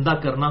کو زندہ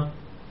کرنا،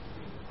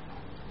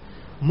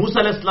 موسیٰ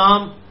علیہ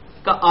السلام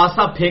کا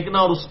آسا پھینکنا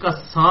اور اس کا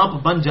سانپ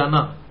بن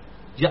جانا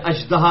یا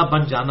اژدہا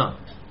بن جانا،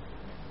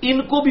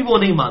 ان کو بھی وہ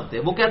نہیں مانتے.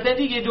 وہ کہتے ہیں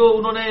جی یہ جو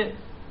انہوں نے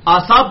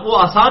وہ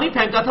آسا نہیں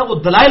پھینکا تھا، وہ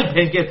دلائل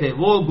پھینکے تھے،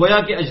 وہ گویا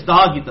کہ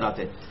اژدہا کی طرح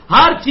تھے.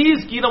 ہر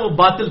چیز کی نا وہ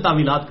باطل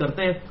تعویلات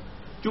کرتے ہیں،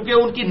 چونکہ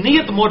ان کی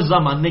نیت معجزہ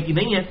ماننے کی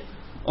نہیں ہے.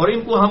 اور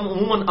ان کو ہم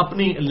عموماً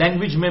اپنی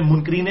لینگویج میں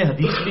منکرین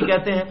حدیث بھی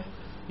کہتے ہیں.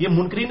 یہ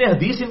منکرین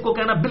حدیث ان کو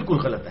کہنا بالکل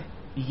غلط ہے،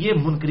 یہ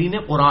منکرین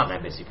قرآن ہے.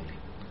 بیسیکلی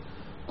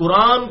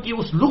قرآن کی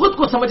اس لغت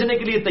کو سمجھنے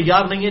کے لیے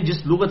تیار نہیں ہے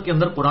جس لغت کے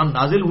اندر قرآن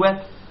نازل ہوا ہے،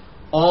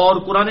 اور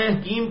قرآن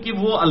حکیم کی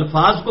وہ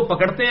الفاظ کو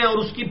پکڑتے ہیں اور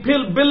اس کی پھر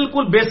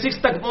بالکل بیسکس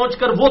تک پہنچ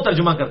کر وہ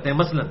ترجمہ کرتے ہیں.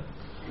 مثلا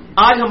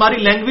آج ہماری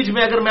لینگویج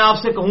میں اگر میں آپ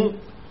سے کہوں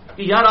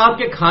کہ یار آپ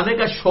کے کھانے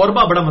کا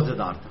شوربہ بڑا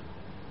مزیدار تھا،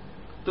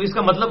 تو اس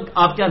کا مطلب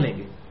آپ کیا لیں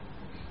گے؟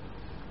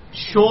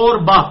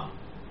 شوربہ،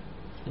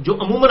 جو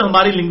عموماً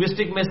ہماری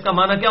لنگوسٹک میں اس کا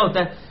معنی کیا ہوتا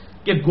ہے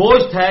کہ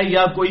گوشت ہے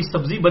یا کوئی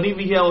سبزی بنی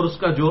ہوئی ہے اور اس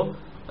کا جو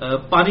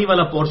پانی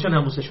والا پورشن ہے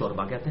ہم اسے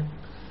شوربہ کہتے ہیں.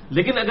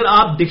 لیکن اگر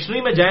آپ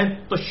ڈکشنری میں جائیں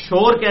تو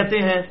شور کہتے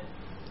ہیں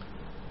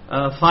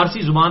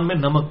فارسی زبان میں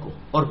نمک کو،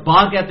 اور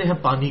با کہتے ہیں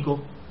پانی کو،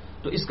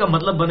 تو اس کا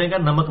مطلب بنے گا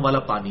نمک والا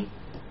پانی.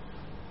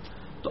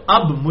 تو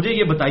اب مجھے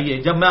یہ بتائیے،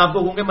 جب میں آپ کو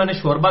کہوں کہ میں نے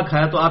شوربہ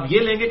کھایا تو آپ یہ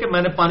لیں گے کہ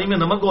میں نے پانی میں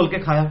نمک گھول کے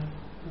کھایا؟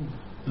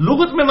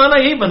 لغت میں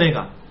معنی یہی بنے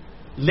گا،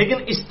 لیکن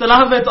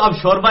اصطلاح میں تو اب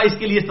شوربہ اس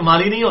کے لیے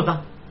استعمال ہی نہیں ہوتا.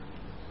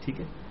 ٹھیک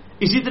ہے.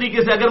 اسی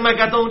طریقے سے اگر میں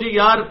کہتا ہوں جی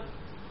یار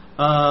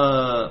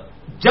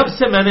جب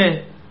سے میں نے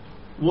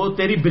وہ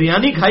تیری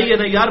بریانی کھائی ہے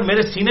نا یار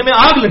میرے سینے میں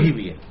آگ لگی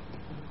ہوئی ہے،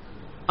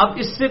 اب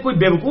اس سے کوئی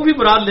بیوقوف بھی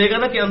مراد لے گا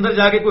نا کہ اندر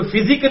جا کے کوئی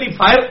فزیکلی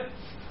فائر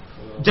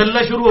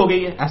جلنا شروع ہو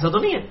گئی ہے. ایسا تو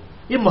نہیں ہے،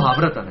 یہ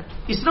محاورتن ہے.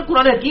 اس طرح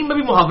قرآن حکیم میں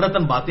بھی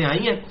محاورتن باتیں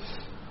آئی ہیں،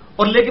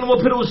 اور لیکن وہ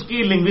پھر اس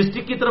کی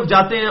لنگوسٹک کی طرف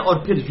جاتے ہیں اور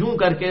پھر یوں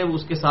کر کے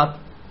اس کے ساتھ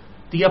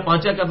تیا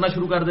پانچا کرنا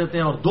شروع کر دیتے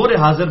ہیں. اور دور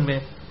حاضر میں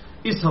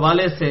اس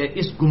حوالے سے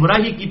اس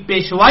گمراہی کی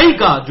پیشوائی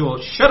کا جو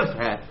شرف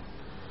ہے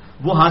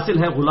وہ حاصل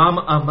ہے غلام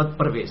احمد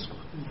پرویز کو.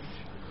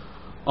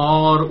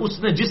 اور اس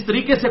نے جس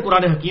طریقے سے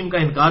قرآن حکیم کا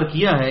انکار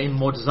کیا ہے ان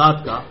معجزات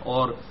کا،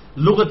 اور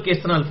لغت کے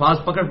اس طرح الفاظ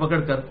پکڑ پکڑ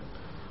کر،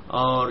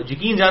 اور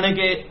یقین جانے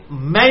کہ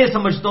میں یہ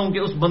سمجھتا ہوں کہ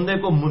اس بندے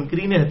کو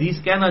منکرین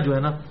حدیث کہنا جو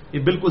ہے نا یہ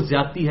بالکل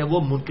زیادتی ہے. وہ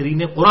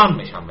منکرین قرآن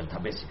میں شامل تھا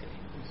بیسیکلی.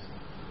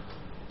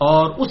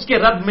 اور اس کے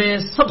رد میں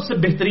سب سے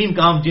بہترین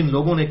کام جن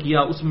لوگوں نے کیا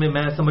اس میں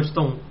میں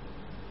سمجھتا ہوں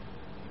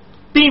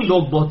 3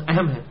 لوگ بہت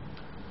اہم ہیں.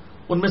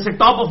 ان میں سے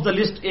ٹاپ آف دا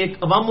لسٹ ایک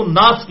عوام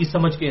الناس کی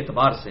سمجھ کے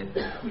اعتبار سے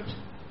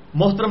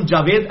محترم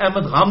جاوید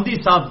احمد غامدی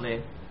صاحب نے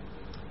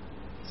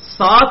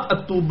 7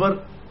 اکتوبر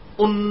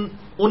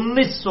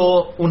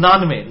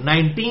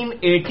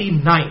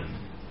 1989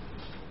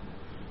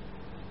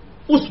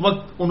 اس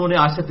وقت انہوں نے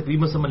آج سے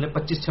تقریباً سمجھ لیں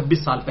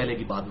 25-26 سال پہلے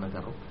کی بات میں کر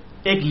رہا ہوں،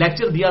 ایک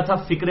لیکچر دیا تھا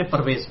فکر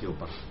پرویز کے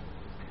اوپر.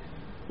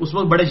 اس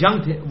وقت بڑے ینگ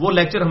تھے. وہ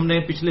لیکچر ہم نے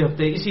پچھلے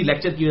ہفتے اسی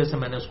لیکچر کی وجہ سے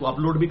میں نے اس کو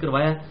اپلوڈ بھی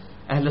کروایا ہے.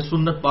 اہل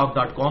سنت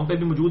پاک.com پہ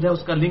بھی موجود ہے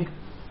اس کا لنک.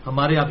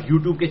 ہمارے آپ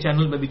یوٹیوب کے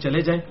چینل میں بھی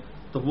چلے جائیں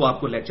تو وہ آپ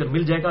کو لیکچر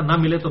مل جائے گا. نہ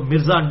ملے تو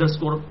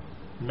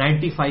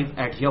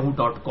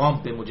mirza_95@yahoo.com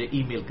پہ مجھے ای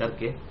میل کر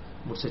کے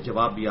مجھ سے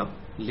جواب بھی آپ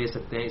لے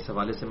سکتے ہیں. اس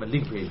حوالے سے میں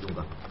لنک بھیج دوں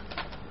گا.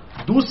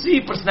 دوسری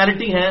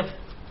پرسنالٹی ہیں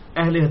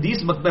اہل حدیث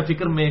مکتبہ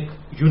فکر میں ایک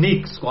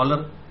یونیک اسکالر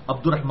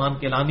عبد الرحمان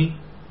کیلانی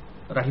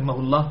رحمہ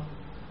اللہ.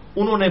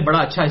 انہوں نے بڑا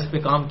اچھا اس پہ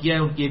کام کیا ہے.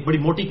 ان کی ایک بڑی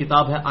موٹی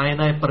کتاب ہے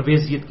آئینہ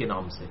پرویزیت کے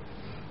نام سے.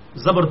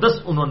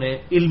 زبردست انہوں نے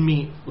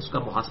علمی اس کا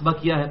محاسبہ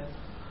کیا ہے.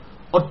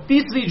 اور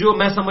تیسری جو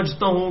میں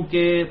سمجھتا ہوں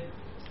کہ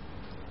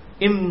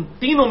ان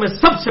تینوں میں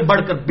سب سے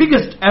بڑھ کر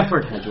بگیسٹ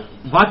ایفرٹ ہے جو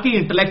واقعی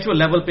انٹلیکچوئل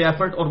لیول پہ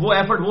ایفرٹ، اور وہ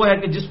ایفرٹ وہ ہے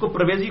کہ جس کو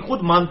پرویزی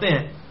خود مانتے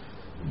ہیں.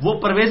 وہ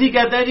پرویزی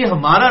کہتا ہے جی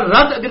ہمارا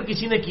رد اگر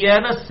کسی نے کیا ہے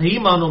نا صحیح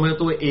معنوں میں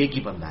تو وہ ایک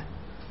ہی بندہ ہے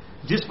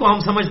جس کو ہم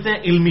سمجھتے ہیں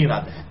علمی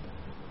رد ہے،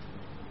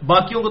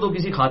 باقیوں کو تو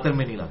کسی خاطر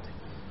میں نہیں لاتے.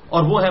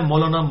 اور وہ ہے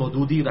مولانا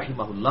مودودی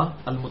رحمہ اللہ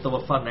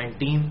المتوفا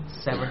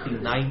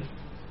 1979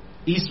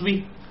 عیسوی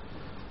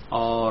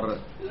اور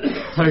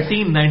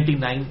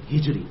 1399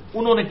 ہجری.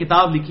 انہوں نے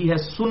کتاب لکھی ہے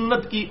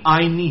سنت کی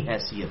آئینی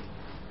حیثیت.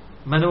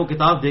 میں نے وہ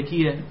کتاب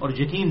دیکھی ہے اور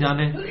یقین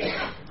جانیں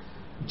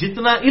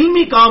جتنا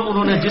علمی کام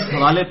انہوں نے جس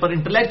حوالے پر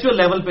انٹلیکچوئل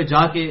لیول پہ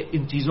جا کے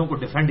ان چیزوں کو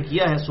ڈیفینڈ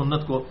کیا ہے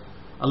سنت کو،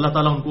 اللہ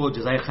تعالیٰ ان کو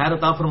جزائے خیر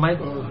عطا فرمائے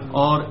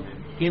اور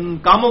ان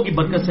کاموں کی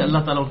برکت سے اللہ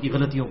تعالیٰ ان کی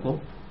غلطیوں کو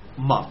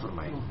معاف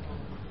فرمائے.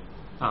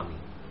 آمین.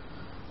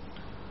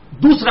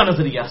 دوسرا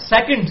نظریہ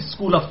سیکنڈ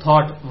اسکول آف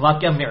تھاٹ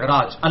واقعہ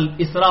معراج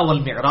الاسراء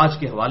والمعراج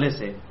کے حوالے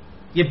سے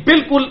یہ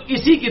بالکل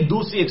اسی کی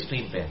دوسری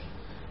ایکسٹریم پہ ہے.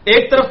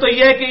 ایک طرف تو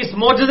یہ ہے کہ اس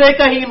معجزے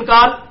کا ہی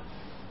انکار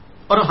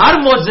اور ہر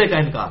معجزے کا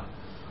انکار،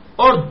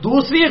 اور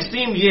دوسری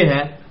ایکسٹریم یہ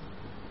ہے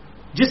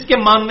جس کے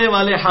ماننے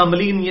والے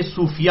حاملین یہ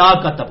صوفیاء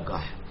کا طبقہ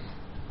ہے،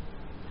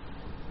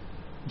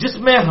 جس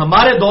میں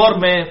ہمارے دور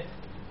میں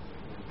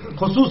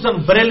خصوصاً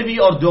بریلوی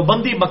اور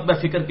دیوبندی مکتبہ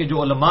فکر کے جو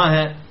علماء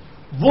ہیں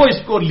وہ اس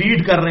کو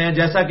لیڈ کر رہے ہیں،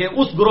 جیسا کہ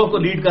اس گروہ کو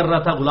لیڈ کر رہا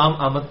تھا غلام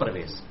احمد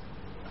پرویز.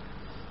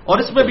 اور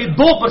اس میں بھی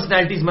 2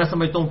 پرسنالٹیز میں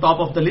سمجھتا ہوں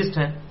ٹاپ آف دا لسٹ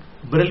ہیں.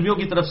 بریلویوں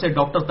کی طرف سے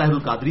ڈاکٹر طاہر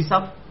القادری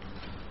صاحب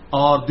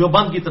اور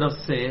دیوبند کی طرف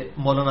سے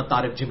مولانا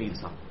طارق جمیل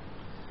صاحب.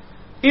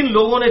 ان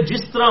لوگوں نے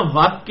جس طرح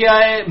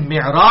واقعہ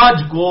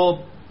معراج کو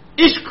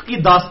عشق کی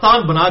داستان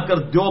بنا کر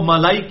جو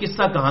مالائی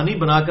قصہ کہانی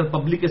بنا کر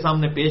پبلک کے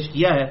سامنے پیش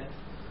کیا ہے،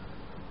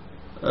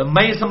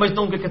 میں یہ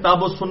سمجھتا ہوں کہ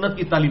کتاب و سنت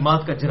کی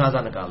تعلیمات کا جنازہ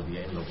نکال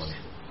دیا ان لوگوں نے،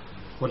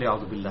 بولے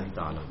اعوذ باللہ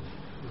تعالی.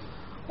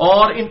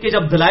 اور ان کے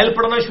جب دلائل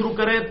پڑھنا شروع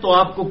کریں تو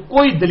آپ کو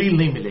کوئی دلیل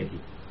نہیں ملے گی.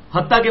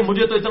 حتیٰ کہ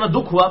مجھے تو اتنا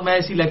دکھ ہوا، میں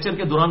اسی لیکچر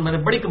کے دوران میں نے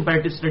بڑی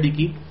کمپیریٹو اسٹڈی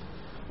کی.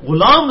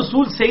 غلام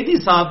رسول سعیدی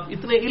صاحب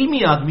اتنے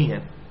علمی آدمی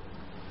ہیں،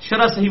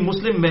 شرح صحیح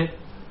مسلم میں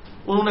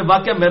انہوں نے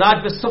واقعہ معراج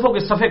پہ صفوں کے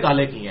صفحے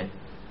کالے کیے ہیں.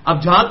 اب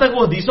جہاں تک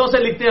وہ حدیثوں سے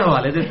لکھتے ہیں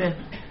حوالے دیتے ہیں،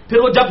 پھر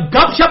وہ جب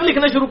گپ شپ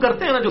لکھنا شروع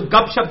کرتے ہیں نا، جو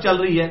گپ شپ چل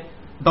رہی ہے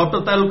ڈاکٹر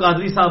طاہر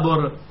القادری صاحب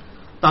اور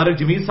طارق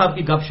جمیل صاحب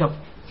کی گپ شپ،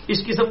 اس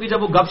قسم کی جب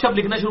وہ گپ شپ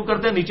لکھنا شروع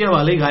کرتے ہیں نیچے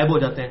حوالے ہی غائب ہو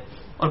جاتے ہیں.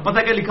 اور پتہ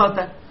کیا لکھا ہوتا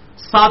ہے؟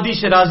 سعدی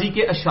شرازی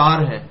کے اشعار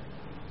ہیں،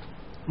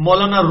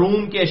 مولانا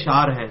روم کے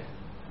اشعار ہیں،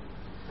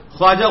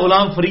 خواجہ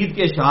غلام فرید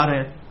کے اشعار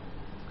ہیں.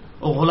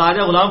 اور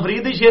خواجہ غلام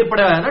فرید ہی شعر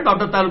پڑھا ہے نا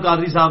ڈاکٹر طاہر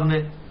القادری صاحب نے،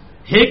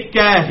 ہک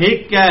ہے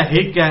ہک ہے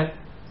ہک ہے،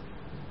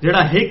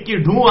 جڑا ہک کی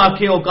ڈھوں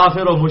آکھے وہ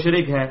کافر و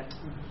مشرک ہے.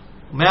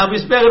 میں اب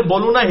اس پہ اگر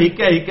بولوں نا ہک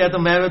ہے تو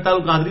میں طاہر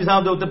القادری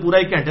صاحب دے پورا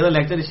ایک گھنٹے کا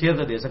لیکچر شیئر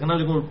سے دے سکنا،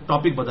 لیکن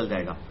ٹاپک بدل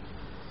جائے گا.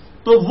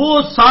 تو وہ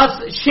سات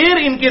شعر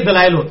ان کے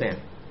دلائل ہوتے ہیں.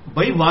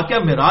 بھائی واقعہ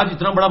معراج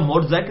اتنا بڑا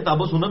معجزہ ہے،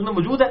 کتاب و سنت میں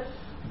موجود ہے،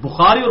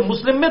 بخاری اور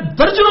مسلم میں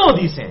درجنوں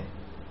حدیثیں ہیں،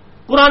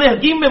 قرآن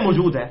حکیم میں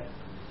موجود ہے.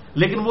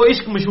 لیکن وہ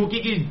عشق مشوقی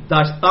کی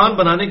داستان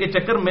بنانے کے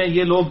چکر میں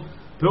یہ لوگ،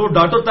 پھر وہ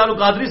ڈاکٹر طاہر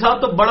القادری صاحب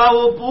تو بڑا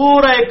وہ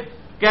پورا ایک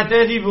کہتے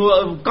ہیں جی وہ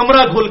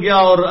کمرہ کھل گیا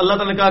اور اللہ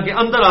تعالیٰ نے کہا کہ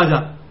اندر آ جا،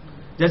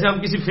 جیسے ہم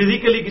کسی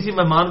فزیکلی کسی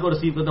مہمان کو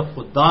رسیو کرتے ہیں.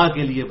 خدا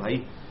کے لیے بھائی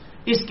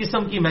اس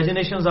قسم کی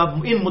امیجنیشنز آپ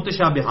ان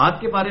متشابہات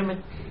کے بارے میں،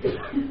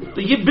 تو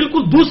یہ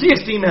بالکل دوسری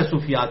ایکسٹریم ہے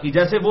صوفیاء کی.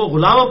 جیسے وہ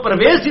غلام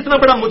پرویز جتنا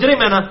بڑا مجرم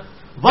ہے نا،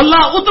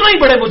 واللہ اتنا ہی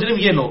بڑے مجرم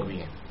یہ لوگ بھی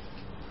ہیں،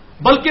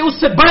 بلکہ اس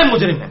سے بڑے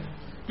مجرم ہیں،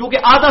 کیونکہ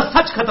آدھا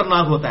سچ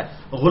خطرناک ہوتا ہے.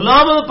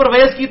 غلام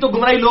پرویز کی تو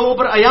گمراہی لوگوں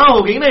پر عیاں ہو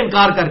گئی نا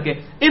انکار کر کے،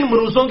 ان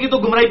منوسوں کی تو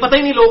گمراہی پتہ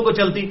ہی نہیں لوگوں کو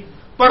چلتی،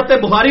 پڑھتے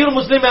بخاری اور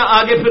مسلم ہے،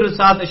 آگے پھر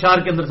سات اشعار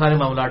کے اندر سارے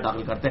معاملات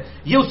داخل کرتے ہیں.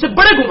 یہ اس سے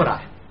بڑے گمراہ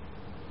ہیں.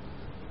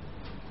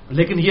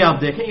 لیکن یہ آپ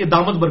دیکھیں یہ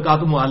دامت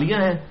برکات معالیہ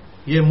ہیں،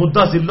 یہ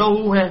مدعا ذلہ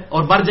ہیں،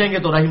 اور مر جائیں گے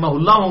تو رحمہ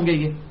اللہ ہوں گے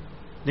یہ.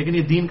 لیکن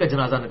یہ دین کا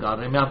جنازہ نکال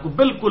رہے ہیں. میں آپ کو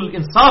بالکل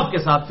انصاف کے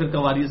ساتھ فرقہ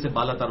واریت سے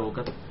بالا تر ہو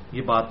کر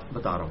یہ بات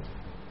بتا رہا ہوں.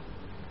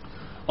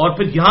 اور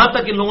پھر یہاں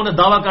تک ان لوگوں نے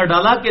دعویٰ کر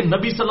ڈالا کہ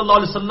نبی صلی اللہ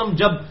علیہ وسلم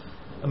جب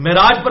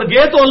معراج پر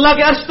گئے تو اللہ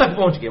کے عرش تک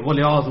پہنچ گئے.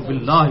 بولے اعوذ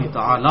باللہ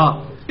تعالی،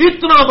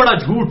 اتنا بڑا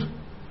جھوٹ.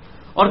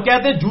 اور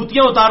کہتے ہیں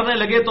جوتیاں اتارنے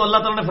لگے تو اللہ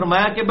تعالیٰ نے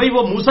فرمایا کہ بھئی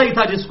وہ موسیٰ ہی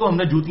تھا جس کو ہم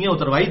نے جوتیاں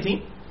اتروائی تھیں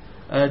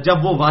جب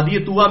وہ وادی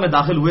طویٰ میں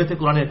داخل ہوئے تھے.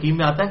 قرآن حکیم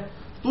میں آتا ہے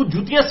تو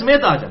جوتیاں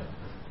سمیت آ جا.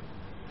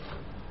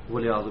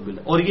 بولے اعوذ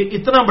باللہ. اور یہ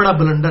اتنا بڑا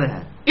بلنڈر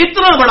ہے،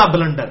 اتنا بڑا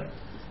بلنڈر،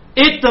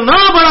 اتنا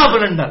بڑا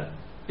بلنڈر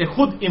کہ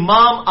خود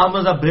امام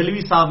احمد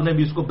بریلوی صاحب نے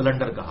بھی اس کو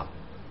بلنڈر کہا.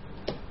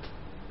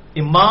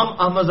 امام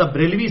احمد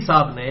بریلوی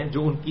صاحب نے جو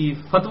ان کی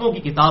فتووں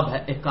کی کتاب ہے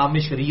احکام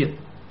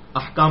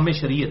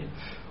شریعت،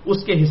 اس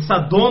کے حصہ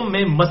دوم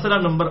میں مسئلہ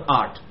نمبر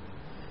 8،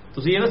 تو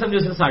یہ نہ سمجھو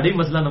اسے ساڑھے ہی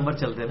مسئلہ نمبر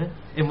چلتے ہیں.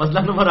 یہ مسئلہ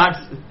نمبر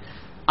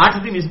 8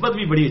 کی نسبت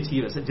بھی بڑی اچھی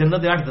ہے، ویسے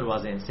جنت 8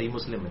 دروازے ہیں صحیح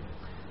مسلم میں.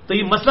 تو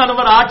یہ مسئلہ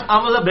نمبر 8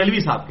 احمد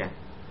بریلوی صاحب کا ہے.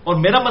 اور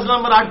میرا مسئلہ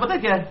نمبر 8 پتہ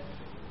کیا ہے؟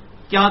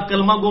 کیا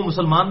کلمہ گو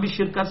مسلمان بھی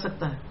شرک کر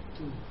سکتا ہے؟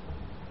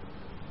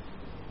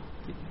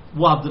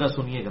 وہ آپ ذرا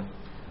سنیے گا.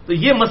 تو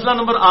یہ مسئلہ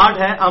نمبر 8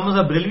 ہے احمد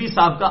بریلوی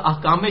صاحب کا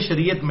احکام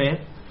شریعت میں،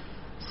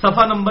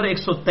 صفحہ نمبر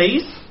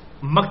 123،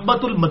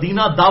 مکتبۃ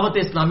المدینہ دعوت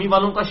اسلامی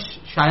والوں کا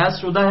شائع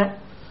شدہ ہے.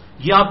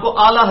 یہ آپ کو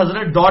اعلی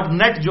حضرت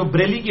 .net جو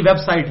بریلی کی ویب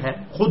سائٹ ہے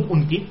خود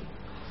ان کی،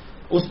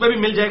 اس پہ بھی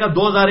مل جائے گا.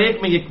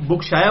 2001 میں یہ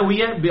بک شائع ہوئی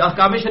ہے.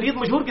 احکام شریعت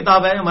مشہور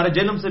کتاب ہے ہمارے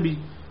جیلم سے بھی.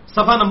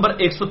 صفحہ نمبر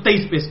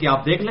 123 پہ اس کے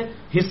آپ دیکھ لیں،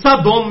 حصہ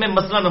دوم میں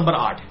مسئلہ نمبر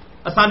 8 ہے،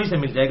 آسانی سے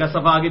مل جائے گا.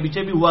 صفحہ آگے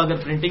پیچھے بھی ہوا اگر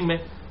پرنٹنگ میں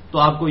تو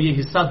آپ کو یہ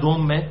حصہ دوم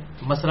میں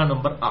مسئلہ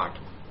نمبر 8.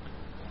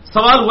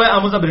 سوال ہوا ہے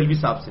احمد بریلوی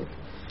صاحب سے،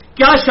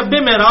 کیا شب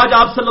معراج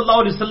آپ صلی اللہ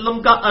علیہ وسلم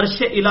کا عرش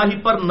الہی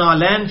پر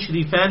نالین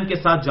شریفین کے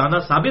ساتھ جانا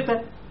ثابت ہے؟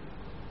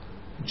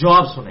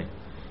 جواب سنیں،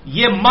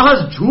 یہ محض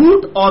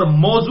جھوٹ اور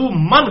موضوع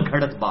من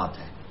گھڑت بات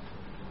ہے.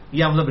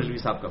 یہ احمد بریلوی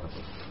صاحب کا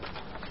فتویٰ.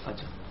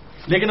 اچھا،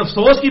 لیکن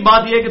افسوس کی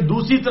بات یہ ہے کہ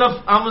دوسری طرف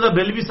احمد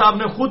بریلوی صاحب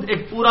نے خود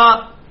ایک پورا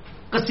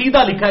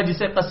قصیدہ لکھا ہے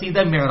جسے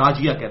قصیدہ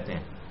معراجیہ کہتے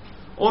ہیں،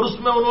 اور اس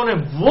میں انہوں نے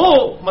وہ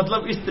مطلب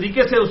اس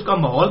طریقے سے اس کا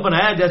ماحول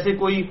بنایا ہے جیسے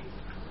کوئی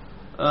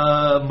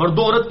مرد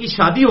و عورت کی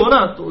شادی ہو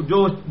نا، تو جو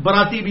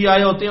باراتی بھی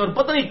آئے ہوتے ہیں اور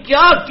پتہ نہیں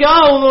کیا کیا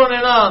انہوں نے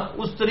نا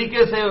اس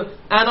طریقے سے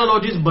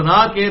اینالوجیز بنا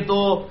کے تو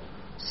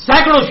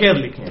سینکڑوں شعر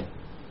لکھے ہیں.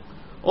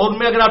 اور ان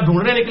میں اگر آپ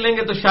ڈھونڈنے نکلیں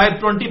گے تو شاید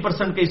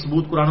 20% کے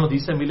ثبوت قرآن و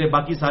حدیث سے ملے،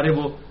 باقی سارے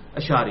وہ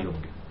اشعار ہی ہوں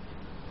گے.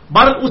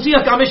 بہرحال اسی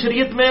احکام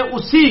شریعت میں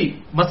اسی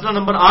مسئلہ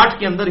نمبر 8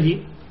 کے اندر ہی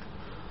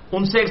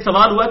ان سے ایک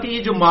سوال ہوا کہ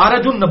یہ جو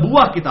معارج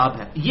النبوہ کتاب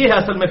ہے، یہ ہے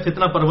اصل میں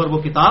فتنہ پرور وہ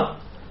کتاب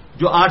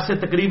جو آج سے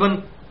تقریباً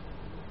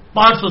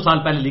 500 سال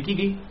پہلے لکھی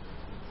گئی.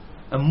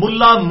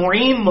 ملا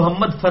معین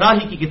محمد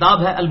فراہی کی کتاب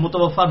ہے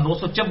المتوفا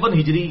 954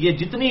 ہجری. یہ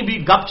جتنی بھی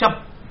گپ شپ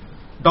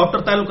ڈاکٹر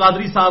طاہر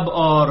القادری صاحب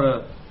اور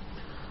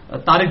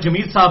طارق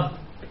جمیل صاحب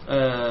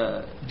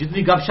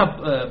جتنی گپ شپ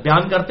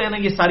بیان کرتے ہیں نا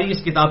یہ ساری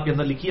اس کتاب کے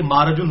اندر لکھی ہے،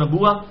 مارج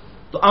النبوہ.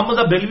 تو احمد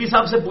بریلوی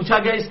صاحب سے پوچھا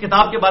گیا اس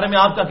کتاب کے بارے میں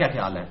آپ کا کیا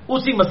خیال ہے؟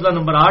 اسی مسئلہ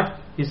نمبر 8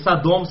 حصہ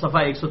دوم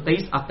صفحہ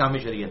 123 احکام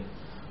شریعت.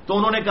 تو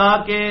انہوں نے کہا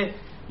کہ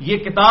یہ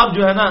کتاب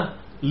جو ہے نا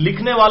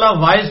لکھنے والا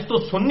وائز تو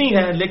سنی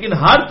ہے لیکن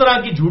ہر طرح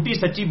کی جھوٹی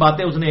سچی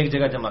باتیں اس نے ایک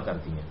جگہ جمع کر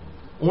دی ہیں.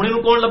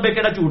 انہیں کون لبے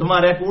کہڑا جھوٹ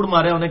مارا ہے کوڑ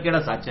مارا ہے انہیں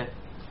کہڑا سچ ہے.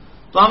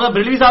 تو احمد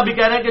بریلوی صاحب بھی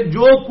کہہ رہے ہیں کہ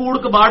جو کوڑ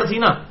کباڑ تھی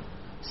نا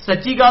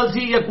سچی گل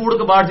سی یا کوڑ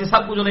کباڑ سی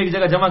سب کچھ انہیں ایک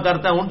جگہ جمع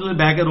کرتا ہے. ہوں تھی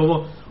بہ کے روو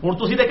ہوں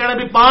تھی تو کہنا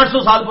بھی 500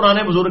 سال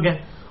پرانے بزرگ ہیں.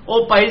 وہ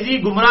پائی جی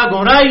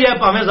گمراہ ہی ہے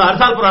پاویں 1000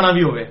 سال پرانا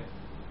بھی ہوئے.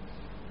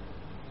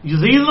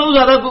 یزید نو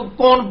زیادہ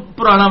کون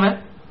پرانا ہے؟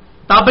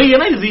 تابعی ہے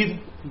نا یزید،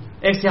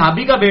 ایک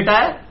صحابی کا بیٹا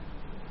ہے.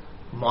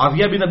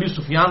 معاویہ بن ابی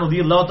سفیان رضی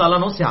اللہ تعالیٰ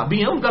عنہ صحابی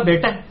ہیں، ان کا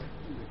بیٹا ہے.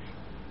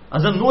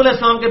 حضرت نوح علیہ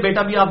السلام کے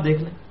بیٹا بھی آپ دیکھ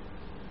لیں.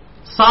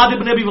 سعد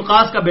ابن ابی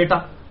وقاص کا بیٹا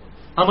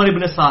عمر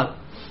ابن سعد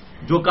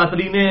جو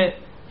قاتلین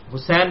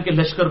حسین کے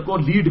لشکر کو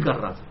لیڈ کر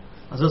رہا تھا،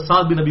 حضرت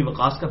سعد بن ابی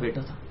وقاص کا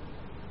بیٹا تھا.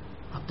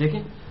 آپ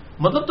دیکھیں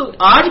مطلب تو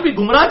آج بھی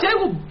گمراہ چاہے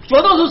وہ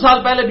 1400 سال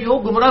پہلے بھی ہو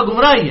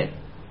گمراہ ہی ہے،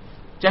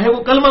 چاہے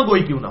وہ کلمہ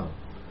گوئی کیوں نہ ہو.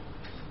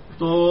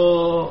 تو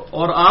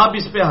اور آپ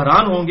اس پہ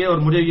حیران ہوں گے اور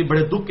مجھے یہ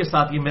بڑے دکھ کے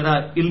ساتھ یہ میرا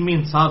علمی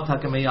انصاف تھا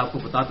کہ میں یہ آپ کو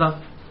بتاتا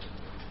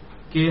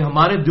کہ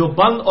ہمارے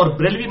دیوبند اور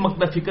بریلوی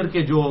مکتب فکر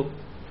کے جو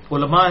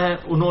علماء ہیں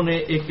انہوں نے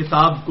ایک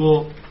کتاب کو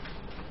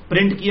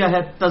پرنٹ کیا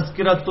ہے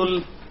تذکرۃ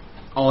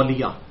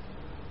الاولیاء.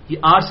 یہ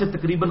آج سے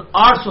تقریباً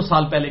 800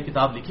 سال پہلے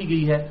کتاب لکھی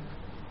گئی ہے.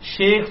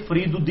 شیخ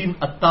فرید الدین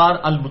عطار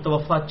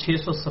المتوفا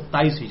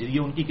 627 ہجری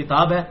یہ ان کی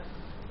کتاب ہے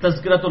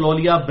تذکرۃ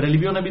الاولیاء.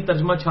 بریلویوں نے بھی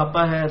ترجمہ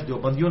چھاپا ہے،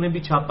 دیوبندیوں نے بھی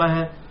چھاپا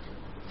ہے.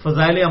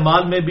 فضائل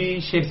اعمال میں بھی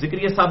شیخ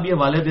ذکریہ صاحب بھی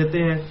حوالے دیتے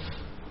ہیں.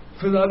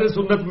 فضائل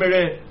سنت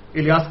میرے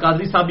الیاس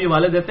قادری صاحب بھی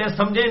حوالے دیتے ہیں.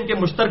 سمجھیں ان کے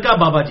مشترکہ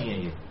بابا جی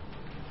ہیں یہ.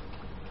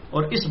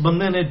 اور اس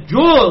بندے نے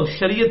جو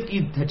شریعت کی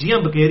دھجیاں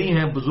بکھیری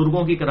ہیں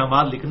بزرگوں کی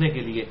کرامات لکھنے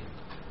کے لیے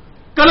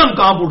قلم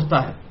کانپ اٹھتا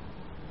ہے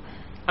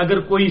اگر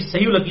کوئی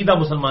صحیح العقیدہ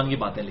مسلمان یہ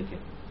باتیں لکھے.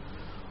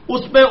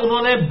 اس میں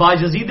انہوں نے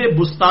باجزید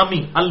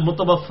بستامی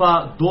المتوفا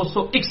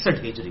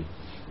 261 ہجری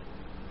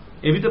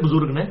یہ بھی تو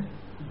بزرگ نے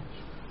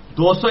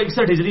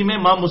 261 ہجری میں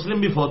امام مسلم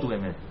بھی فوت ہوئے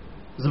ہیں.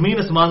 زمین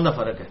اسمان کا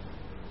فرق ہے.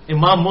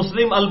 امام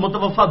مسلم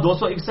المتوفا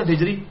 261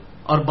 ہجری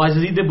اور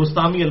باجزید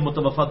بستامی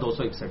المتوفا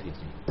 261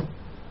 ہجری.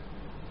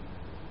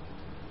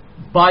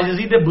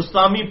 باجزید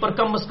بستامی پر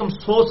کم از کم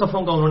 100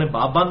 صفحوں کا انہوں نے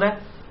باب باندھا ہے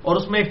اور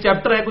اس میں ایک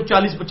چیپٹر ہے کچھ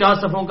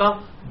 40-50 صفحوں کا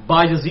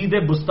باجزید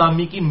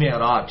بستامی کی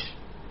معراج.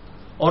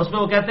 اور اس میں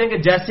وہ کہتے ہیں کہ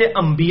جیسے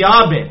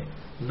انبیاء میں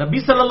نبی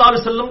صلی اللہ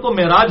علیہ وسلم کو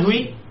معراج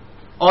ہوئی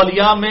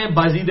اولیاء میں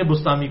باجزید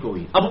بستامی کو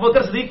ہوئی. ابو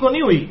بکر صدیق کو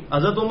نہیں ہوئی،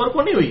 حضرت عمر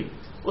کو نہیں ہوئی،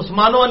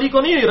 عثمان و علی کو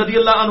نہیں ہوئی رضی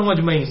اللہ عنہ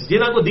اجمعین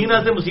جنہوں کو دینہ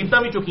سے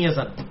مصیبتیں بھی چکی ہیں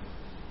سن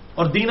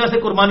اور دینہ سے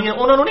قربانیاں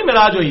انہوں نے نہیں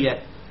معراج ہوئی ہے.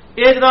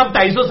 ایک جناب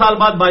 250 سال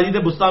بعد باجزید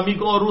بستامی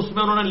کو اور اس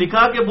میں انہوں نے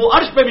لکھا کہ وہ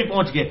عرش پہ بھی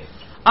پہنچ گئے.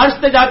 عرش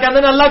پہ جا کے کہتے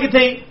ہیں اللہ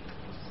کتنے ہی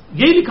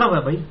یہی لکھا ہوا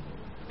ہے بھائی.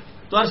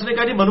 تو عرش نے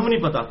کہا جی منو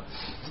نہیں پتا.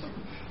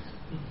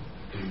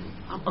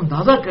 آپ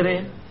اندازہ کریں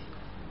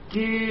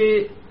کہ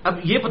اب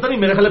یہ پتہ نہیں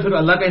میرے خیال ہے پھر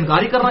اللہ کا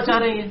انکار ہی کرنا چاہ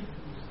رہے ہیں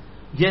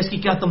یہ اس کی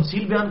کیا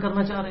تمثیل بیان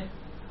کرنا چاہ رہے ہیں.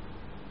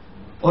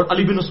 اور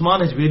علی بن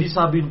عثمان حجویری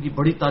صاحب بھی ان کی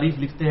بڑی تعریف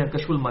لکھتے ہیں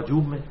کشف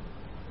المحجوب میں.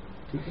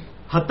 ٹھیک ہے،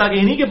 حتیٰ کہ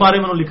انہی کے بارے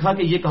میں انہوں نے لکھا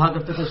کہ یہ کہا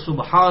کرتے تھے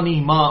سبحانی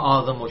ما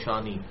اعظم و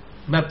شانی،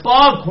 میں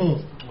پاک ہوں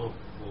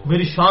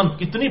میری شان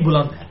کتنی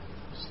بلند ہے.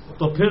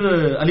 تو پھر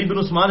علی بن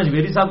عثمان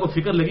حجویری صاحب کو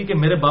فکر لگی کہ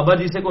میرے بابا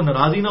جی سے کوئی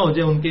ناراضی نہ ہو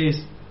جائے ان کے اس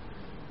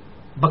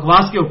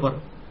بکواس کے اوپر،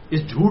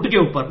 اس جھوٹ کے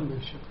اوپر،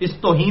 اس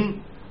توہین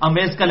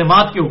امیز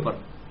کلمات کے اوپر،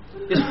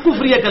 اس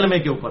کفریہ کلمے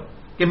کے اوپر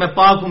کہ میں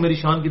پاک ہوں میری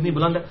شان کتنی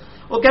بلند ہے.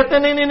 وہ کہتے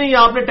ہیں نہیں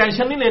آپ نے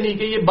ٹینشن نہیں لینی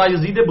کہ یہ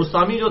باجزید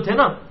بستامی جو تھے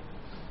نا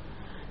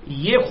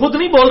یہ خود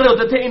نہیں بول رہے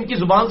ہوتے تھے، ان کی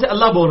زبان سے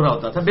اللہ بول رہا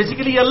ہوتا تھا.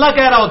 بیسیکلی اللہ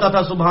کہہ رہا ہوتا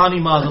تھا سبحانی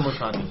ما اعظم و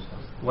شانی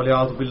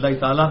ولیاعوذ باللہ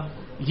تعالی.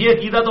 یہ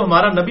عقیدہ تو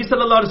ہمارا نبی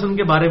صلی اللہ علیہ وسلم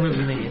کے بارے میں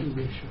بھی نہیں ہے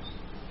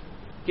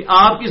کہ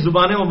آپ کی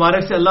زبان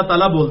مبارک سے اللہ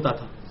تعالیٰ بولتا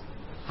تھا.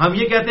 ہم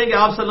یہ کہتے ہیں کہ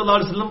آپ صلی اللہ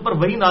علیہ وسلم پر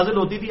وحی نازل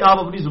ہوتی تھی، آپ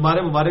اپنی زبان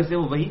مبارک سے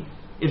وہ وحی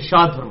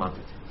ارشاد فرماتے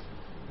تھے.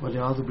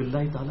 ولیاعوذ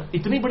باللہ تعالی،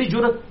 اتنی بڑی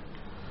جرت.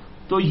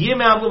 تو یہ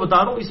میں آپ کو بتا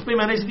رہا ہوں، اس پہ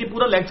میں نے اس لیے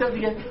پورا لیکچر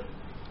دیا ہے.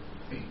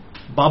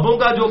 بابوں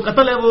کا جو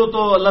قتل ہے وہ تو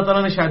اللہ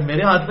تعالیٰ نے شاید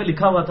میرے ہاتھ پہ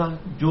لکھا ہوا تھا.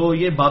 جو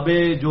یہ بابے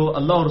جو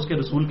اللہ اور اس کے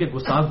رسول کے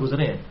گستاخ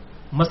گزرے ہیں،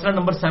 مسئلہ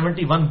نمبر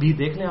 71B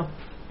دیکھ لیں آپ.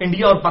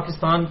 انڈیا اور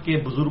پاکستان کے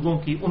بزرگوں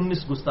کی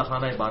 19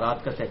 گستاخانہ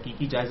عبارات کا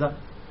تحقیقی جائزہ.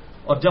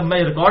 اور جب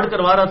میں ریکارڈ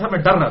کروا رہا تھا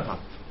میں ڈر رہا تھا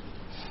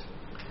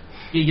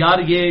کہ یار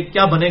یہ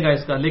کیا بنے گا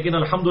اس کا. لیکن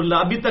الحمدللہ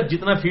ابھی تک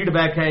جتنا فیڈ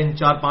بیک ہے ان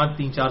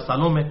 3-4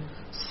 سالوں میں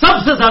سب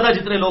سے زیادہ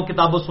جتنے لوگ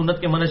کتاب و سنت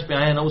کے منہج پہ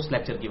آئے ہیں نا اس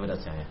لیکچر کی وجہ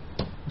سے آئے ہیں.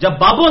 جب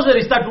بابوں سے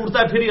رشتہ ٹوٹتا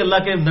ہے پھر ہی اللہ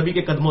کے نبی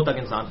کے قدموں تک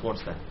انسان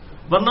پہنچتا ہے،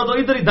 ورنہ تو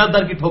ادھر ہی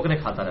در کی ٹھوکریں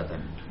کھاتا رہتا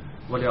ہے.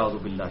 ولیعوذ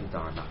باللہ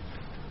تعالی.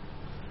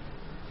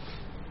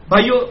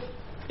 بھائیو،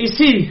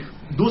 اسی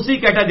دوسری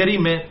کیٹیگری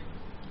میں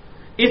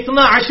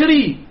اتنا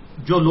عشری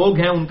جو لوگ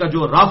ہیں ان کا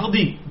جو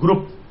رافضی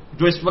گروپ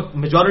جو اس وقت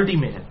میجورٹی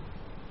میں ہے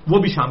وہ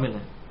بھی شامل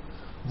ہیں.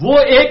 وہ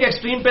ایک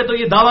ایکسٹریم پہ تو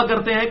یہ دعویٰ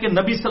کرتے ہیں کہ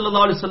نبی صلی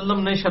اللہ علیہ وسلم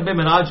نے شب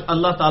معراج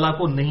اللہ تعالیٰ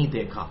کو نہیں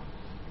دیکھا.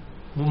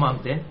 وہ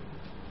مانگتے ہیں.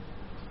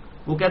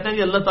 وہ کہتے ہیں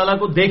کہ اللہ تعالیٰ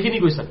کو دیکھ ہی نہیں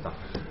کوئی سکتا.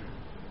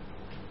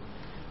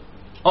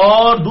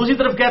 اور دوسری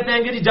طرف کہتے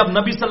ہیں کہ جب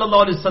نبی صلی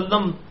اللہ علیہ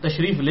وسلم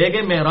تشریف لے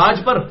گئے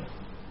معراج پر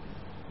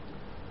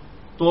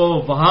تو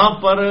وہاں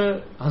پر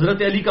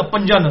حضرت علی کا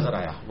پنجہ نظر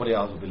آیا.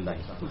 والعیاذ باللہ.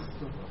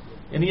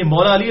 یعنی یہ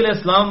مولا علی علیہ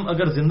السلام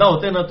اگر زندہ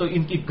ہوتے نا تو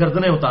ان کی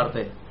گردنیں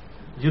اتارتے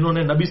جنہوں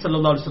نے نبی صلی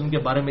اللہ علیہ وسلم کے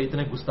بارے میں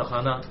اتنے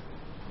گستاخانہ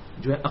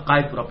جو ہے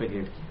عقائد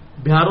پروپیگیٹ کیے.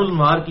 بہار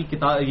المنار کی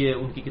کتاب یہ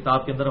ان کی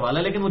کتاب کے اندر والا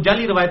ہے، لیکن وہ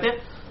جعلی روایتیں.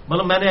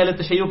 مطلب میں نے اہل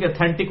تشیع کے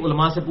اتھینٹک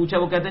علماء سے پوچھا،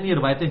 وہ کہتے ہیں یہ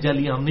روایتیں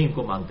جعلی ہیں، ہم نہیں ان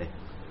کو مانتے.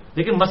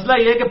 لیکن مسئلہ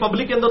یہ ہے کہ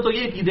پبلک کے اندر تو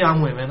یہ عقیدے عام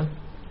ہوئے ہیں نا.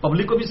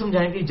 پبلک کو بھی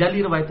سمجھائیں کہ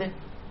جعلی روایتیں.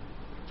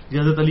 جی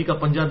حضرت علی کا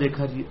پنجہ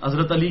دیکھا، جی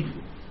حضرت علی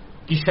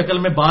کی شکل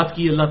میں بات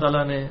کی اللہ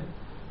تعالیٰ نے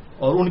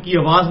اور ان کی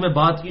آواز میں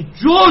بات کی.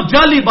 جو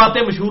جعلی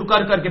باتیں مشہور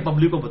کر کر کے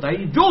پبلک کو بتائی،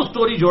 جو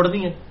سٹوری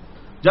جوڑنی ہے.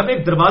 جب ایک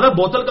دروازہ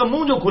بوتل کا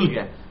منہ جو کھل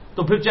گیا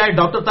تو پھر چاہے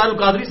ڈاکٹر طاہر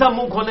القادری صاحب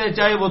منہ کھولیں،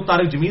 چاہے وہ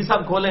طارق جمیل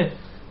صاحب کھولیں،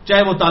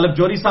 چاہے وہ طالب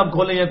جوہری صاحب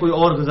کھولیں یا کوئی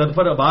اور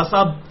ظفر عباس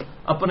صاحب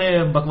اپنے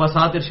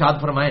بکواسات ارشاد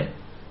فرمائیں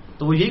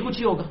تو وہ یہی کچھ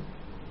ہی ہوگا.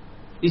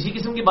 اسی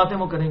قسم کی باتیں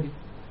وہ کریں گے.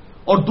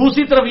 اور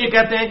دوسری طرف یہ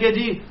کہتے ہیں کہ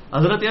جی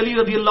حضرت علی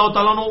رضی اللہ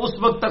تعالیٰ عنہ اس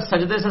وقت تک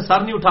سجدے سے سر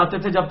نہیں اٹھاتے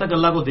تھے جب تک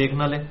اللہ کو دیکھ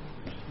نہ لیں.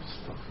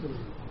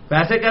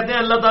 ویسے کہتے ہیں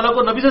اللہ تعالیٰ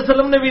کو نبی صلی اللہ علیہ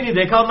وسلم نے بھی نہیں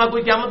دیکھا اور نہ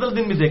کوئی قیامت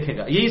الدین بھی دیکھے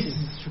گا. یہی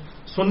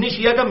سنی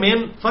شیعہ کا مین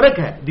فرق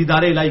ہے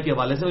دیدار الہی کے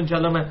حوالے سے.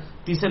 انشاءاللہ میں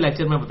تیسرے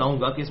لیکچر میں بتاؤں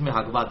گا کہ اس میں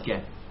حق بات کیا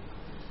ہے.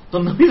 تو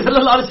نبی صلی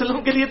اللہ علیہ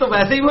وسلم کے لیے تو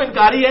ویسے ہی وہ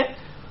انکاری ہے،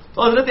 تو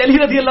حضرت علی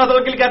رضی اللہ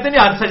تعالیٰ کے لیے کہتے ہیں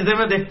ہر سجدے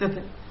میں دیکھتے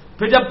تھے.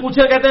 پھر جب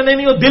پوچھا کہتے ہیں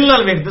نہیں وہ دل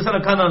نال ویکھتے سن،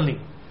 اکھاں نال نہیں.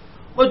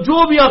 وہ جو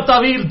بھی آپ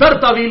تعویل در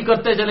تعویل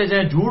کرتے چلے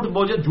جائیں، جھوٹ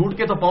بولے، جھوٹ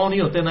کے تو پاؤں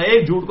نہیں ہوتے نا.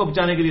 ایک جھوٹ کو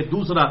بچانے کے لیے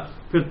دوسرا،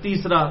 پھر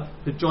تیسرا،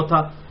 پھر چوتھا.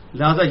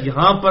 لہذا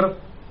یہاں پر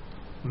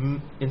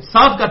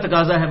انصاف کا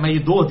تقاضا ہے. میں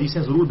یہ دو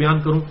حدیثیں ضرور بیان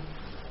کروں.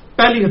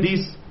 پہلی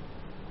حدیث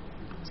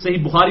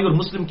صحیح بخاری اور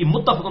مسلم کی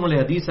متفق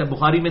علیہ حدیث ہے.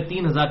 بخاری میں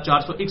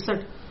 3461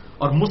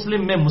 اور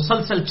مسلم میں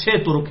مسلسل 6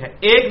 طرق ہے،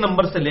 1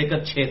 نمبر سے لے کر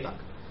 6 تک.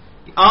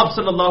 کہ آپ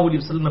صلی اللہ علیہ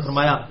وسلم نے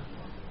فرمایا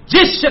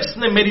جس شخص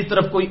نے میری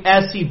طرف کوئی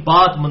ایسی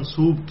بات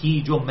منسوب کی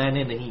جو میں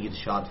نے نہیں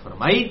ارشاد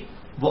فرمائی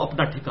وہ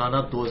اپنا ٹھکانہ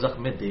دوزخ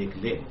میں دیکھ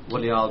لے.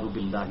 والعیاذ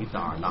باللہ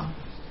تعالی.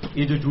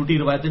 یہ جو جھوٹی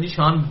روایتیں نہیں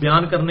شان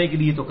بیان کرنے کے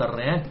لیے تو کر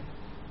رہے ہیں،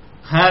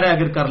 خیر ہے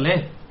اگر کر لیں.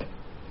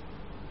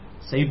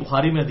 صحیح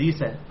بخاری میں حدیث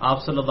ہے، آپ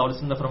صلی اللہ علیہ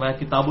وسلم نے فرمایا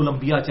کتاب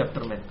الانبیاء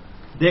چیپٹر میں،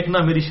 دیکھنا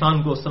میری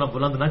شان کو اس طرح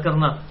بلند نہ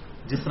کرنا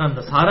جس طرح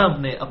نصارہ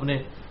نے اپنے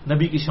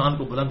نبی کی شان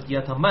کو بلند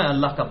کیا تھا. میں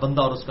اللہ کا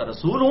بندہ اور اس کا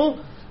رسول ہوں،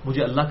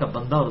 مجھے اللہ کا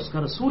بندہ اور اس کا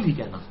رسول ہی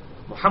کہنا.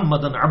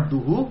 محمدن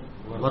عبدہ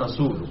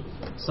ورسولہ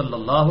صلی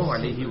اللہ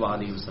علیہ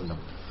وآلہ وسلم.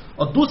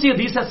 اور دوسری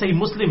حدیث ہے صحیح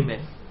مسلم میں،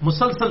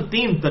 مسلسل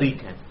 3 طریق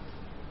ہیں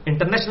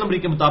انٹرنیشنل نمبر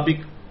کے مطابق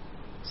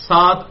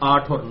 7،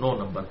 8 اور 9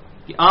 نمبر.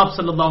 کہ آپ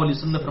صلی اللہ علیہ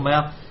وسلم نے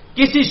فرمایا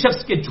کسی شخص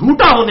کے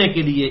جھوٹا ہونے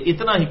کے لیے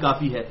اتنا ہی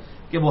کافی ہے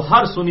کہ وہ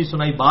ہر سنی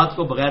سنائی بات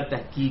کو بغیر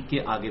تحقیق کے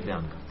آگے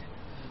بیان کرتے ہیں.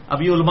 اب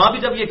یہ علماء بھی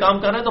جب یہ کام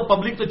کر رہے ہیں تو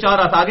پبلک تو 4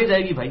 ہاتھ آگے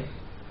جائے گی بھائی.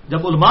 جب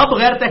علماء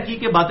بغیر تحقیق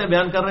کے باتیں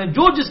بیان کر رہے ہیں،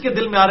 جو جس کے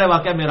دل میں آ رہا ہے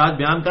واقعہ معراج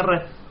بیان کر رہا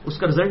ہے، اس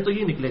کا رزلٹ تو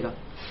یہ نکلے گا.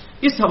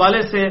 اس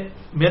حوالے سے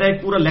میرا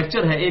ایک پورا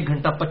لیکچر ہے 1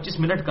 گھنٹہ 25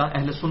 منٹ کا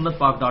اہل سنت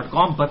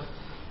پاک.com پر،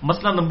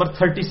 مسئلہ نمبر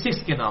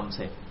 36 کے نام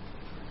سے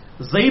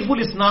ضعیف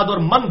الاسناد اور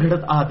من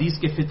گھڑت احادیث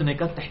کے فتنے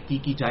کا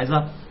تحقیقی جائزہ،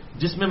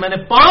 جس میں نے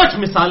 5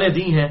 مثالیں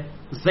دی ہیں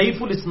ضعیف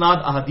الاسناد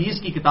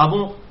احادیث کی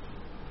کتابوں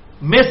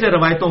میں سے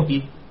روایتوں کی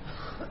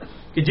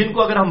کہ جن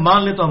کو اگر ہم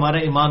مان لیں تو ہمارا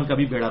ایمان کا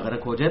بھی بیڑا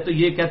غرق ہو جائے. تو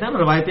یہ کہتے ہیں نا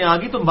روایتیں آ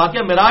گئی تو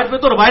واقعہ معراج میں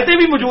تو روایتیں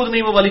بھی موجود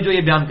نہیں وہ والی جو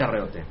یہ بیان کر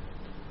رہے ہوتے ہیں.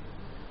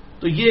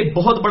 تو یہ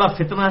بہت بڑا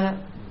فتنہ ہے،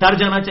 ڈر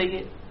جانا چاہیے.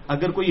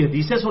 اگر کوئی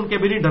حدیثیں سن کے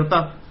بھی نہیں ڈرتا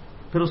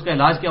پھر اس کا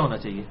علاج کیا ہونا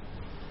چاہیے؟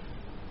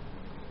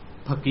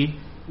 پھکی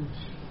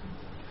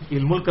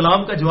علم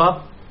الکلام کا جواب،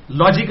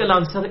 لاجیکل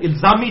آنسر،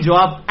 الزامی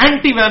جواب،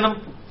 اینٹی وینم.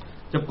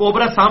 جب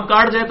کوبرا سانپ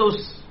کاٹ جائے تو اس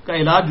کا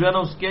علاج جو ہے نا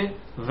اس کے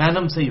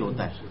وینم سے ہی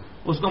ہوتا ہے.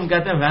 اس کو ہم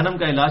کہتے ہیں وینم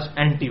کا علاج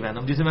اینٹی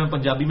وینم، جسے میں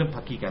پنجابی میں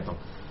پھکی کہتا ہوں.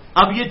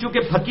 اب یہ چونکہ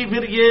پھکی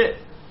پھر یہ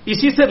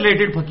اسی سے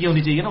ریلیٹڈ پھکی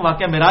ہونی چاہیے نا،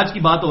 واقعہ معراج کی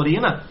بات ہو رہی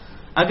ہے نا.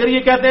 اگر یہ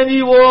کہتے ہیں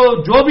جی وہ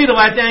جو بھی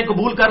روایتیں ہیں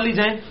قبول کر لی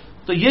جائیں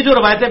تو یہ جو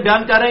روایتیں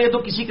بیان کر رہے ہیں یہ تو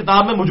کسی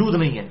کتاب میں موجود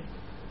نہیں ہے.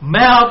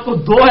 میں آپ کو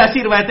 2 ایسی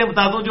روایتیں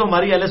بتا دوں جو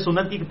ہماری اہل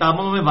سنت کی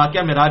کتابوں میں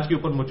واقعہ معراج کے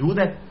اوپر موجود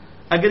ہے.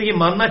 اگر یہ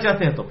ماننا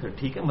چاہتے ہیں تو پھر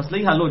ٹھیک ہے، مسئلہ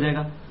ہی حل ہو جائے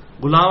گا.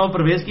 غلام اور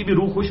پرویز کی بھی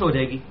روح خوش ہو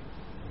جائے گی.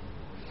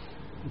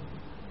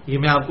 یہ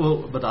میں آپ کو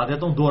بتا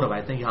دیتا ہوں 2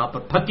 روایتیں یہاں پر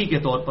پھکی کے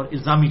طور پر،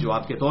 الزامی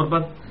جواب کے طور پر.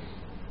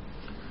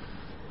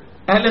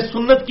 اہل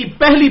سنت کی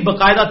پہلی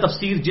باقاعدہ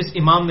تفسیر جس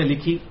امام نے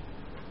لکھی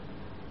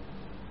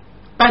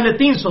پہلے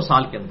 300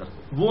 سال کے اندر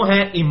وہ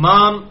ہیں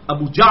امام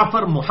ابو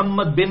جعفر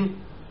محمد بن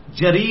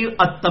جریر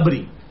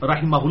الطبری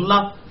رحمہ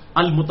اللہ،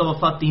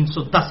 المتوفى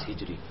 310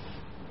 ہجری.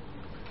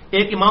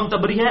 ایک امام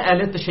طبری ہے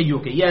اہل تشیع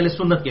کے، یہ اہل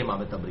سنت کے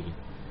امام طبری ہیں.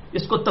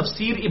 اس کو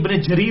تفسیر ابن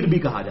جریر بھی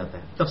کہا جاتا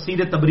ہے، تفسیر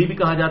طبری بھی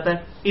کہا جاتا ہے.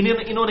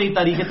 انہوں نے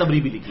تاریخ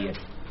طبری بھی لکھی ہے.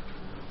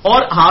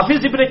 اور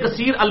حافظ ابن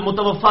کثیر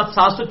المتوفى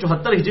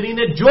 774 ہجری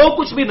نے جو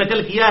کچھ بھی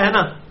نقل کیا ہے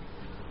نا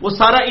وہ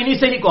سارا انہی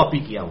سے ہی کاپی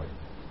کیا ہوا ہے.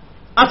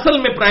 اصل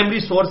میں پرائمری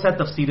سورس ہے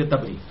تفسیر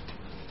طبری.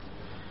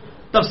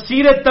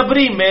 تفسیر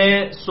تبری میں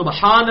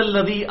سبحان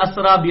الذی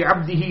اسری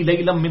بعبدہ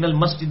لیلا من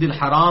المسجد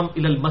الحرام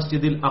الی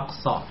المسجد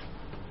الاقصی،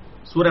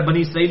 سورہ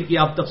بنی اسرائیل کی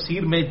آپ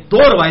تفسیر میں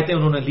 2 روایتیں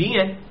انہوں نے لی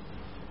ہیں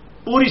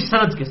پوری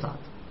سند کے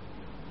ساتھ.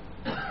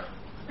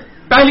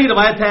 پہلی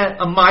روایت ہے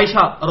اما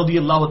عائشہ رضی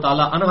اللہ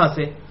تعالی عنہا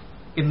سے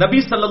کہ نبی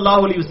صلی اللہ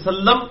علیہ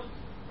وسلم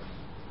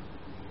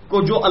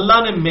کو جو اللہ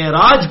نے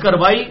معراج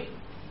کروائی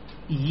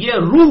یہ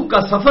روح کا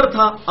سفر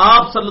تھا.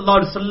 آپ صلی اللہ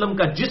علیہ وسلم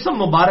کا جسم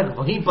مبارک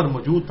وہیں پر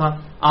موجود تھا.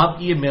 آپ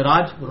کی یہ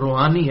معراج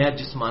روحانی ہے،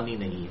 جسمانی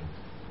نہیں ہے.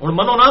 اور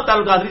منو نا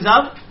تعلق قادری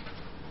صاحب،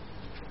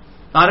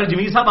 طارق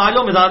جمیل صاحب آ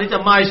جاؤ میدان چ.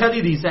 اما عائشہ دی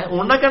حدیث ہے،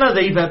 انہوں نے کہنا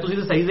ضعیف ہے، تسی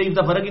تے صحیح ضعیف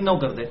دا فرق ہی نہ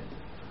کر دے.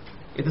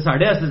 یہ تو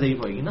ساڈے واسطے ضعیف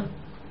ہوئے گی نا.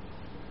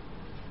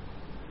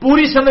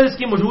 پوری سند اس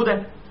کی موجود ہے.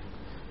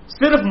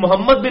 صرف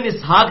محمد بن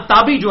اسحاق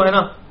تابی جو ہے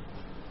نا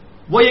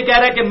وہ یہ کہہ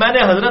رہا ہے کہ میں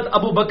نے حضرت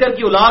ابو بکر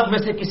کی اولاد میں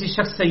سے کسی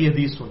شخص سے یہ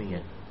حدیث سنی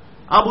ہے.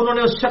 اب انہوں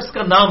نے اس شخص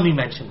کا نام نہیں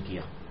مینشن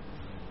کیا.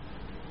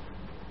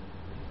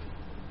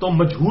 تو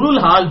مجہول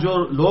الحال جو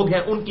لوگ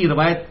ہیں ان کی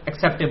روایت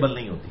ایکسیپٹیبل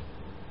نہیں ہوتی.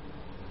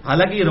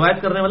 حالانکہ یہ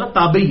روایت کرنے والا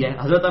تابعی ہے،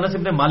 حضرت انس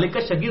بن مالک کا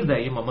شاگرد ہے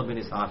یہ محمد بن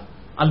اسحاق،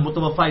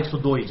 المتوفا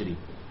 102 ہجری،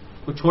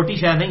 کوئی چھوٹی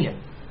شے نہیں ہے.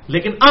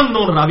 لیکن ان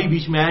نون راوی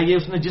بیچ میں آیا، یہ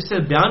اس نے جس سے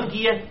بیان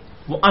کی ہے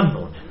وہ ان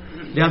نون ہے،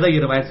 لہذا یہ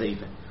روایت ضعیف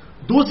ہے.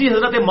 دوسری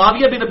حضرت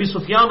معاویہ بن ابی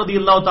سفیان رضی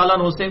اللہ تعالیٰ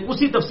عنہ سے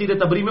اسی تفسیر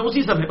تبری میں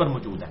اسی صفحے پر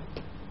موجود ہے.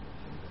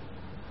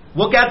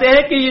 وہ کہتے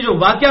ہیں کہ یہ جو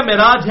واقعہ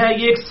معراج ہے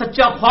یہ ایک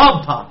سچا خواب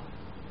تھا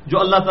جو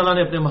اللہ تعالیٰ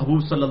نے اپنے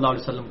محبوب صلی اللہ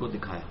علیہ وسلم کو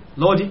دکھایا.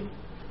 لو جی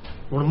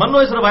ہوں منو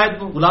اس روایت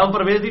کو، غلام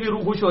پرویز کی بھی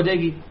روح خوش ہو جائے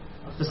گی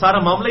تو سارا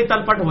معاملہ ہی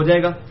تل پٹ ہو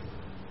جائے گا.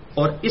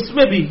 اور اس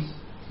میں بھی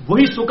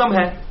وہی سکم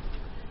ہے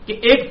کہ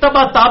ایک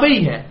تبع تابعی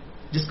ہے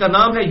جس کا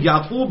نام ہے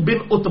یعقوب بن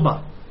عتبہ،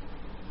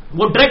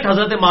 وہ ڈائریکٹ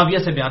حضرت معاویہ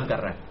سے بیان کر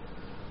رہا ہے.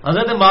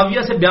 حضرت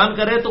معاویہ سے بیان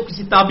کر رہے تو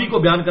کسی تابعی کو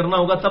بیان کرنا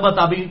ہوگا، تبع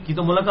تابعی کی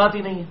تو ملاقات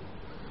ہی نہیں ہے.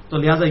 تو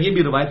لہٰذا یہ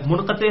بھی روایت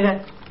منقطع ہے،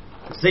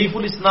 ضعیف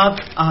الاسناد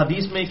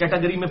احادیث میں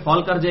کیٹیگری میں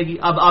فال کر جائے گی.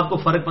 اب آپ کو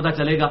فرق پتہ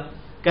چلے گا.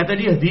 کہتے ہیں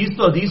جی حدیث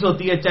تو حدیث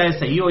ہوتی ہے چاہے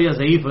صحیح ہو یا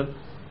ضعیف،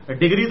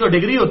 ڈگری تو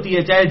ڈگری ہوتی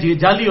ہے چاہے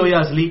جعلی ہو یا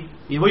اصلی.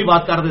 یہ وہی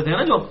بات کر دیتے ہیں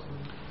نا جو.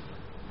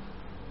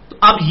 تو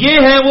اب یہ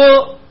ہے وہ،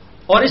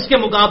 اور اس کے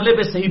مقابلے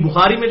پہ صحیح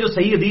بخاری میں جو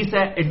صحیح حدیث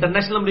ہے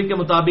انٹرنیشنل نمبر کے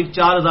مطابق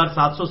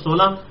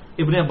 4716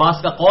 ابن عباس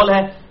کا قول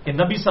ہے کہ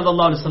نبی صلی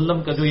اللہ علیہ وسلم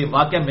کا جو یہ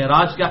واقعہ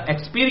معراج کا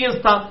ایکسپیرینس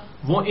تھا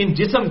وہ ان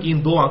جسم کی ان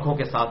 2 آنکھوں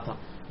کے ساتھ تھا.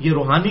 یہ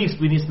روحانی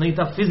ایکسپیرینس نہیں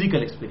تھا،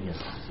 فزیکل ایکسپیرینس.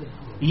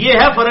 یہ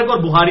ہے فرق. اور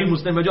بخاری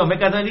مسلم میں جو ہمیں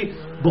کہتے ہیں جی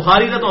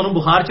بخاری سے تو انہوں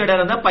بخار چڑھا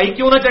رہتا ہے، پائی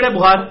کیوں نہ چڑھے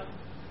بخار؟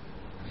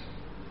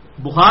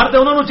 بخار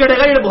تو انہوں نے چڑھے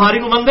گا یہ بخاری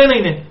کو مانتے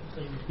نہیں نے.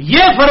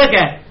 یہ فرق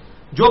ہے.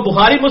 جو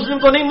بخاری مسلم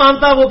کو نہیں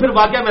مانتا وہ پھر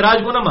واقعہ معراج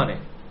کو نہ مانے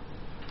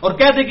اور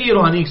کہتے کہ یہ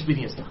روحانی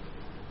ایکسپیرینس تھا.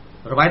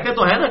 روایتیں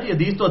تو ہیں نا کہ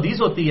حدیث تو حدیث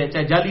ہوتی ہے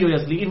چاہے جعلی ہو یا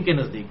اصلی، ان کے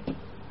نزدیک.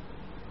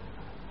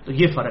 تو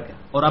یہ فرق ہے.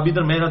 اور اب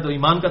ادھر میرا تو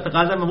ایمان کا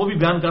تقاضا میں وہ بھی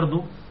بیان کر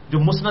دوں جو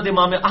مسند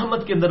امام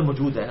احمد کے اندر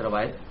موجود ہے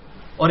روایت،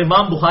 اور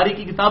امام بخاری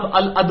کی کتاب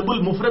الادب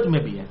المفرد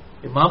میں بھی ہے.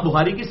 امام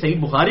بخاری کی صحیح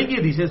بخاری کی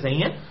حدیثیں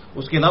صحیح ہیں،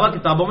 اس کے علاوہ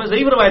کتابوں میں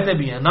ضعیف روایتیں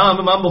بھی ہیں. نہ ہم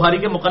امام بخاری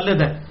کے مقلد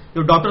ہیں.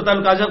 جو ڈاکٹر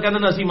تعلق صاحب کہتے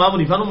ہیں نا اسی امام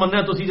حنیفہ کو ماننا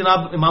ہے تو اسی جناب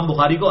امام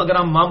بخاری کو، اگر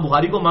ہم امام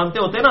بخاری کو مانتے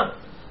ہوتے نا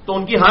تو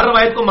ان کی ہر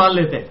روایت کو مان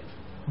لیتے،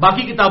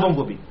 باقی کتابوں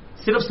کو بھی.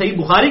 صرف صحیح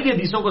بخاری کی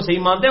حدیثوں کو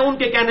صحیح مانتے ہیں، ان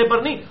کے کہنے پر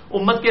نہیں،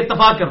 امت کے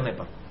اتفاق کرنے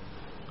پر.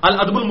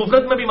 الادب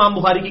المفرد میں بھی امام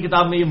بخاری کی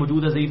کتاب میں یہ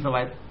موجود ہے ضعیف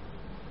روایت،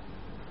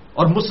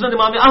 اور مسند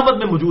امام احمد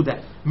میں موجود ہے.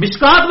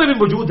 مشکات میں بھی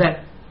موجود ہے.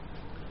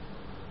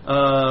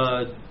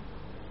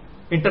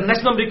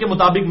 انٹرنیشنل نمبر کے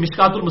مطابق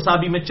مشکات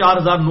المصابی میں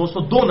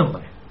 4902 نمبر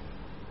ہے،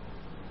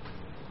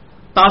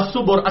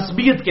 تعصب اور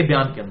عصبیت کے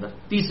بیان کے اندر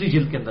 3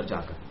 جلد کے اندر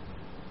جا کر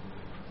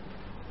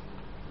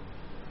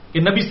کہ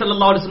نبی صلی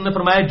اللہ علیہ وسلم نے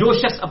فرمایا جو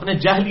شخص اپنے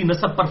جاہلی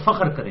نسب پر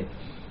فخر کرے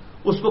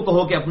اس کو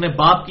کہو کہ اپنے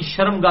باپ کی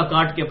شرمگاہ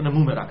کاٹ کے اپنے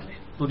منہ میں رکھ لے.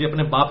 تجھے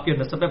اپنے باپ کے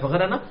نسب پہ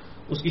فخر ہے نا،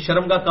 اس کی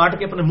شرمگاہ کاٹ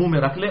کے اپنے منہ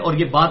میں رکھ لے. اور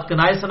یہ بات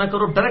کنائے سے نہ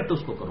کرو، ڈائریکٹ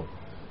اس کو کرو.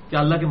 کیا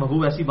اللہ کے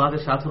محبوب ایسی بات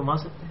ارشاد فرما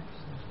سکتے ہیں؟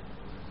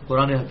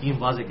 قرآن حکیم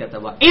واضح کہتا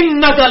ہے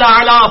انک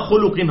لعلی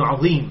خلق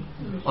عظیم،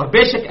 اور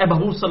بے شک اے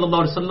محبوب صلی اللہ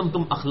علیہ وسلم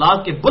تم اخلاق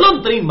کے بلند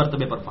ترین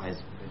مرتبے پر فائز.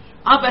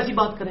 آپ ایسی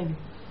بات کریں گے.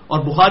 اور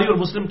بخاری اور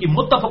مسلم کی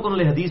متفق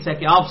علیہ حدیث ہے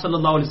کہ آپ صلی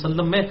اللہ علیہ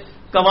وسلم میں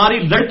کنواری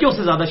لڑکیوں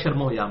سے زیادہ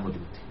شرم و حیا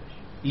موجود تھی.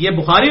 یہ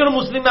بخاری اور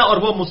مسلم ہے، اور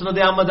وہ مسند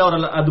احمد ہے اور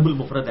الادب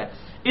المفرد ہے.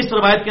 اس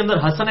روایت کے اندر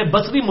حسن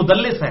بصری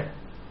مدلس ہے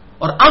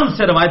اور ان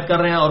سے روایت کر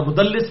رہے ہیں، اور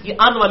مدلس کی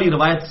ان والی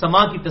روایت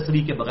سما کی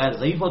تصریح کے بغیر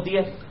ضعیف ہوتی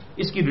ہے.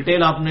 اس کی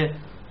ڈیٹیل آپ نے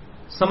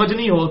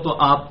سمجھنی ہو تو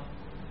آپ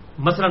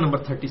مسئلہ نمبر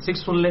 36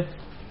 سن لیں.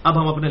 اب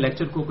ہم اپنے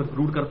لیکچر کو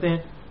کنکلوڈ کرتے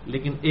ہیں،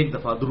 لیکن ایک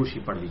دفعہ دروشی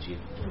پڑھ لیجئے.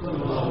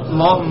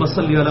 اللهم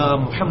صل علی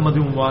محمد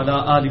وعلی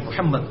آل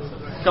محمد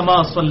کما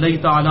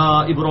صلیت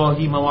علی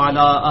ابراہیم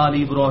وعلی آل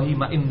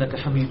ابراہیم انک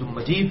حمید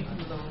مجید.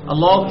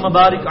 اللهم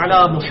بارک علی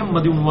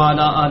محمد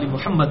وعلی آل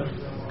محمد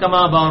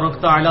کما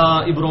بارکت علی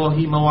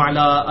ابراہیم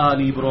وعلی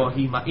آل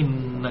ابراہیم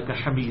انک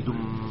حمید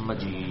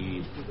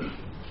مجید.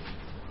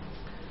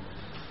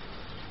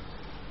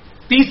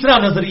 تیسرا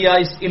نظریہ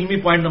اس علمی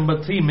پوائنٹ نمبر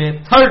 3 میں،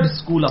 تھرڈ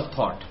اسکول آف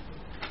تھاٹ.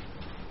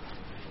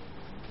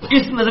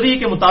 اس نظریے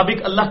کے مطابق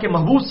اللہ کے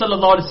محبوب صلی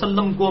اللہ علیہ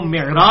وسلم کو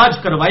معراج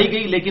کروائی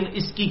گئی، لیکن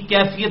اس کی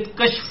کیفیت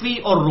کشفی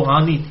اور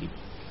روحانی تھی،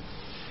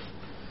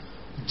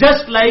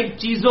 جسٹ لائک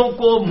چیزوں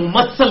کو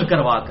ممثل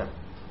کروا کر،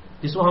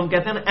 جس کو ہم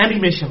کہتے ہیں نا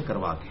اینیمیشن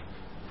کروا کے،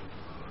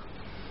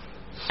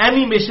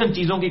 اینیمیشن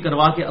چیزوں کی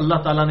کروا کے اللہ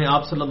تعالیٰ نے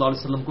آپ صلی اللہ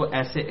علیہ وسلم کو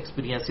ایسے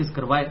ایکسپیرینسز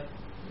کروائے.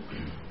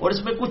 اور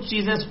اس میں کچھ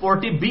چیزیں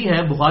سپورٹیو بھی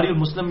ہیں. بخاری اور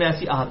مسلم میں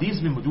ایسی احادیث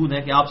بھی موجود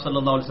ہیں کہ آپ صلی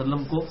اللہ علیہ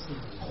وسلم کو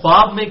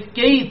خواب میں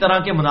کئی طرح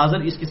کے مناظر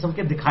اس قسم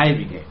کے دکھائے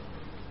بھی گئے.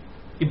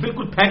 یہ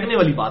بالکل پھینکنے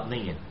والی بات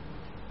نہیں ہے.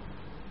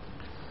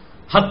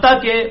 حتیٰ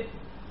کہ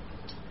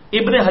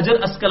ابن حجر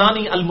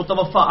اسقلانی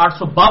المتوفا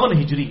 852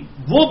 ہجری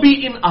وہ بھی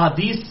ان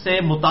احادیث سے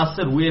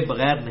متاثر ہوئے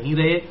بغیر نہیں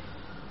رہے،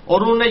 اور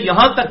انہوں نے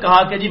یہاں تک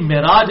کہا کہ جی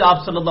معراج آپ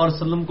صلی اللہ علیہ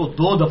وسلم کو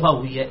 2 دفعہ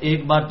ہوئی ہے، ایک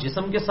بار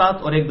جسم کے ساتھ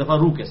اور ایک دفعہ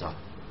روح کے ساتھ.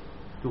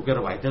 کیونکہ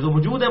روایتیں تو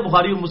موجود ہیں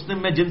بخاری اور مسلم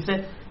میں جن سے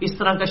اس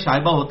طرح کا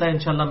شائبہ ہوتا ہے.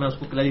 انشاءاللہ میں اس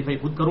کو کلیریفائی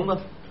خود کروں گا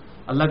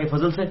اللہ کے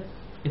فضل سے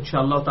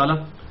انشاءاللہ تعالی.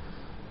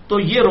 تو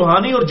یہ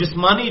روحانی اور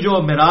جسمانی جو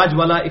معراج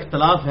والا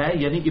اختلاف ہے،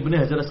 یعنی ابن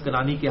حجر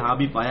اسقلانی کے ہاں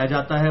بھی پایا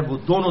جاتا ہے. وہ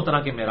دونوں طرح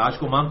کے معراج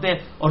کو مانتے ہیں،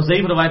 اور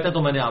ضعیف روایتیں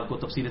تو میں نے آپ کو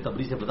تفسیر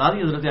تبری سے بتا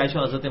دی، حضرت عائشہ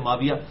حضرت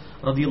معاویہ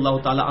رضی اللہ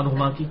تعالی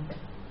عنہما کی،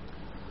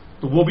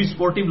 تو وہ بھی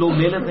سپورٹیو لوگ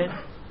لے لیتے ہیں.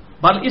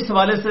 بل اس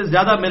حوالے سے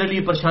زیادہ میرے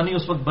لیے پریشانی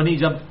اس وقت بنی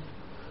جب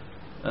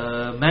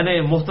میں نے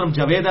محترم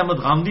جاوید احمد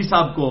غامدی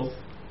صاحب کو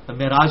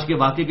معراج کے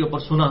واقعے کے اوپر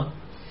سنا،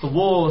 تو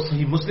وہ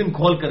صحیح مسلم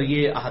کھول کر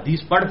یہ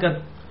احادیث پڑھ کر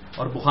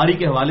اور بخاری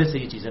کے حوالے سے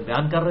یہ چیزیں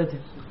بیان کر رہے تھے.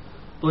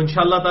 تو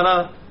انشاءاللہ تعالی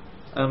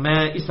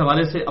میں اس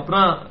حوالے سے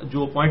اپنا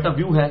جو پوائنٹ آف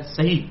ویو ہے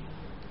صحیح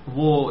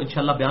وہ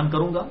انشاءاللہ بیان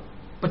کروں گا.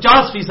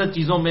 50%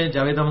 چیزوں میں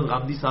جاوید احمد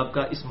غامدی صاحب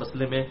کا اس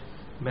مسئلے میں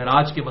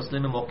معراج کے مسئلے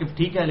میں موقف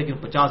ٹھیک ہے، لیکن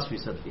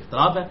 50%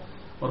 اختلاف ہے.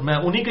 اور میں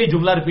انہی کا ہی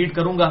جملہ ریپیٹ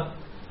کروں گا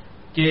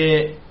کہ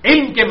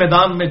علم کے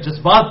میدان میں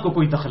جذبات کو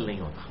کوئی دخل نہیں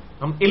ہوتا.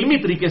 ہم علمی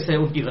طریقے سے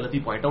ان کی غلطی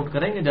پوائنٹ آؤٹ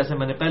کریں گے، جیسے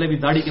میں نے پہلے بھی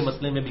داڑھی کے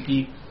مسئلے میں بھی کی.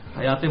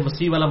 حیات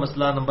مسیح والا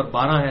مسئلہ نمبر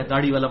 12 ہے،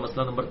 داڑھی والا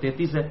مسئلہ نمبر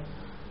 33 ہے.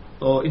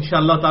 تو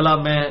انشاءاللہ تعالی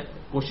میں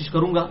کوشش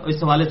کروں گا. اس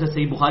حوالے سے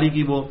صحیح بخاری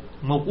کی وہ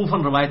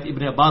موقوفاً روایت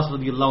ابن عباس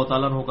رضی اللہ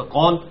تعالیٰ عنہ کا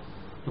قول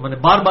جو میں نے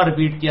بار بار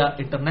ریپیٹ کیا،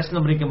 انٹرنیشنل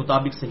نمبر کے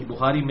مطابق صحیح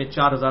بخاری میں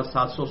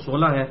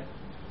 4716 ہے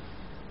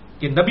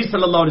کہ نبی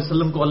صلی اللہ علیہ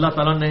وسلم کو اللہ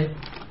تعالیٰ نے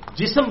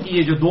جسم کی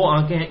یہ جو 2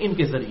 آنکھیں ہیں ان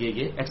کے ذریعے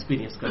یہ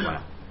ایکسپیرینس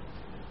کروایا.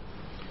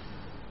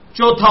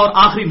 چوتھا اور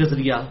آخری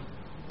نظریہ،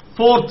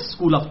 4th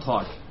اسکول آف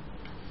تھاٹ،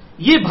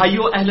 یہ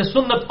بھائیوں اہل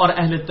سنت اور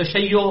اہل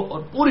تشیع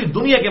اور پوری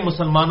دنیا کے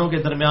مسلمانوں کے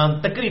درمیان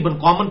تقریباً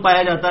کامن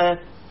پایا جاتا ہے.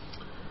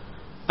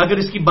 اگر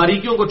اس کی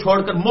باریکیوں کو چھوڑ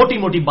کر موٹی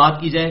موٹی بات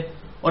کی جائے،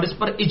 اور اس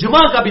پر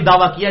اجماع کا بھی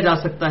دعویٰ کیا جا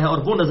سکتا ہے، اور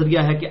وہ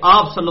نظریہ ہے کہ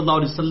آپ صلی اللہ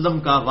علیہ وسلم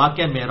کا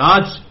واقعہ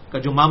معراج کا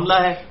جو معاملہ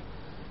ہے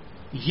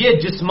یہ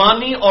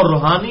جسمانی اور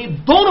روحانی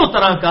دونوں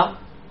طرح کا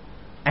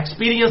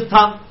ایکسپیرینس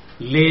تھا.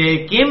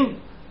 لیکن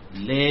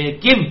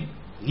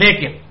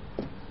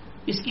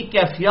اس کی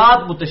کیفیات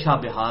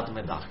متشابہات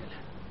میں داخل ہے.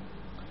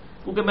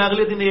 کیونکہ میں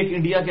اگلے دن ایک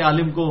انڈیا کے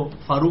عالم کو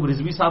فاروق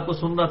رضوی صاحب کو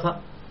سن رہا تھا،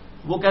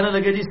 وہ کہنے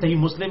لگے جی صحیح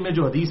مسلم میں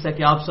جو حدیث ہے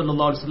کہ آپ صلی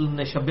اللہ علیہ وسلم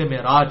نے شب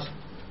معراج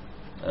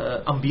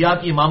انبیاء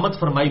کی امامت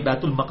فرمائی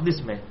بیت المقدس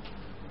میں،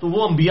 تو وہ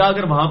انبیاء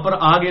اگر وہاں پر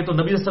آ گئے تو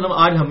نبی صلی اللہ علیہ وسلم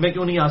آج ہم میں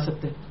کیوں نہیں آ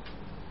سکتے؟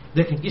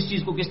 دیکھیں کس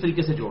چیز کو کس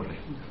طریقے سے جوڑ رہے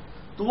ہیں.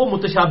 تو وہ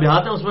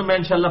متشابہات ہیں، اس میں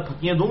انشاءاللہ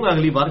پھکیاں دوں گا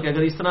اگلی بار کہ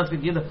اگر اس طرح سے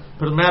کیے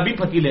پھر میں ابھی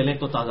پھکی لے لیں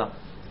تو تازہ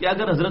کہ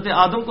اگر حضرت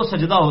آدم کو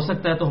سجدہ ہو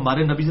سکتا ہے تو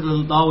ہمارے نبی صلی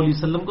اللہ علیہ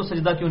وسلم کو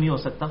سجدہ کیوں نہیں ہو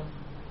سکتا؟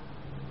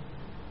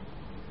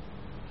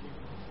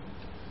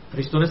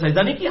 فرشتوں نے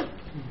سجدہ نہیں کیا.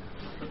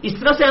 اس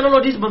طرح سے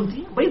اینالوجیز بنتی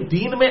ہیں. بھائی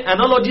دین میں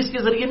اینالوجیز کے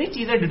ذریعے نہیں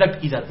چیزیں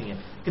ڈیڈکٹ کی جاتی ہیں،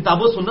 کتاب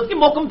و سنت کے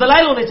محکم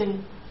دلائل ہونے چاہیے.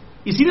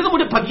 اسی لیے تو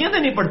مجھے پھکیاں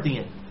دینی پڑتی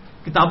ہیں.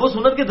 کتاب و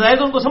سنت کے دلائل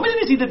ان کو سمجھ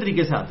نہیں سیدھے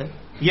طریقے سے آتے.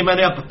 یہ میں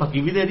نے آپ پھکی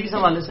بھی دے دی اس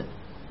حوالے سے.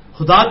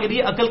 خدا کے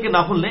لیے عقل کے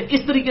ناخن لیں.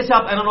 اس طریقے سے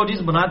آپ اینالوجیز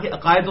بنا کے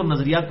عقائد اور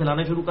نظریات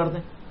پھیلانے شروع کر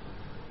دیں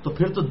تو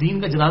پھر تو دین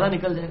کا جنازہ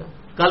نکل جائے گا.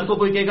 کل کو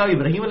کوئی کہے گا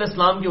ابراہیم علیہ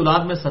السلام کی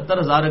اولاد میں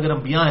 70,000 اگر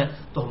انبیاء ہیں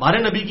تو ہمارے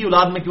نبی کی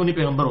اولاد میں کیوں نہیں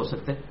پیغمبر ہو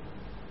سکتے؟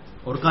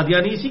 اور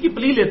قادیانی اسی کی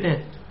پلی لیتے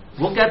ہیں.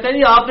 وہ کہتے ہیں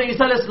جی آپ نے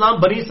عیسیٰ علیہ السلام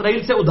بنی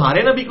اسرائیل سے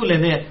ادھارے نبی کو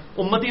لینے ہیں،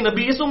 امتی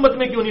نبی اس امت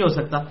میں کیوں نہیں ہو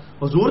سکتا؟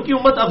 حضور کی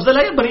امت افضل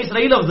ہے یا بنی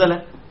اسرائیل افضل ہے؟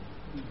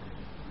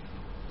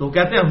 تو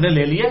کہتے ہیں ہم نے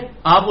لے لیے،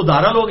 آپ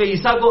ادھارا لوگ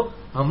عیسیٰ کو،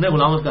 ہم نے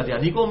غلام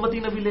قادیانی کو امتی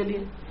نبی لے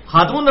لیے.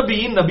 خاتم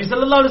النبیین نبی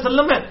صلی اللہ علیہ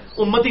وسلم ہے،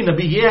 امتی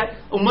نبی یہ ہے.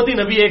 امتی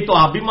نبی ایک تو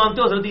آپ بھی مانتے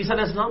ہو حضرت عیسیٰ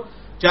علیہ السلام،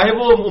 چاہے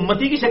وہ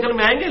امتی کی شکل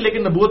میں آئیں گے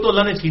لیکن نبوت تو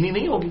اللہ نے چھینی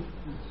نہیں ہوگی.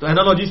 تو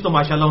اینالوجیز تو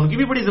ماشاءاللہ ان کی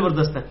بھی بڑی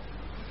زبردست ہے.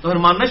 تو پھر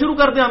ماننا شروع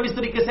کر دیں ہم اس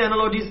طریقے سے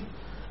اینالوجیز،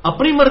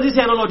 اپنی مرضی سے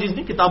اینالوجیز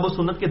نہیں، کتاب و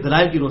سنت کے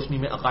دلائل کی روشنی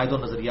میں عقائد و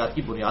نظریات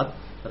کی بنیاد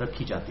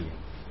رکھی جاتی ہے.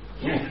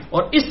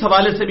 اور اس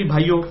حوالے سے بھی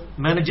بھائیوں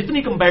میں نے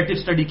جتنی کمپیریٹو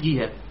اسٹڈی کی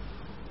ہے،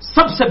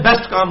 سب سے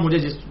بیسٹ کام مجھے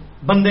جس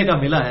بندے کا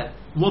ملا ہے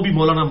وہ بھی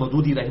مولانا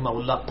مودودی رحمہ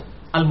اللہ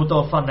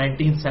المتوفا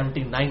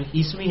 1979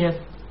 عیسوی ہے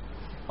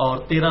اور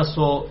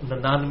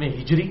 1399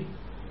 ہجری.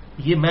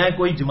 یہ میں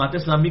کوئی جماعت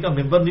اسلامی کا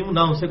ممبر نہیں ہوں،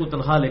 نہ اسے کوئی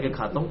تنخواہ لے کے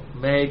کھاتا ہوں.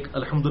 میں ایک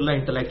الحمدللہ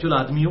انٹلیکچوئل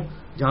آدمی ہوں،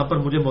 جہاں پر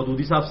مجھے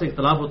مودودی صاحب سے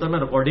اختلاف ہوتا ہے میں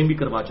ریکارڈنگ بھی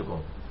کروا چکا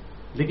ہوں.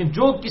 لیکن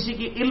جو کسی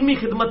کی علمی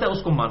خدمت ہے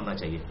اس کو ماننا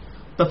چاہیے.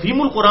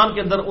 تفہیم القرآن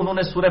کے اندر انہوں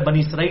نے سورہ بنی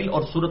اسرائیل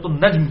اور سورۃ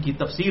النجم کی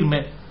تفسیر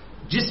میں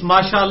جس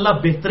ماشاءاللہ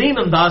بہترین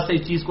انداز سے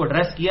اس چیز کو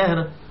ایڈریس کیا ہے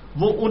نا،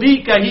 وہ انہی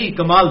کا ہی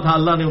کمال تھا،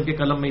 اللہ نے ان کے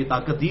قلم میں یہ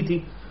طاقت دی تھی.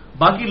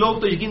 باقی لوگ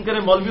تو یقین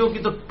کریں مولویوں کی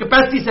تو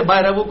کیپیسٹی سے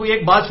باہر ہے، وہ کوئی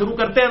ایک بات شروع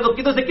کرتے ہیں تو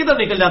کدھر سے کدھر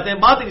نکل جاتے ہیں،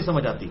 بات ہی نہیں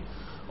سمجھ آتی.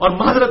 اور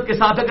معذرت کے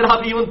ساتھ اگر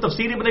آپ ایون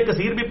تفسیر ابن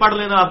کثیر بھی پڑھ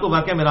لینا، آپ کو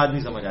واقعہ معراج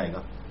نہیں سمجھ آئے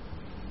گا.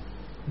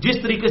 جس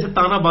طریقے سے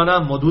تانا بانا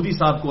مودودی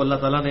صاحب کو اللہ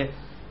تعالیٰ نے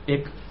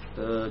ایک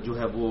جو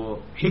ہے وہ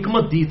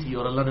حکمت دی تھی،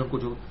 اور اللہ نے ان کو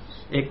جو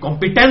ایک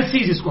کمپیٹنسی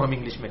جس کو ہم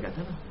انگلش میں کہتے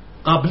ہیں نا،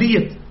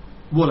 قابلیت،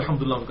 وہ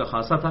الحمدللہ ان کا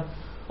خاصہ تھا.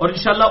 اور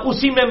انشاءاللہ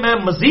اسی میں میں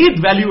مزید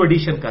ویلیو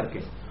ایڈیشن کر کے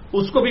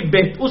اس کو بھی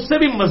اس سے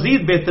بھی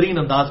مزید بہترین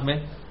انداز میں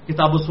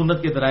کتاب و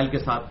سنت کے دلائل کے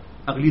ساتھ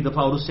اگلی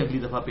دفعہ اور اس سے اگلی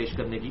دفعہ پیش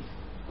کرنے کی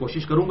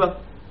کوشش کروں گا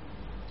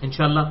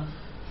انشاءاللہ.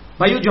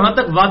 بھائیو، جہاں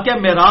تک واقعہ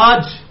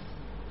معراج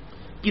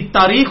کی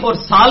تاریخ اور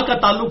سال کا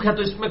تعلق ہے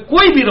تو اس میں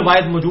کوئی بھی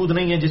روایت موجود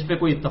نہیں ہے جس پہ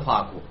کوئی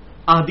اتفاق ہو.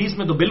 احادیث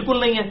میں تو بالکل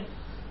نہیں ہے.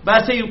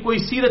 ویسے ہی کوئی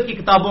سیرت کی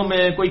کتابوں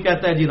میں کوئی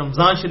کہتا ہے جی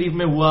رمضان شریف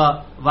میں ہوا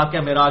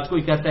واقعہ معراج،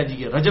 کوئی کہتا ہے جی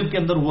یہ رجب کے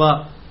اندر ہوا،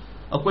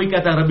 اور کوئی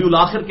کہتا ہے ربیع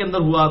الاخر کے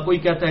اندر ہوا، کوئی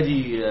کہتا ہے جی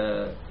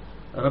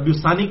ربیع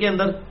الثانی کے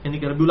اندر یعنی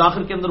کہ ربیع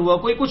الاخر کے اندر ہوا،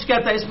 کوئی کچھ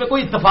کہتا ہے. اس میں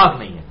کوئی اتفاق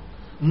نہیں ہے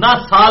نہ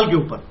سال کے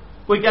اوپر.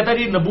 کوئی کہتا ہے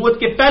جی نبوت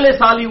کے پہلے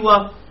سال ہی ہوا،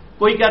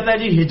 کوئی کہتا ہے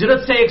جی ہجرت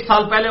سے 1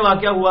 سال پہلے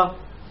واقعہ ہوا،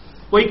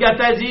 کوئی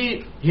کہتا ہے جی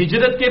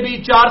ہجرت کے بھی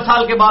 4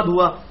 سال کے بعد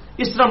ہوا.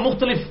 اس طرح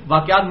مختلف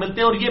واقعات ملتے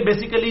ہیں. اور یہ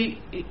بیسیکلی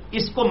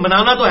اس کو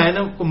منانا تو ہے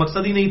نا، کوئی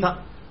مقصد ہی نہیں تھا.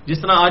 جس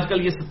طرح آج کل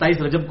یہ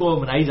 27 رجب کو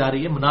منائی جا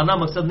رہی ہے، منانا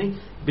مقصد نہیں،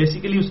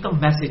 بیسیکلی اس کا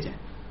میسج ہے.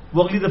 وہ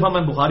اگلی دفعہ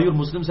میں بخاری اور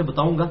مسلم سے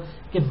بتاؤں گا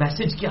کہ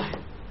میسج کیا ہے.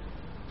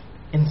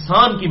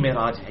 انسان کی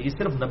معراج ہے، یہ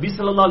صرف نبی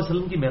صلی اللہ علیہ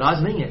وسلم کی معراج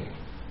نہیں ہے.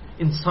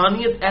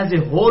 انسانیت ایز اے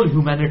ہول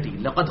ہیومینٹی،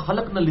 لقد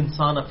خلقنا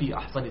الانسان فی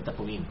احسن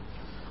تقویم.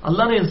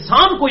 اللہ نے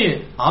انسان کو، یہ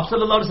آپ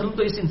صلی اللہ علیہ وسلم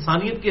تو اس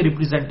انسانیت کے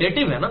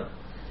ریپرزینٹیٹو ہے نا،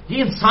 یہ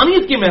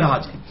انسانیت کی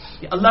معراج ہے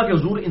کہ اللہ کے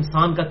حضور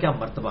انسان کا کیا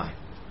مرتبہ ہے.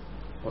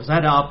 اور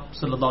ظاہر ہے آپ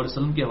صلی اللہ علیہ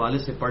وسلم کے حوالے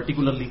سے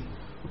پرٹیکولرلی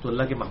تو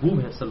اللہ کے محبوب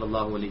ہیں صلی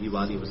اللہ علیہ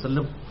وآلہ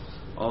وسلم،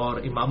 اور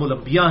امام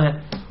الانبیاء ہیں.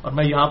 اور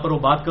میں یہاں پر وہ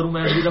بات کروں،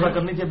 میں اگلی دفعہ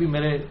کرنی تھی، ابھی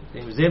میرے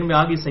ذہن میں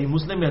آ گئی. صحیح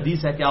مسلم میں حدیث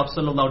ہے کہ آپ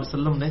صلی اللہ علیہ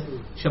وسلم نے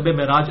شب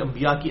معراج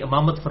انبیاء کی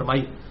امامت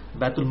فرمائی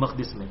بیت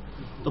المقدس میں.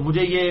 تو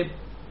مجھے یہ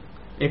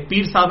ایک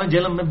پیر صاحب ہیں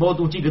جہلم میں، بہت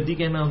اونچی گدی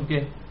کے، میں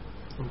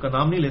ان کا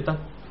نام نہیں لیتا،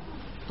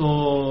 تو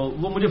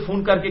وہ مجھے فون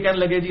کر کے کہنے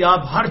لگے جی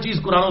آپ ہر چیز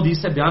قرآن و حدیث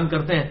سے بیان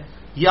کرتے ہیں،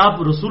 یہ آپ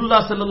رسول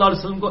اللہ صلی اللہ علیہ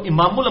وسلم کو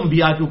امام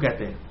الانبیاء کیوں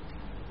کہتے ہیں؟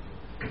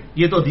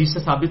 یہ تو حدیث سے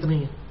ثابت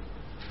نہیں ہے.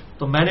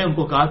 تو میں نے ان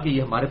کو کہا کہ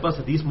یہ ہمارے پاس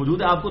حدیث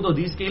موجود ہے، آپ کو تو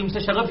حدیث کے علم سے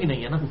شغف ہی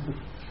نہیں ہے نا،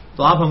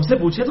 تو آپ ہم سے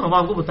پوچھیں تو ہم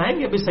آپ کو بتائیں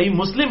گے. صحیح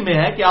مسلم میں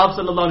ہے کہ آپ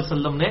صلی اللہ علیہ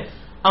وسلم نے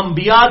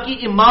انبیاء کی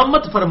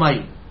امامت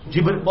فرمائی،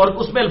 اور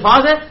اس میں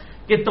الفاظ ہے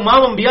کہ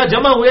تمام انبیاء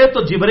جمع ہوئے تو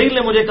جبرائیل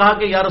نے مجھے کہا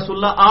کہ یا رسول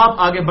اللہ آپ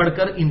آگے بڑھ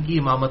کر ان کی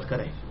امامت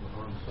کریں.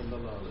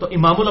 تو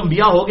امام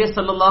الانبیاء ہو گئے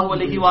صلی اللہ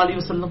علیہ وآلہ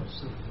وسلم.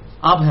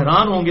 آپ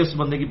حیران ہوں گے اس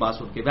بندے کی بات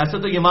سن کے. ویسے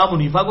تو امام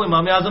حنیفہ کو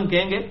امام اعظم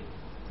کہیں گے،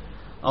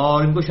 اور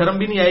ان کو شرم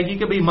بھی نہیں آئے گی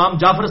کہ بھئی امام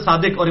جعفر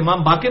صادق اور امام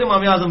باقر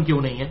امام اعظم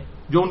کیوں نہیں ہیں،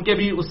 جو ان کے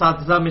بھی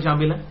اساتذہ میں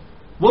شامل ہیں،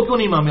 وہ کیوں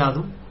نہیں امام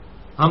اعظم؟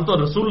 ہم تو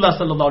رسول اللہ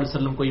صلی اللہ علیہ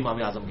وسلم کو امام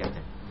اعظم کہتے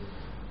ہیں.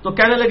 تو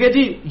کہنے لگے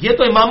جی یہ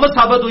تو امامت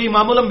ثابت ہوئی،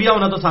 امام الانبیاء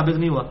ہونا تو ثابت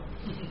نہیں ہوا.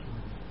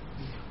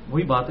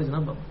 وہی بات ہے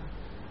جناب،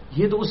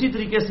 یہ تو اسی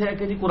طریقے سے ہے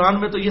کہ جی قرآن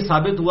میں تو یہ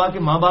ثابت ہوا کہ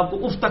ماں باپ کو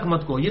اف تک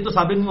مت کو، یہ تو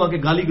ثابت نہیں ہوا کہ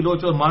گالی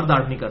گلوچ اور مار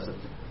داڑ نہیں کر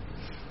سکتے.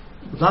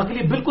 خدا کے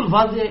لیے بالکل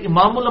واضح ہے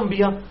امام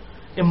الانبیاء.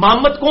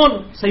 امامت کون؟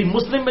 صحیح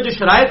مسلم میں جو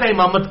شرائط ہے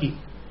امامت کی،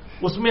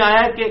 اس میں آیا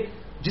ہے کہ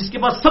جس کے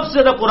پاس سب سے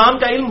زیادہ قرآن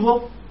کا علم ہو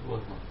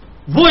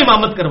وہ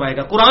امامت کروائے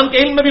گا. قرآن کے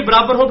علم میں بھی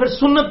برابر ہو، پھر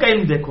سنت کا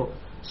علم دیکھو،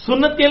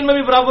 سنت کے علم میں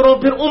بھی برابر ہو،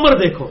 پھر عمر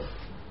دیکھو.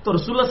 تو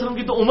رسول اللہ علیہ وسلم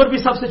کی تو عمر بھی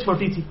سب سے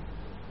چھوٹی تھی،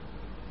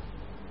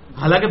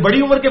 حالانکہ بڑی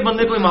عمر کے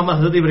بندے کو امامت،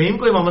 حضرت ابراہیم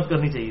کو امامت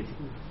کرنی چاہیے تھی.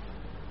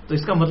 تو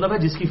اس کا مطلب ہے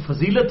جس کی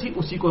فضیلت تھی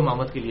اسی کو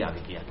امامت کے لیے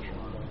آگے کیا گیا.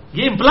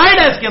 یہ امپلائڈ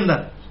ہے اس کے اندر.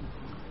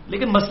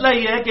 لیکن مسئلہ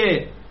یہ ہے کہ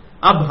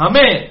اب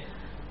ہمیں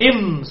ان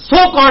سو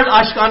کالڈ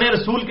عاشقان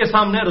رسول کے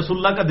سامنے رسول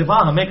اللہ کا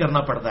دفاع ہمیں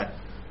کرنا پڑتا ہے،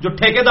 جو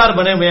ٹھیکیدار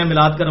بنے ہوئے ہیں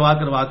میلاد کروا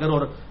کر،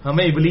 اور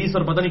ہمیں ابلیس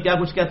اور پتہ نہیں کیا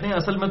کچھ کہتے ہیں.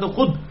 اصل میں تو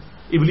خود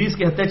ابلیس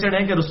کے ہتھے چڑھے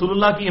ہیں کہ رسول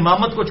اللہ کی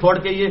امامت کو چھوڑ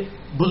کے یہ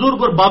بزرگ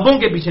اور بابوں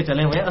کے پیچھے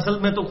چلے ہوئے ہیں. اصل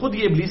میں تو خود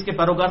یہ ابلیس کے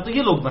پیروکار تو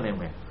یہ لوگ بنے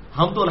ہوئے ہیں.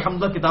 ہم تو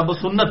الحمدللہ کتاب و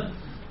سنت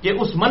کے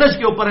اس منہج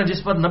کے اوپر ہیں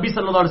جس پر نبی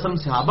صلی اللہ علیہ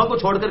وسلم صحابہ کو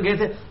چھوڑ کر گئے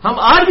تھے. ہم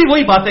آج بھی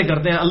وہی باتیں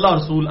کرتے ہیں، اللہ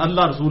رسول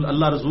اللہ رسول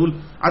اللہ رسول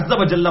عز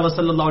و جل و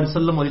صلی اللہ علیہ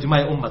وسلم اور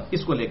اجماع امت،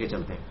 اس کو لے کے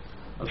چلتے ہیں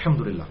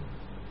الحمدللہ.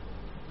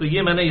 تو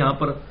یہ میں نے یہاں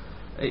پر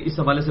اس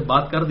حوالے سے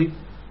بات کر دی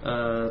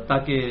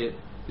تاکہ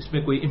اس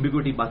میں کوئی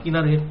ایمبیگوٹی باقی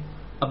نہ رہے.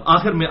 اب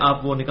آخر میں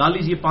آپ وہ نکال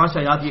لیجئے، 5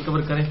 آیات یہ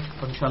کور کریں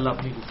اور انشاءاللہ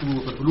اپنی گفتگو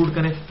کو کنکلوڈ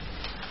کریں.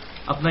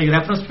 اپنا یہ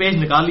ریفرنس پیج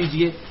نکال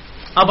لیجئے.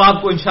 اب آپ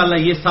کو انشاءاللہ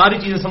یہ ساری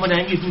چیزیں سمجھ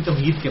آئیں گی اتنی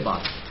تمہید کے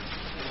بعد.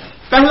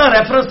 پہلا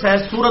ریفرنس ہے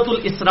سورۃ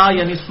الاسراء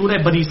یعنی سورہ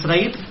بنی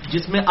اسرائیل،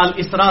 جس میں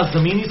الاسراء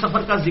زمینی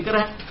سفر کا ذکر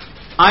ہے.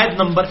 آیت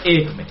نمبر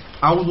 1 میں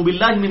اعوذ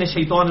باللہ من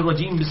الشیطان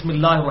الرجیم بسم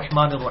اللہ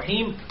الرحمن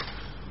الرحیم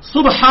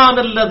سبحان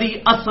الذی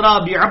اسری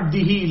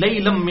بعبدہ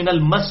لیلا من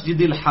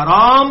المسجد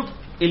الحرام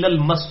الی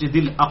المسجد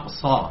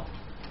الاقصی.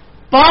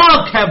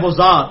 پاک ہے وہ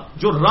ذات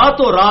جو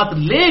راتوں رات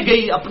لے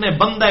گئی اپنے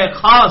بندہ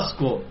خاص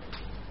کو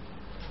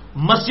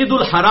مسجد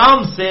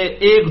الحرام سے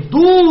ایک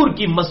دور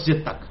کی مسجد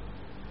تک،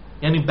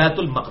 یعنی بیت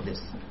المقدس،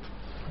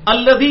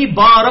 الذی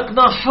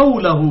بارکنا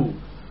حولہ،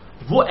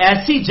 وہ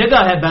ایسی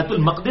جگہ ہے بیت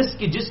المقدس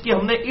کی جس کی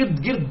ہم نے ارد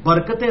گرد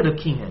برکتیں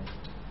رکھی ہیں۔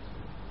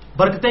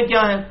 برکتیں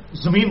کیا ہیں؟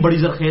 زمین بڑی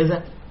زرخیز ہے،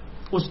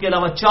 اس کے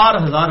علاوہ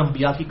 4000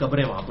 انبیاء کی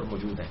قبریں وہاں پر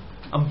موجود ہیں۔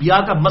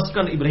 انبیاء کا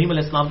مسکن، ابراہیم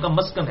علیہ السلام کا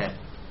مسکن ہے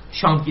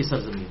شام کی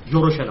سرزمین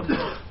یروشلم۔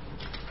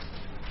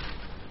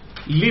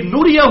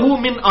 لِنُرِيَهُ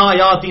مِنْ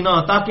آیاتنا،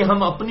 تاکہ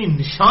ہم اپنی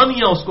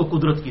نشانیاں اس کو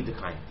قدرت کی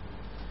دکھائیں،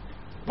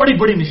 بڑی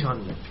بڑی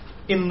نشانیاں۔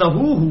 اِنَّهُ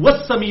هُوَ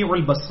السَّمِيعُ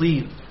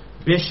الْبَصِيرُ،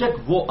 بے شک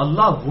وہ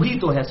اللہ وہی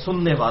تو ہے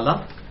سننے والا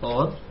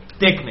اور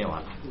دیکھنے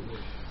والا۔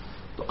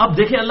 تو اب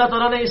دیکھیں اللہ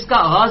تعالیٰ نے اس کا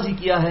آغاز ہی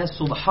کیا ہے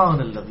سبحان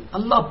اللہ،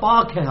 اللہ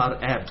پاک ہے ہر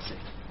عیب سے۔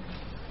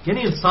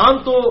 یعنی انسان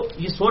تو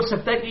یہ سوچ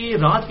سکتا ہے کہ یہ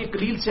رات کے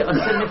قلیل سے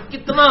عرصے میں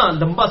کتنا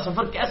لمبا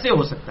سفر کیسے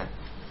ہو سکتا ہے،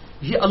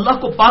 یہ اللہ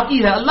کو پاکی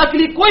ہے، اللہ کے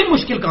لیے کوئی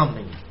مشکل کام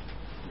نہیں ہے،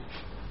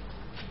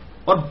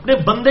 اور اپنے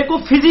بندے کو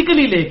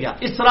فزیکلی لے گیا۔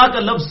 اسراء کا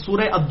لفظ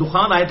سورہ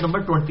الدخان آیت نمبر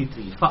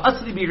 23،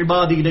 فَأَسْرِ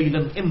بِعِبَادِي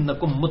لَيْلًا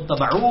إِنَّكُمْ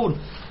مُتَّبَعُونَ،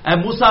 اے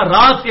موسیٰ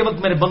رات کے وقت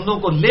میرے بندوں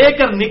کو لے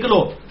کر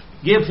نکلو،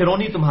 یہ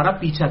فرعونی تمہارا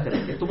پیچھا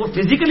کریں گے۔ تو وہ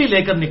فزیکلی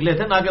لے کر نکلے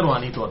تھے، نہ کہ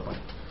روحانی طور پر۔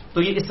 تو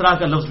یہ اسراء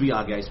کا لفظ بھی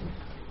آ گیا اس میں۔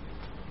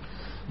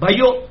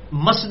 بھائیو،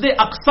 مسجد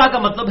اقصیٰ کا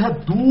مطلب ہے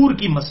دور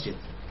کی مسجد۔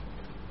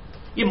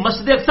 یہ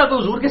مسجد اقصیٰ تو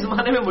حضور کے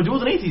زمانے میں موجود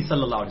نہیں تھی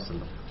صلی اللہ علیہ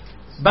وسلم،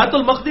 بیت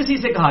المقدس ہی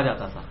سے کہا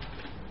جاتا تھا،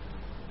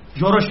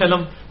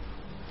 یروشلم۔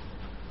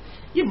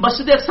 یہ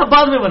مسجد اقصیٰ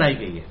بعد میں بنائی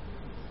گئی ہے۔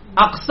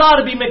 اقصیٰ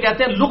عربی میں کہتے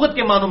ہیں، لغت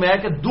کے معنوں میں ہے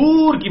کہ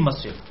دور کی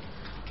مسجد۔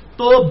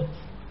 تو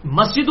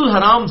مسجد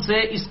الحرام سے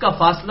اس کا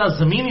فاصلہ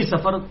زمینی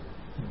سفر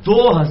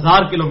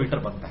 2000 کلومیٹر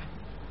بنتا ہے،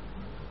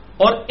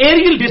 اور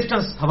ایریل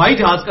ڈسٹنس ہوائی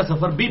جہاز کا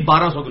سفر بھی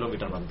 1200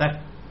 کلومیٹر بنتا ہے۔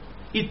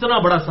 اتنا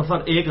بڑا سفر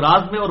ایک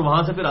رات میں، اور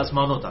وہاں سے پھر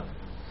آسمانوں تک۔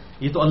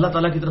 یہ تو اللہ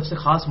تعالیٰ کی طرف سے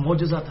خاص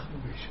معجزہ تھا،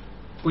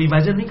 کوئی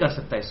امیجن نہیں کر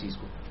سکتا اس چیز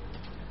کو۔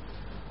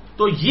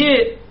 تو یہ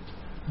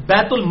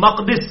بیت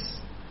المقدس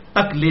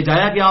تک لے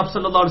جایا گیا آپ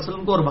صلی اللہ علیہ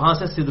وسلم کو، اور وہاں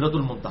سے سدرۃ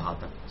المنتہا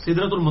تک۔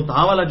 سدرۃ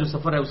المنتہا والا جو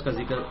سفر ہے اس کا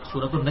ذکر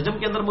سورۃ النجم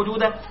کے اندر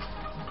موجود ہے۔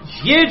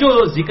 یہ جو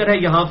ذکر ہے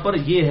یہاں پر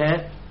یہ ہے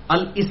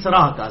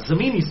الاسراء کا،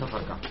 زمینی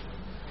سفر کا۔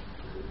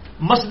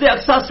 مسجد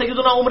اقصیٰ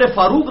سیدنا عمر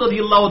فاروق رضی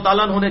اللہ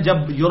تعالیٰ عنہ نے جب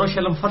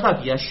یروشلم فتح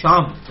کیا،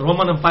 شام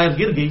رومن امپائر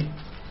گر گئی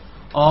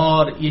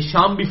اور یہ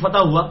شام بھی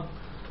فتح ہوا،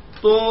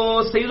 تو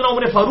سیدنا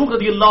عمر فاروق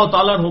رضی اللہ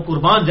تعالیٰ عنہ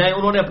قربان جائیں،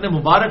 انہوں نے اپنے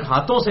مبارک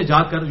ہاتھوں سے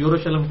جا کر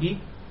یروشلم کی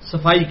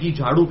صفائی کی،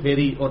 جھاڑو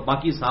پھیری، اور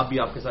باقی صاحب بھی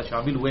آپ کے ساتھ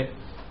شامل ہوئے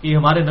کہ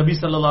ہمارے نبی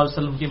صلی اللہ علیہ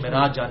وسلم کے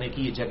معراج جانے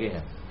کی یہ جگہ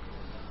ہے۔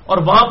 اور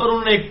وہاں پر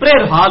انہوں نے ایک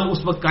پریئر ہال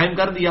اس وقت قائم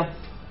کر دیا،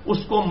 اس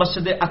کو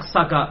مسجد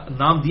اقصیٰ کا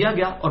نام دیا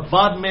گیا۔ اور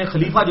بعد میں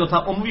خلیفہ جو تھا،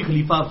 اموی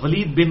خلیفہ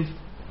ولید بن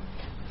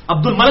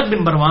عبد الملک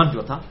بن مروان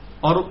جو تھا،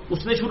 اور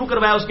اس نے شروع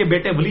کروایا، اس کے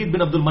بیٹے ولید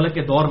بن عبد الملک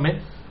کے دور میں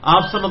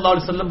آپ صلی اللہ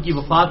علیہ وسلم کی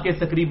وفات کے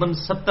تقریباً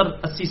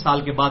 70-80 سال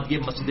کے بعد یہ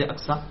مسجد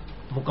اقصیٰ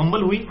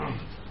مکمل ہوئی۔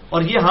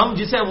 اور یہ ہم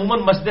جسے عموماً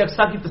مسجد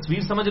اقصیٰ کی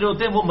تصویر سمجھ رہے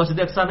ہوتے ہیں، وہ مسجد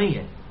اقصیٰ نہیں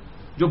ہے،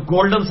 جو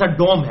گولڈن سا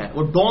ڈوم ہے،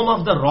 وہ ڈوم آف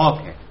دا راک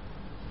ہے،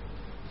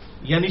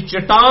 یعنی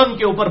چٹان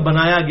کے اوپر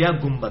بنایا گیا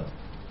گنبد،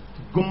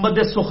 گنبد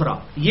سخرا۔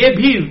 یہ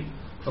بھی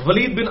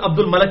ولید بن عبد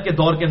الملک کے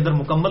دور کے اندر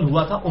مکمل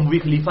ہوا تھا، اموی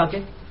خلیفہ کے۔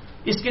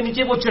 اس کے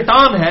نیچے وہ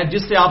چٹان ہے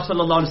جس سے آپ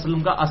صلی اللہ علیہ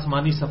وسلم کا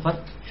آسمانی سفر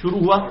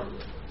شروع ہوا،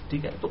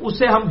 ٹھیک ہے، تو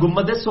اسے ہم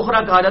گنبد سخرا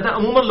کہا جاتا ہے۔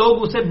 عموماً لوگ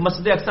اسے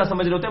مسجد اقصیٰ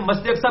سمجھ رہے ہوتے ہیں،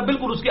 مسجد اقصیٰ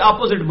بالکل اس کے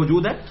اپوزٹ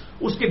موجود ہے،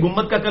 اس کے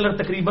گنبد کا کلر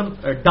تقریباً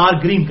ڈارک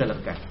گرین کلر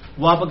کا ہے،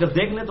 وہ آپ اگر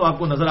دیکھ لیں تو آپ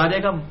کو نظر آ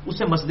جائے گا،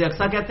 اسے مسجد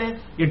اقصیٰ کہتے ہیں۔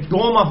 یہ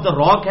ڈوم آف دا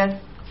راک ہے،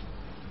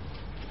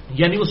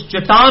 یعنی اس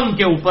چٹان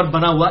کے اوپر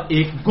بنا ہوا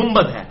ایک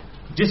گنبد ہے،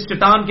 جس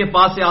چٹان کے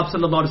پاس سے آپ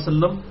صلی اللہ علیہ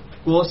وسلم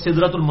کو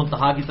سدرۃ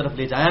المنتہا کی طرف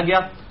لے جایا گیا۔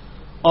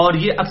 اور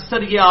یہ اکثر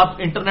یہ آپ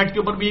انٹرنیٹ کے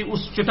اوپر بھی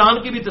اس چٹان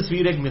کی بھی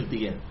تصویر ایک ملتی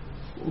ہے،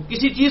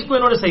 کسی چیز کو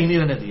انہوں نے صحیح نہیں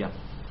رہنے دیا،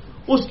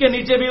 اس کے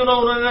نیچے بھی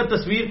انہوں نے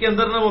تصویر کے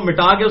اندر وہ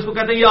مٹا کے اس کو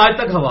کہتے ہیں یہ آج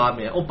تک ہوا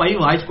میں ہے، وہ پائی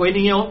واج کوئی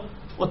نہیں ہے،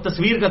 وہ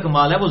تصویر کا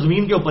کمال ہے، وہ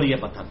زمین کے اوپر یہ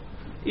پتھر،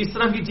 اس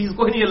طرح کی چیز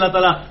کوئی نہیں۔ اللہ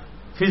تعالیٰ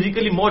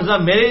فزیکلی معجزہ،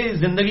 میری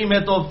زندگی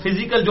میں تو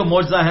فزیکل جو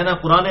معجزہ ہے نا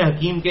قرآن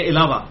حکیم کے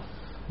علاوہ،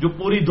 جو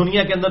پوری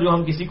دنیا کے اندر جو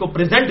ہم کسی کو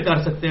پریزنٹ کر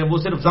سکتے ہیں، وہ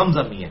صرف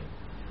زمزم ہی ہے۔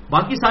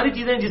 باقی ساری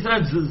چیزیں جس طرح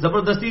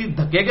زبردستی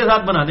دھکے کے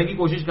ساتھ بنانے کی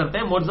کوشش کرتے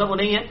ہیں، معجزہ وہ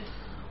نہیں ہے،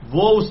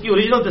 وہ اس کی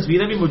اوریجنل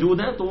تصویریں بھی موجود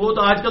ہیں۔ تو وہ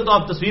تو آج کل تو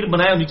آپ تصویر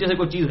بنائے اور نیچے سے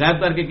کوئی چیز غائب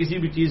کر کے کسی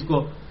بھی چیز کو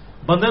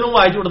بندے نو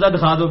آئی چڑھتا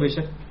دکھا دو، بے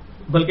شک،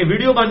 بلکہ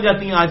ویڈیو بن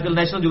جاتی ہیں آج کل،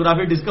 نیشنل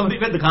جغرافی ڈسکوری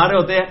پہ دکھا رہے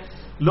ہوتے ہیں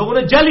لوگوں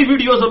نے جعلی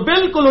ویڈیوز،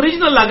 بالکل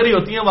اوریجنل لگ رہی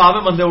ہوتی ہیں، وہاں پہ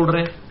بندے اڑ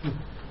رہے ہیں،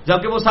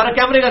 جبکہ وہ سارا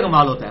کیمرے کا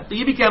کمال ہوتا ہے۔ تو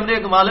یہ بھی کیمرے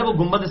کا کمال ہے، وہ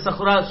گنبد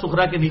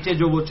سخرا کے نیچے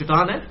جو وہ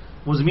چٹان ہے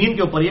وہ زمین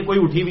کے اوپر ہے، کوئی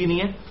اٹھی بھی نہیں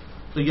ہے۔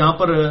 تو یہاں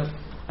پر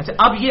اچھا،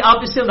 اب یہ آپ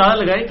اس سے اندازہ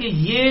لگائیں کہ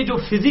یہ جو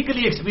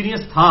فزیکلی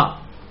ایکسپیرینس تھا،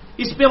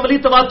 اس پہ عملی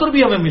تواتر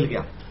بھی ہمیں مل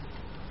گیا،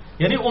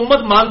 یعنی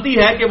امت مانتی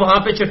ہے کہ وہاں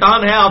پہ چٹان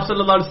ہے، آپ صلی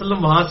اللہ علیہ وسلم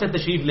وہاں سے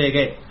تشریف لے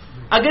گئے۔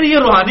 اگر یہ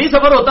روحانی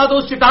سفر ہوتا تو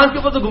اس چٹان کے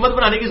اوپر تو گنبد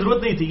بنانے کی ضرورت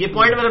نہیں تھی۔ یہ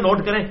پوائنٹ میرا نوٹ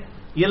کریں،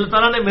 یہ اللہ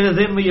تعالیٰ نے میرے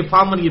ذہن میں یہ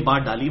فارمن یہ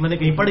بات ڈالی، میں نے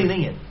کہیں پڑھی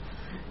نہیں ہے،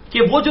 کہ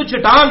وہ جو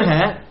چٹان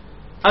ہے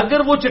اگر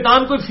وہ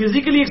چٹان کوئی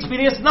فزیکلی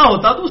ایکسپیرینس نہ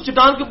ہوتا تو اس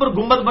چٹان کے اوپر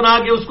گنبد بنا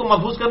کے اس کو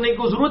محفوظ کرنے کی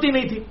کوئی ضرورت ہی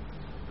نہیں تھی،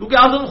 کیونکہ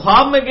آج ہم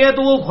خواب میں گئے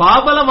تو وہ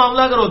خواب والا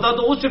معاملہ اگر ہوتا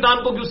تو اس چٹان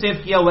کو کیوں سیو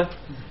کیا ہوا ہے؟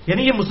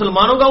 یعنی یہ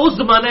مسلمانوں کا اس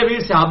زمانے میں،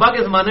 صحابہ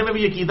کے زمانے میں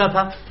بھی یہ عقیدہ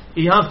تھا کہ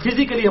یہاں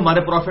فزیکلی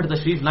ہمارے پروفٹ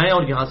تشریف لائیں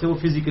اور یہاں سے وہ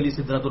فزیکلی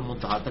سدرۃ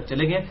المنتہا تک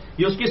چلے گئے.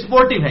 یہ اس کی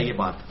سپورٹو ہے یہ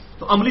بات.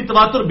 تو عملی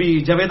تواتر بھی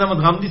جاوید احمد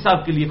غامدی صاحب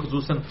کے لیے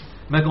خصوصاً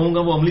میں کہوں گا،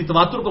 وہ عملی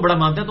تواتر کو بڑا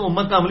مانتے ہیں، تو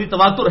امت کا عملی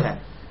تواتر ہے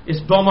اس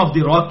ڈوم آف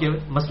دی راک کے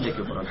مسئلے کے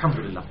اوپر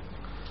الحمدللہ.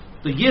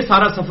 تو یہ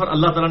سارا سفر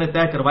اللہ تعالیٰ نے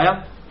طے کروایا.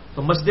 تو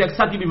مسجد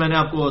اقصیٰ کی بھی میں نے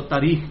آپ کو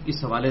تاریخ اس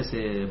حوالے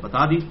سے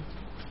بتا دی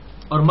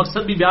اور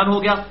مقصد بھی بیان ہو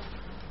گیا،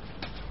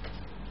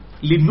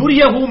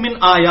 لِنُرِيَهُ مِنْ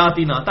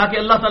آیاتنا، تاکہ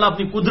اللہ تعالیٰ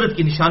اپنی قدرت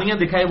کی نشانیاں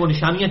دکھائے. وہ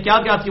نشانیاں کیا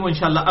کیا تھیں وہ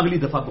انشاءاللہ اگلی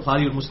دفعہ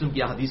بخاری اور مسلم کی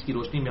احادیث کی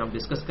روشنی میں ہم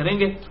ڈسکس کریں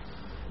گے.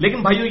 لیکن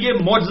بھائیو یہ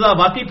معجزہ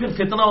واقعی پھر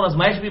فتنہ اور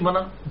ازمائش بھی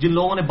بنا. جن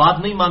لوگوں نے بات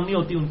نہیں ماننی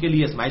ہوتی ان کے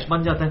لیے ازمائش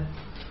بن جاتا ہے.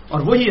 اور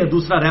وہی ہے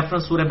دوسرا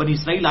ریفرنس سورہ بنی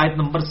اسرائیل آیت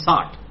نمبر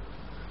 60،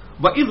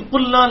 وَإِذْ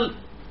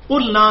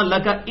قُلْنَا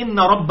لَكَ إِنَّ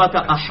رَبَّكَ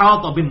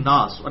أَحَاطَ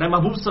بِالنَّاسِ. اور اے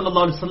محبوب صلی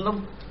اللہ علیہ وسلم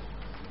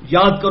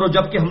یاد کرو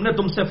جب کہ ہم نے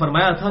تم سے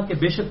فرمایا تھا کہ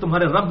بے شک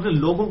تمہارے رب نے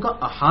لوگوں کا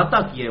احاطہ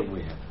کیا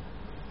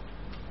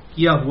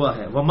ہوا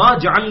ہے. وَمَا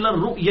جَعَلْنَا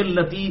الرُّؤْيَا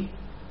الَّتِي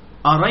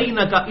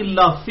أَرَيْنَكَ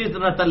إِلَّا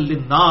فِتْنَةً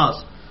لِلنَّاسِ.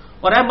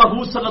 اور اے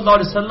محبوب صلی اللہ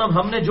علیہ وسلم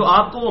ہم نے جو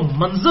آپ کو وہ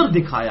منظر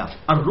دکھایا،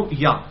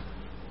 الرؤیا،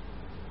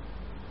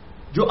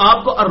 جو آپ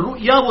کو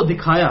الرؤیا وہ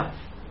دکھایا،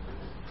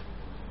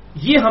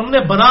 یہ ہم نے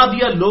بنا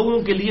دیا لوگوں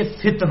کے لیے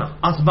فتنہ،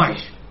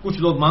 آزمائش. کچھ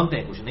لوگ مانتے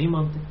ہیں کچھ نہیں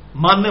مانتے.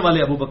 ماننے والے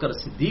ابو بکر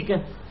صدیق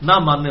ہیں، نہ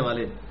ماننے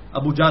والے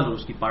ابو جہل اور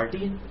اس کی پارٹی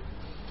ہے.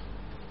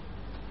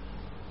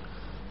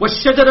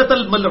 وَالشَّجَرَةَ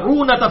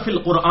الْمَلْعُونَةَ فِي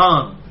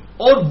الْقُرْآنِ،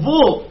 اور وہ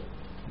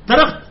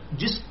درخت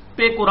جس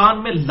پہ قرآن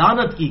میں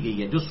لعنت کی گئی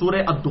ہے، جو سورہ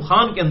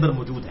الدخان کے اندر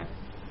موجود ہے،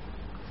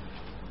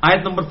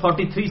 آیت نمبر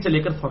 43 سے لے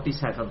کر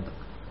 47 تک.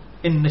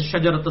 ان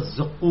شجرۃ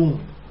الزقوم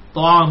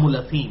طعام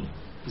الاثیم،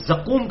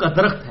 زقوم کا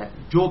درخت ہے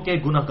جو کہ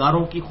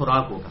گناہگاروں کی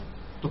خوراک ہوگا.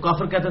 تو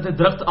کافر کہتے تھے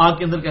درخت آگ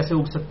کے اندر کیسے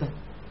اگ سکتا ہے؟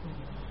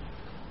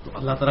 تو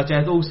اللہ تعالیٰ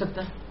چاہے تو اگ سکتا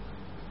ہے،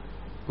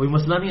 کوئی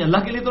مسئلہ نہیں.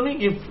 اللہ کے لیے تو نہیں.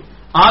 یہ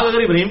آگ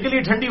اگر ابراہیم کے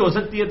لیے ٹھنڈی ہو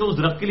سکتی ہے تو اس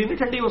درخت کے لیے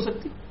نہیں ٹھنڈی ہو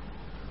سکتی.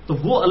 تو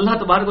وہ اللہ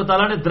تبارک و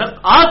تعالیٰ نے درخت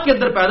آگ کے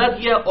اندر پیدا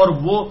کیا اور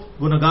وہ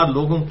گناہگار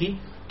لوگوں کی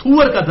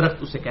تھور کا درخت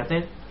اسے کہتے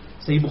ہیں.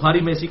 صحیح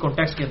بخاری میں اسی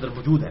کانٹیکسٹ کے اندر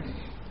موجود ہے.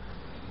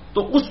 تو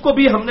اس کو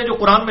بھی ہم نے جو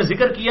قرآن میں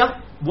ذکر کیا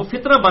وہ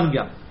فتنہ بن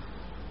گیا.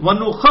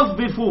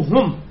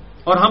 وَنُخَوِّفُهُمْ،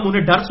 اور ہم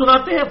انہیں ڈر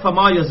سناتے ہیں.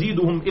 فَمَا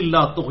يَزِيدُهُمْ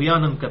إِلَّا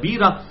طُغْيَانًا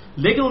كَبِيرًا،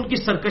 لیکن ان کی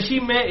سرکشی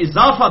میں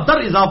اضافہ در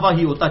اضافہ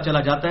ہی ہوتا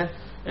چلا جاتا ہے.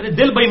 یعنی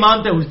دل بےمان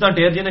تے حجتاں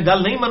ٹھہر، جنہیں گل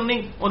نہیں مننی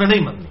انہیں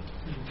نہیں مننی.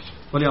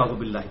 وَلِيَعُوذُ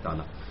بِاللَّهِ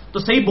تعالیٰ. تو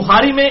صحیح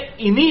بخاری میں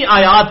انہی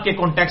آیات کے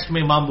کانٹیکسٹ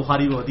میں امام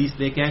بخاری وہ حدیث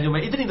لے کے ہیں جو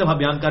میں اتنی دفعہ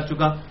بیان کر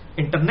چکا.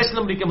 انٹرنیشنل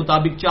نمبر کے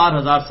مطابق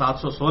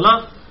 4716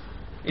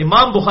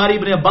 امام بخاری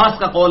ابن عباس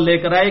کا قول لے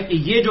کر آئے کہ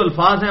یہ جو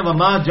الفاظ ہیں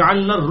وما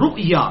جعلنا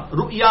الرؤیا،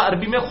 رؤیا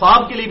عربی میں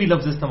خواب کے لیے بھی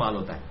لفظ استعمال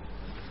ہوتا ہے.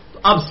 تو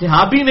اب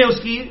صحابی نے اس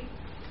کی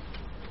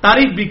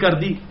تعریف بھی کر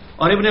دی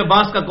اور ابن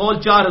عباس کا قول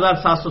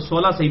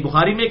 4716 صحیح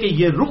بخاری میں کہ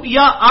یہ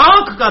رؤیا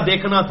آنکھ کا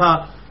دیکھنا تھا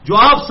جو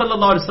آپ صلی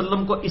اللہ علیہ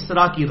وسلم کو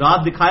اسراء کی رات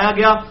دکھایا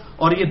گیا.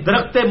 اور یہ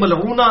درخت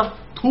ملعونہ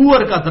تھور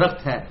کا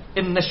درخت ہے.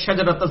 ان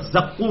شجرۃ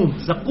الزقوم،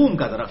 زقوم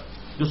کا درخت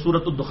جو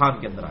سورۃ الدخان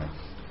کے اندر آیا.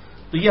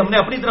 تو یہ ہم نے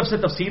اپنی طرف سے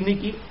تفسیر نہیں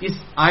کی اس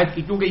آیت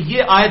کی، کیونکہ یہ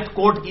آیت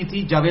کوٹ کی تھی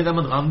جاوید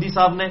احمد غامدی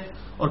صاحب نے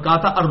اور کہا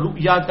تھا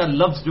الرؤیا کا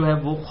لفظ جو ہے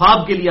وہ خواب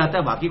کے لیے آتا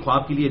ہے. باقی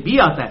خواب کے لیے بھی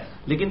آتا ہے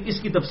لیکن اس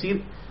کی تفسیر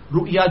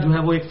رؤیا جو ہے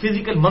وہ ایک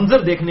فزیکل منظر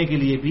دیکھنے کے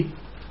لیے بھی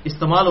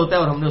استعمال ہوتا ہے.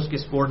 اور ہم نے اس کے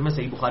سپورٹ میں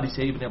صحیح بخاری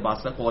سے ابن عباس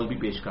کا قول بھی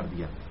پیش کر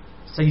دیا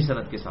صحیح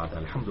سند کے ساتھ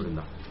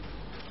الحمدللہ.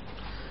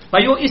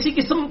 بھائیو اسی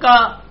قسم کا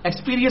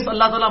ایکسپیرینس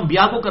اللہ تعالیٰ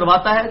انبیاء کو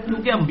کرواتا ہے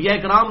کیونکہ انبیاء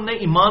کرام نے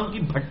ایمان کی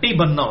بھٹی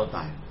بننا ہوتا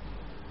ہے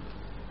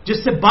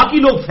جس سے باقی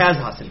لوگ فیض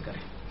حاصل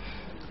کریں.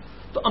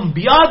 تو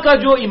انبیاء کا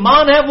جو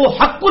ایمان ہے وہ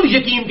حق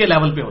الیقین کے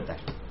لیول پہ ہوتا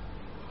ہے،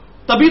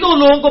 تبھی تو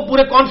لوگوں کو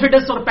پورے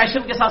کانفیڈنس اور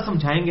پیشن کے ساتھ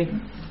سمجھائیں گے.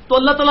 تو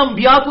اللہ تعالیٰ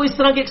انبیاء کو اس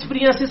طرح کے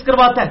ایکسپیرینسز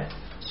کرواتا ہے.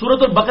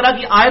 سورۃ البقرہ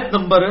کی آیت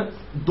نمبر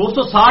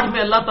 260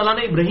 میں اللہ تعالیٰ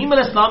نے ابراہیم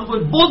علیہ السلام کو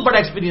ایک بہت بڑا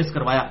ایکسپیرینس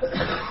کروایا.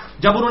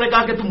 جب انہوں نے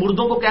کہا کہ تم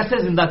مردوں کو کیسے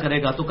زندہ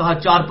کرے گا تو کہا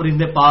 4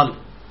 پرندے پال،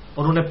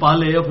 اور انہوں نے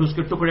پالے اور پھر اس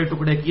کے ٹکڑے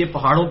ٹکڑے کیے،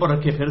 پہاڑوں پر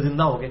رکھے، پھر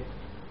زندہ ہو گئے.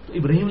 تو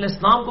ابراہیم علیہ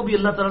السلام کو بھی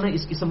اللہ تعالیٰ نے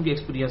اس قسم کے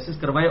ایکسپیرینسز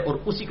کروائے اور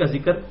اسی کا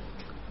ذکر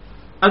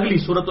اگلی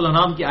سورۃ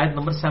الانعام کی آیت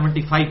نمبر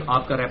 75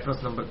 آپ کا ریفرنس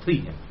نمبر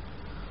 3 ہے.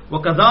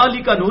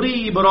 وَكَذَلِكَ نُرِي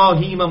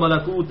إِبْرَاهِيمَ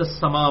مَلَكُوتَ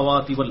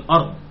السَّمَاوَاتِ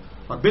وَالْأَرْضِ،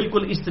 اور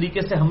بالکل اس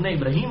طریقے سے ہم نے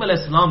ابراہیم علیہ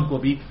السلام کو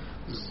بھی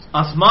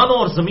آسمانوں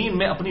اور زمین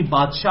میں اپنی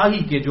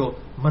بادشاہی کے جو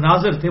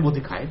مناظر تھے وہ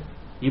دکھائے.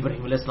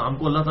 ابراہیم علیہ السلام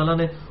کو اللہ تعالیٰ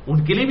نے ان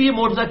کے لیے بھی یہ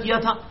معجزہ کیا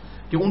تھا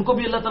کہ ان کو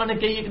بھی اللہ تعالیٰ نے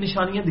کئی ایک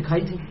نشانیاں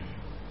دکھائی تھیں.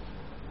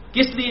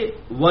 کس لیے؟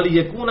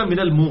 وَلِيَكُونَ مِنَ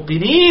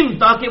الْمُوقِنِينَ،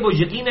 تاکہ وہ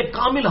یقین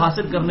کامل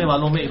حاصل کرنے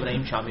والوں میں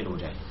ابراہیم شامل ہو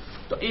جائے.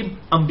 تو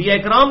انبیاء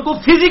کرام کو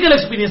فزیکل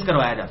ایکسپیرینس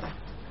کروایا جاتا ہے.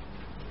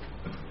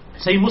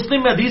 صحیح مسلم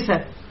میں حدیث ہے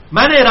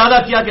میں نے ارادہ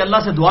کیا کہ اللہ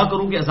سے دعا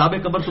کروں کہ عذاب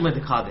قبر تمہیں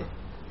دکھا دے،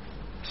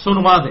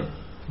 سنوا دے،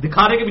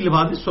 دکھانے کے بھی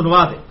لباس دے،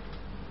 سنوا دے.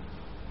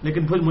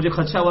 لیکن پھر مجھے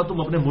خدشہ ہوا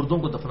تم اپنے مردوں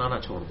کو دفنانا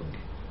چھوڑ دو گے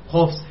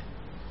خوف سے.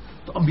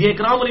 تو انبیاء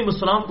اکرام علیہ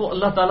السلام کو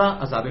اللہ تعالیٰ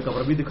عذاب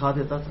قبر بھی دکھا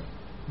دیتا تھا.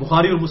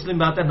 بخاری اور مسلم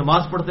میں آتا ہے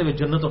نماز پڑھتے ہوئے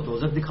جنت اور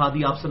دوزخ دکھا دی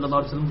آپ صلی اللہ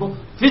علیہ وسلم کو.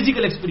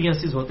 فزیکل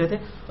ایکسپیرینسز ہوتے تھے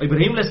اور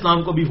ابراہیم علیہ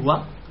السلام کو بھی ہوا.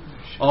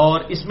 اور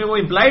اس میں وہ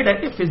امپلائڈ ہے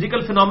کہ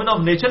فزیکل فینومینا آف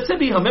نیچر سے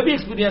بھی ہمیں بھی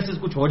ایکسپیرینسز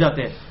کچھ ہو جاتے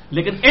ہیں,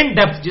 لیکن ان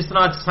ڈیپتھ جس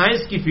طرح آج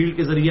سائنس کی فیلڈ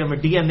کے ذریعے ہمیں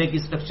ڈی این اے کی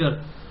اسٹرکچر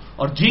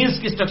اور جینس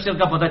کی اسٹرکچر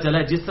کا پتہ چلا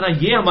ہے, جس طرح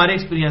یہ ہمارے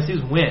ایکسپیرینسز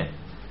ہوئے ہیں,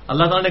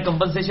 اللہ تعالیٰ نے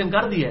کمپنسیشن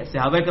کر دی ہے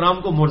صحابہ کرام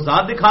کو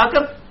معجزات دکھا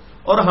کر,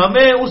 اور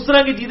ہمیں اس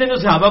طرح کی چیزیں جو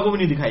صحابہ کو بھی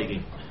نہیں دکھائی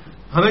گئی.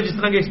 ہمیں جس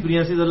طرح کے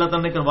ایکسپیرینسز اللہ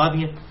تعالیٰ نے کروا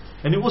دیے.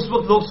 یعنی اس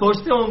وقت لوگ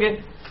سوچتے ہوں گے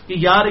کہ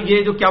یار یہ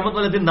جو قیامت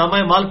والے دن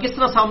نامہ مال کس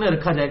طرح سامنے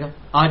رکھا جائے گا.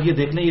 آج یہ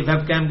دیکھ لیں, یہ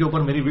ویب کیم کے اوپر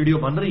میری ویڈیو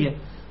بن رہی ہے,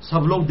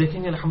 سب لوگ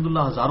دیکھیں گے,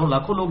 الحمدللہ ہزاروں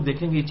لاکھوں لوگ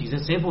دیکھیں گے, یہ چیزیں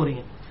سیو ہو رہی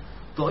ہیں.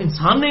 تو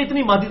انسان نے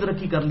اتنی مادی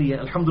ترقی کر لی ہے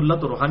الحمدللہ,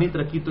 تو روحانی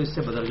ترقی تو اس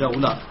سے بدرجہ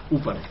اولا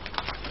اوپر ہے.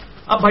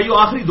 اب بھائیو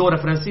آخری دو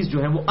ریفرنسز جو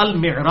ہیں وہ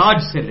المعراج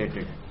سے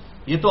ریلیٹڈ ہیں.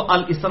 یہ تو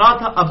الاسراء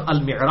تھا, اب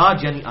المعراج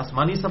یعنی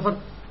آسمانی سفر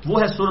وہ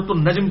ہے سورۃ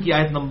النجم کی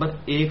آیت نمبر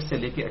 1 سے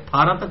لے کے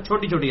 18 تک.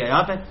 چھوٹی چھوٹی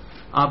آیات ہے,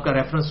 آپ کا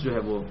ریفرنس جو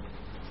ہے وہ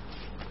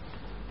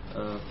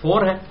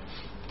 4 ہے.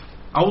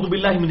 اعوذ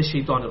باللہ من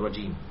الشیطان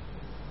الرجیم,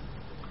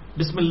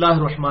 بسم اللہ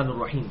الرحمن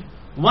الرحیم.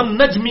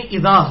 والنجم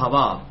اذا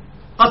ہوا,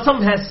 قسم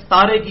ہے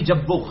ستارے کی جب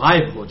وہ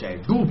غائب ہو جائے,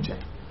 ڈوب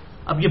جائے.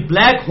 اب یہ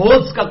بلیک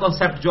ہولز کا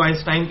کانسیپٹ جو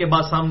آئنسٹائن کے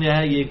بعد سامنے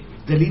آیا, یہ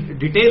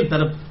ڈیٹیل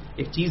طرف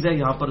ایک چیز ہے,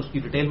 یہاں پر اس کی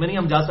ڈیٹیل میں نہیں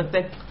ہم جا سکتے,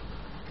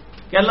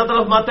 کہ اللہ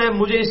تعالیٰ فرماتا ہے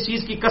مجھے اس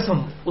چیز کی قسم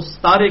اس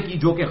ستارے کی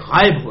جو کہ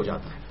غائب ہو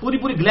جاتا ہے. پوری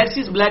پوری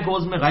گلیکسیز بلیک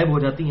ہولز میں غائب ہو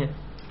جاتی ہیں.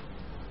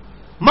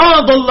 ما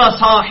ضل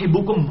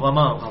صاحبکم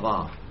وما غوا,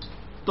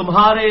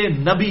 تمہارے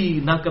نبی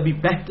نہ کبھی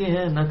بہکے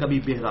ہیں نہ کبھی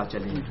بہرا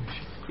چلے ہیں.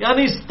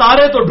 یعنی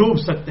ستارے تو ڈوب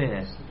سکتے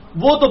ہیں,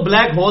 وہ تو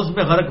بلیک ہولز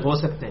میں غرق ہو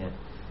سکتے ہیں,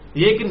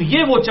 لیکن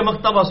یہ وہ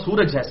چمکتا ہوا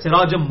سورج ہے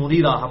سراجم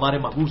منیرا, ہمارے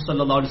محبوب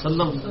صلی اللہ علیہ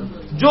وسلم,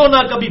 جو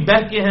نہ کبھی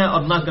بہکے ہیں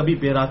اور نہ کبھی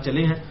بہرا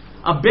چلے ہیں.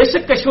 اب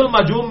بیشک کشف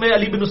المعجوم میں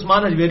علی بن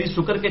عثمان حجویری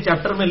سکر کے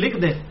چیپٹر میں لکھ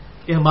دیں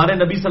کہ ہمارے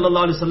نبی صلی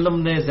اللہ علیہ وسلم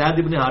نے زید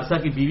ابن حارثہ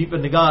کی بیوی پر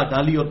نگاہ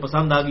ڈالی اور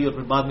پسند آ گئی اور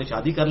پھر بعد میں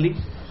شادی کر لی.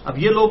 اب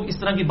یہ لوگ اس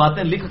طرح کی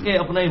باتیں لکھ کے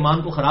اپنا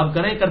ایمان کو خراب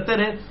کرتے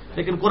رہیں,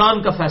 لیکن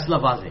قرآن کا فیصلہ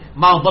واضح ہے.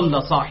 ما ضل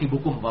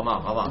صاحبکم وما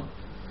غوا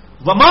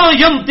وما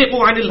ينطق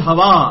عن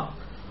الهوى,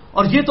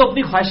 اور یہ تو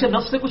اپنی خواہش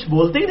نفس سے کچھ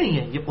بولتے ہی نہیں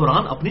ہے, یہ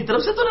قرآن اپنی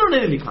طرف سے تو انہوں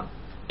نے لکھا.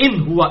 ان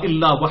ہوا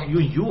الا وحی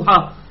یوحا,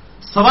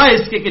 سوائے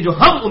اس کے کہ جو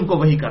ہم ان کو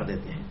وحی کر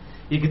دیتے ہیں.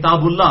 یہ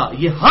کتاب اللہ,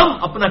 یہ ہم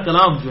اپنا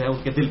کلام جو ہے ان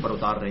کے دل پر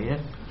اتار رہے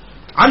ہیں.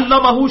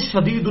 علمہ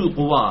شدید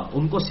القوا,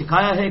 ان کو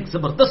سکھایا ہے ایک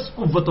زبردست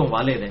قوتوں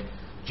والے نے.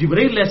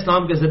 جبرائیل علیہ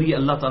السلام کے ذریعے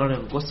اللہ تعالیٰ نے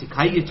ان کو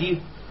سکھائی یہ چیز.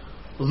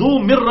 ذو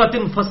مرۃ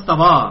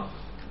فاستوى,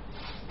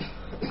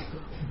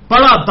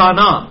 بڑا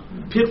دانا,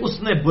 پھر اس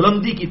نے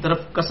بلندی کی طرف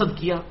قصد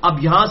کیا. اب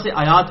یہاں سے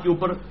آیات کے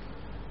اوپر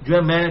جو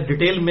ہے میں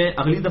ڈیٹیل میں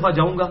اگلی دفعہ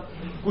جاؤں گا.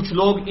 کچھ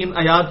لوگ ان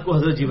آیات کو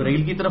حضرت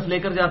جبرائیل کی طرف لے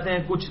کر جاتے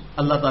ہیں, کچھ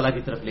اللہ تعالیٰ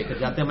کی طرف لے کر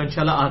جاتے ہیں. میں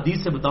انشاءاللہ احادیث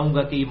سے بتاؤں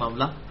گا کہ یہ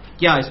معاملہ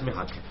کیا اس میں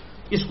حق ہے.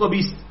 اس کو بھی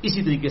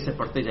اسی طریقے سے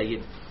پڑھتے جائیے.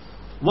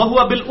 وَهُوَ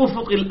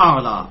بِالْأُفُقِ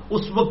الْأَعْلَى,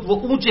 اس وقت وہ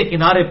اونچے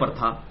کنارے پر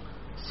تھا.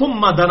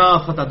 ثُمَّ دَنَا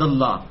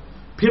فَتَدَلَّى,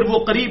 پھر وہ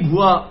قریب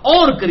ہوا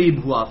اور قریب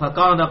ہوا.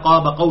 فَكَانَ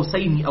قَابَ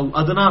قَوْسَيْنِ أَوْ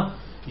أَدْنَى,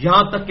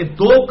 یہاں تک کہ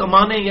 2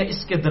 کمانے یا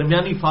اس کے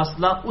درمیانی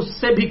فاصلہ اس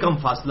سے بھی کم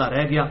فاصلہ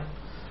رہ گیا.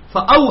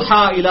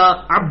 فَأَوْحَى إِلَىٰ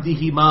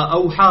عَبْدِهِ مَا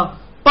أَوْحَى,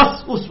 پس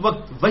اس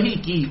وقت وحی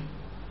کی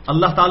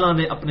اللہ تعالیٰ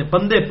نے اپنے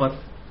بندے پر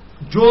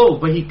جو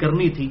وحی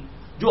کرنی تھی,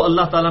 جو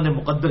اللہ تعالیٰ نے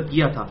مقدر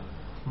کیا تھا.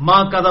 مَا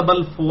كَذَبَ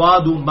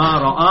الْفُؤَادُ مَا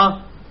رَأَىٰ,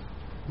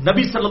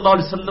 نبی صلی اللہ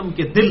علیہ وسلم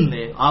کے دل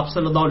نے, آپ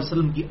صلی اللہ علیہ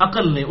وسلم کی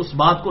عقل نے اس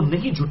بات کو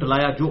نہیں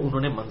جھٹلایا جو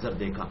انہوں نے منظر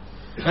دیکھا.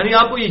 یعنی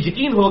آپ کو یہ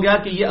یقین ہو گیا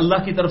کہ یہ اللہ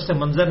کی طرف سے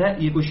منظر ہے,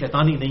 یہ کوئی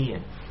شیطانی نہیں ہے,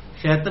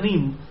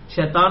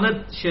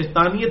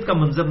 شیطانیت کا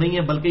منظر نہیں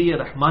ہے, بلکہ یہ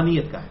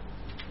رحمانیت کا ہے.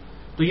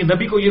 تو یہ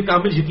نبی کو یہ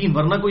کامل یقین,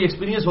 ورنہ کوئی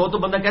ایکسپیرینس ہو تو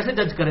بندہ کیسے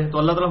جج کرے. تو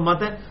اللہ تعالیٰ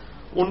فرماتا ہے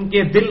ان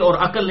کے دل اور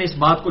عقل نے اس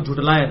بات کو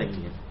جھٹلایا نہیں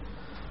ہے.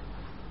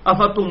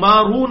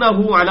 افتمارونہ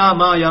علی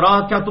ما یرا,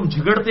 کیا تم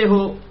جھگڑتے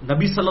ہو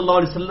نبی صلی اللہ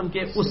علیہ وسلم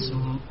کے اس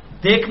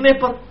دیکھنے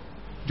پر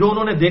جو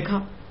انہوں نے دیکھا.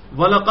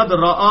 وَلَقَدْ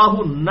رَآهُ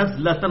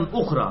نَزْلَةً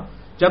أُخْرَى,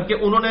 جبکہ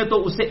انہوں نے تو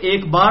اسے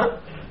ایک بار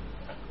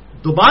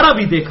دوبارہ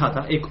بھی دیکھا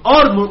تھا, ایک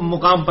اور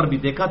مقام پر بھی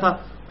دیکھا تھا.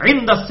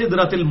 عند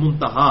سدرۃ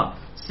المنتہا,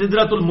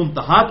 سدرۃ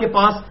المنتہا کے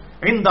پاس.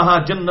 عندہا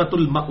جنت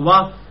المأوا,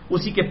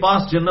 اسی کے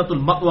پاس جنت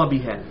المأوا بھی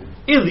ہے.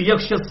 اذ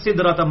یغشی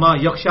السدرۃ ما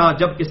یغشی,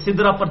 جبکہ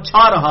سدرہ پر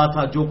چھا رہا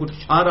تھا جو کچھ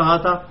چھا رہا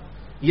تھا.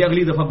 یہ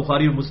اگلی دفعہ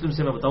بخاری اور مسلم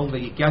سے میں بتاؤں گا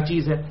یہ کیا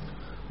چیز ہے.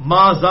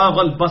 ما زاغ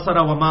البصر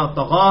وما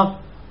طغى,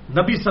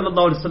 نبی صلی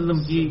اللہ علیہ وسلم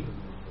کی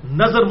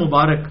نظر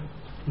مبارک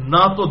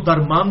نہ تو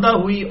درماندہ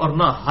ہوئی اور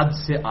نہ حد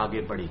سے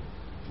آگے بڑھی.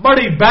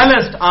 بڑی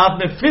بیلنسڈ آپ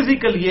نے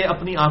فزیکل یہ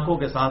اپنی آنکھوں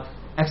کے ساتھ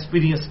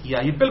ایکسپیرینس کیا.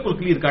 یہ بالکل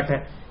کلیئر کٹ ہے,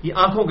 یہ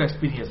آنکھوں کا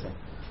ایکسپیرینس ہے.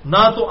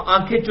 نہ تو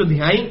آنکھیں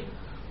چندھیائیں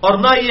اور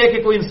نہ یہ کہ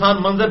کوئی انسان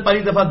منظر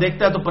پہلی دفعہ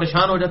دیکھتا ہے تو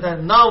پریشان ہو جاتا ہے.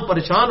 نہ وہ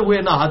پریشان ہوئے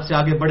نہ حد سے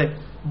آگے بڑھے.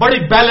 بڑی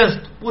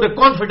بیلنسڈ پورے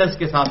کانفیڈنس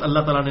کے ساتھ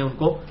اللہ تعالیٰ نے ان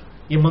کو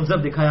یہ منظر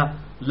دکھایا.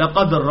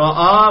 لقد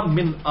رأى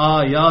من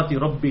آیات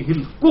ربہ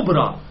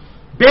الکبریٰ,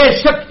 بے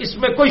شک اس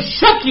میں کوئی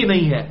شک ہی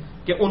نہیں ہے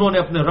کہ انہوں نے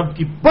اپنے رب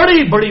کی بڑی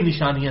بڑی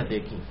نشانیاں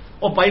دیکھی.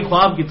 اور پائی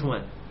خواب کتوں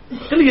ہیں,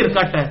 کلیئر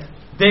کٹ ہے.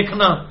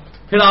 دیکھنا،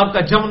 پھر آپ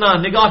کا جمنا،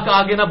 نگاہ کا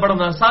آگے نہ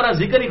بڑھنا، سارا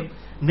ذکر ہی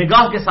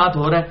نگاہ کے ساتھ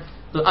ہو رہا ہے.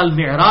 تو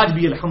المعراج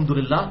بھی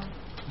الحمدللہ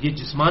یہ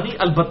جسمانی،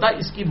 البتہ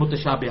اس کی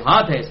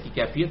متشابہات ہے، اس کی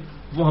کیفیت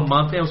وہ ہم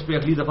مانتے ہیں. اس پہ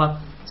اگلی دفعہ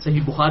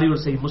صحیح بخاری اور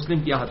صحیح مسلم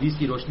کی حدیث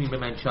کی روشنی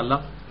میں انشاءاللہ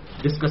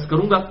ڈسکس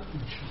کروں گا.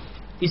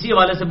 اسی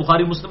حوالے سے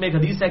بخاری مسلم میں ایک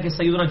حدیث ہے کہ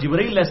سیدنا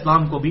جبرائیل علیہ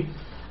السلام کو بھی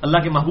اللہ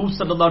کے محبوب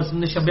صلی اللہ علیہ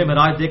وسلم نے شب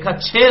معراج دیکھا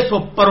 600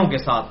 پروں کے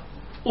ساتھ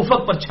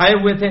افق پر چھائے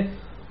ہوئے تھے.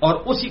 اور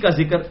اسی کا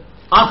ذکر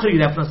آخری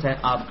ریفرنس ہے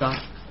آپ کا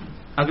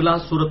اگلا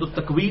سورۃ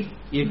التکویر.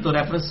 ایک تو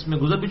ریفرنس میں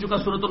گزر بھی چکا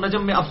سورۃ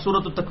النجم میں، اب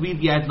سورۃ التکویر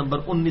کی آیت نمبر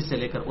 19 سے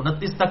لے کر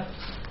 29 تک.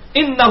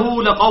 انہ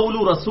لقول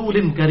رسول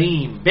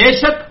کریم، بے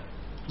شک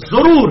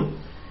ضرور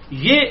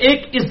یہ ایک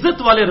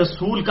عزت والے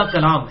رسول کا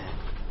کلام ہے.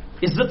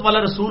 عزت والا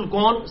رسول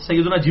کون؟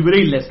 سیدنا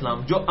جبرائیل علیہ السلام،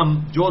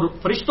 جو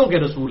فرشتوں کے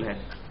رسول ہیں.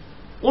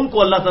 ان کو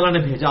اللہ تعالیٰ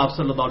نے بھیجا آپ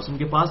صلی اللہ علیہ وسلم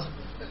کے پاس.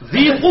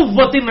 ذی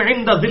قوت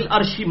عند ذی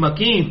العرش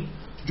مکین،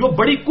 جو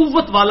بڑی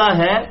قوت والا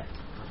ہے،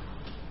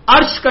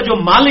 عرش کا جو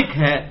مالک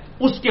ہے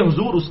اس کے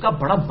حضور اس کا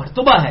بڑا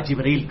مرتبہ ہے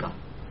جبرائیل کا.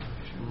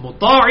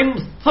 مطاع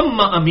ثم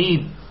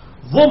امین،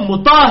 وہ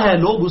مطاع ہے،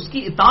 لوگ اس کی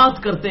اطاعت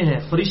کرتے ہیں،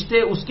 فرشتے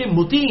اس کے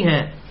مطیع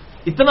ہیں.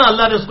 اتنا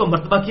اللہ نے اس کو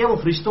مرتبہ کیا، وہ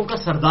فرشتوں کا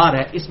سردار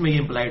ہے، اس میں یہ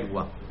امپلائڈ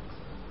ہوا.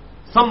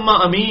 ثم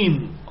امین،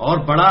 اور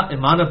بڑا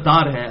امانت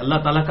دار ہے، اللہ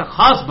تعالیٰ کا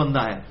خاص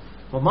بندہ ہے.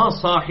 وما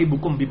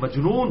صاحبکم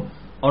بمجنون،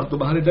 اور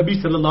تمہارے نبی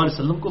صلی اللہ علیہ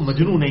وسلم کو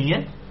مجنون نہیں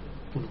ہے.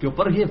 ان کے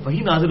اوپر یہ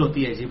وہی نازل ہوتی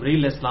ہے. جبرائیل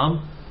علیہ السلام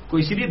کو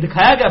اسی لیے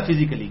دکھایا گیا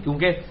فزیکلی،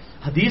 کیونکہ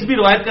حدیث بھی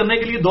روایت کرنے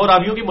کے لیے دو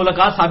راویوں کی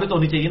ملاقات ثابت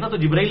ہونی چاہیے نا. تو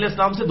جبرائیل علیہ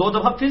السلام سے 2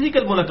 دفعہ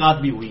فزیکل ملاقات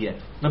بھی ہوئی ہے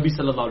نبی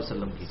صلی اللہ علیہ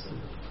وسلم کی،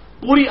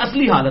 پوری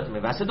اصلی حالت میں.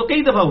 ویسے تو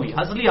کئی دفعہ ہوئی،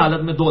 اصلی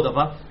حالت میں 2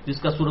 دفعہ، جس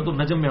کا سورۃ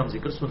النجم میں ہم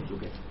ذکر سن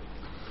چکے.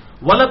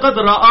 وَلَقَدْ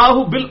رَآهُ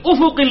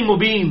بِالْأُفُقِ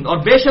الْمُبِينِ، اور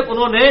بے شک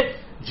انہوں نے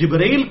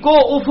جبرائیل کو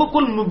افق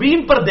المبین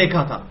پر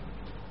دیکھا تھا.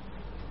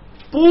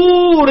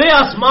 پورے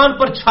آسمان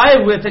پر چھائے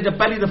ہوئے تھے. جب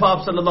پہلی دفعہ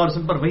آپ صلی اللہ علیہ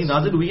وسلم پر وہی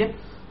نازل ہوئی ہے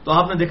تو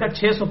آپ نے دیکھا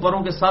 600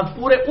 پروں کے ساتھ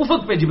پورے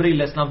افق پہ جبرائیل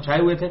علیہ السلام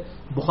چھائے ہوئے تھے.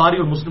 بخاری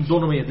اور مسلم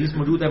دونوں میں حدیث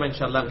موجود ہے، میں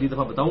انشاءاللہ اگلی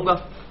دفعہ بتاؤں گا.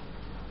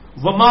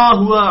 وما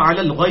ہوا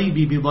علی الغیب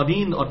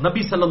بضنین، اور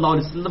نبی صلی اللہ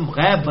علیہ وسلم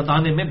غیب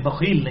بتانے میں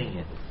بخیل نہیں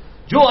ہے.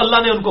 جو اللہ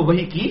نے ان کو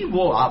وحی کی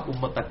وہ آپ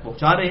امت تک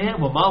پہنچا رہے ہیں.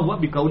 وما ہوا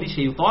بقول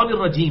شیطان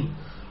الرجیم،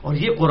 اور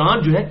یہ قرآن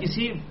جو ہے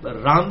کسی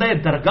راندہ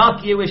درگاہ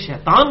کیے ہوئے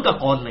شیطان کا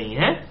قول نہیں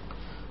ہے.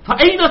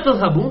 فَأَيْنَ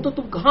تَذْهَبُونَ، تو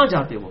تم کہاں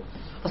جاتے ہو؟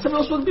 اصل میں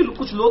اس وقت بھی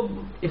کچھ لوگ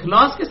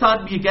اخلاص کے ساتھ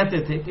بھی یہ کہتے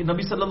تھے کہ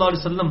نبی صلی اللہ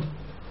علیہ وسلم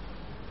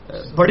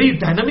بڑی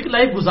ڈائنامک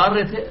لائف گزار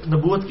رہے تھے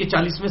نبوت کے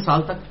 40ویں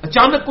سال تک.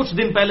 اچانک کچھ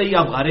دن پہلے ہی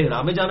آپ غار حرا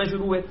میں جانا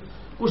شروع ہوئے.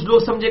 کچھ لوگ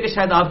سمجھے کہ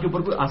شاید آپ کے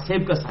اوپر کوئی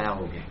آصیب کا سایہ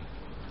ہو گیا.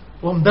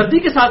 وہ ہمدردی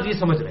کے ساتھ یہ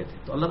سمجھ رہے تھے.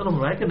 تو اللہ تعالیٰ نے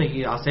فرمایا کہ نہیں،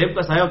 یہ آصیب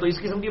کا سایہ تو اس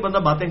قسم کی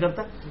بندہ باتیں کرتا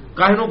ہے.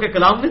 کاہنوں کے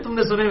کلام نے تم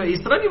نے سنے ہوئے،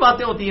 اس طرح کی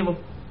باتیں ہوتی ہیں. وہ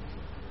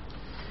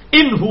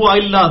ان هو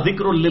الا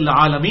ذکر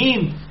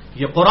للعالمین،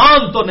 یہ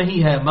قرآن تو نہیں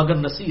ہے مگر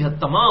نصیحت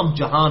تمام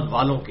جہان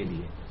والوں کے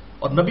لیے.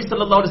 اور نبی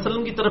صلی اللہ علیہ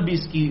وسلم کی طرف بھی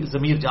اس کی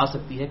ضمیر جا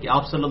سکتی ہے کہ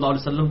آپ صلی اللہ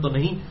علیہ وسلم تو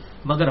نہیں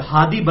مگر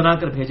ہادی بنا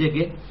کر بھیجے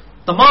گئے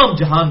تمام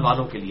جہان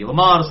والوں کے لیے.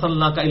 وما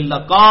ارسلناک الا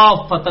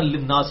کافۃ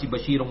للناس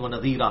بشیرا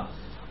ونذیرا،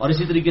 اور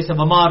اسی طریقے سے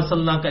وما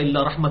ارسلناک الا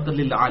رحمۃ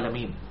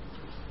للعالمین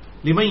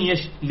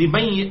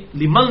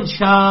لمن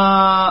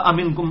شاء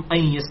منکم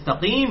ان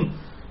یستقیم،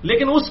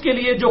 لیکن اس کے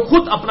لیے جو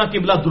خود اپنا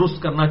قبلہ درست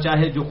کرنا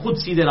چاہے، جو خود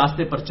سیدھے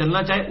راستے پر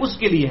چلنا چاہے، اس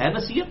کے لیے ہے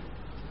نصیحت.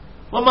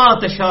 وما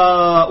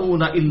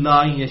تشاءون الا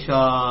ان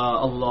یشاء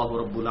اللہ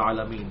رب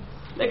العالمین،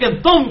 لیکن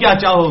تم کیا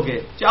چاہو گے؟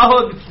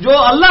 جو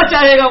اللہ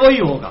چاہے گا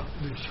وہی ہوگا.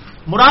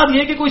 مراد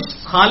یہ کہ کوئی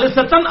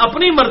خالصتاً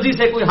اپنی مرضی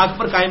سے کوئی حق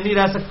پر قائم نہیں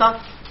رہ سکتا.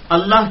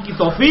 اللہ کی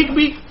توفیق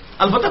بھی،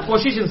 البتہ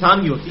کوشش انسان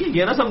کی ہوتی ہے.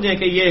 یہ نہ سمجھیں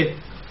کہ یہ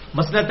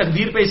مسئلہ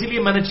تقدیر پہ اسی لیے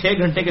میں نے 6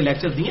 گھنٹے کے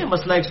لیکچر دیے ہیں.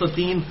 مسئلہ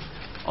 103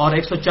 اور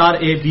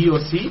 104A B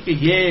اور C کہ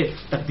یہ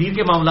تقدیر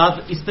کے معاملات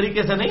اس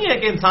طریقے سے نہیں ہے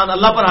کہ انسان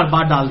اللہ پر ہر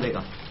بات ڈال دے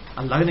گا.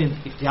 اللہ نے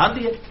اختیار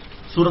دی ہے.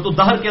 سورۃ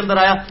الدہر کے اندر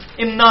آیا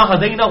انا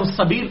ہدیناہ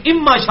السبیل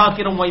اما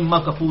شاکرا و اما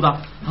کفورا،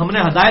 ہم نے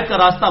ہدایت کا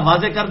راستہ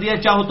واضح کر دیا ہے،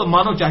 چاہو تو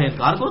مانو چاہے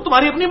انکار کرو،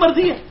 تمہاری اپنی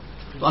مرضی ہے.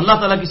 تو اللہ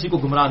تعالیٰ کسی کو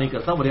گمراہ نہیں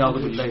کرتا.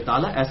 ولیعوذ باللہ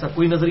تعالیٰ ایسا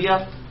کوئی نظریہ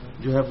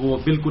جو ہے وہ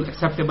بالکل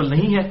ایکسیپٹیبل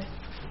نہیں ہے.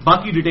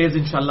 باقی ڈیٹیلز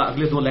انشاءاللہ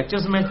اگلے 2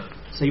 لیکچرز میں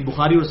صحیح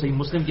بخاری اور صحیح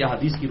مسلم کی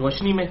احادیث کی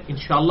روشنی میں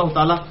انشاءاللہ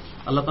تعالیٰ.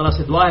 اللہ تعالیٰ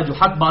سے دعا ہے جو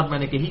حق بات میں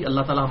نے کہی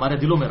اللہ تعالیٰ ہمارے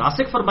دلوں میں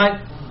راسخ فرمائے.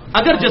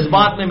 اگر جس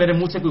بات میں میرے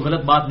منہ سے کوئی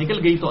غلط بات نکل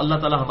گئی تو اللہ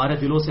تعالیٰ ہمارے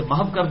دلوں سے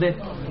محو کر دے.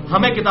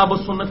 ہمیں کتاب و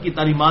سنت کی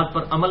تعلیمات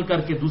پر عمل کر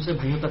کے دوسرے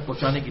بھائیوں تک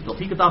پہنچانے کی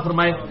توفیق عطا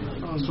فرمائے.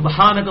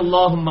 سبحانک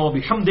اللہم و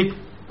بحمدک،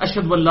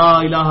 اشہد ان لا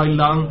الہ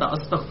الا انت،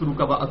 استغفرک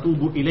و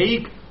اتوب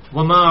الیک،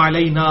 وما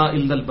علینا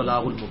الا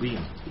البلاغ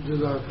المبین.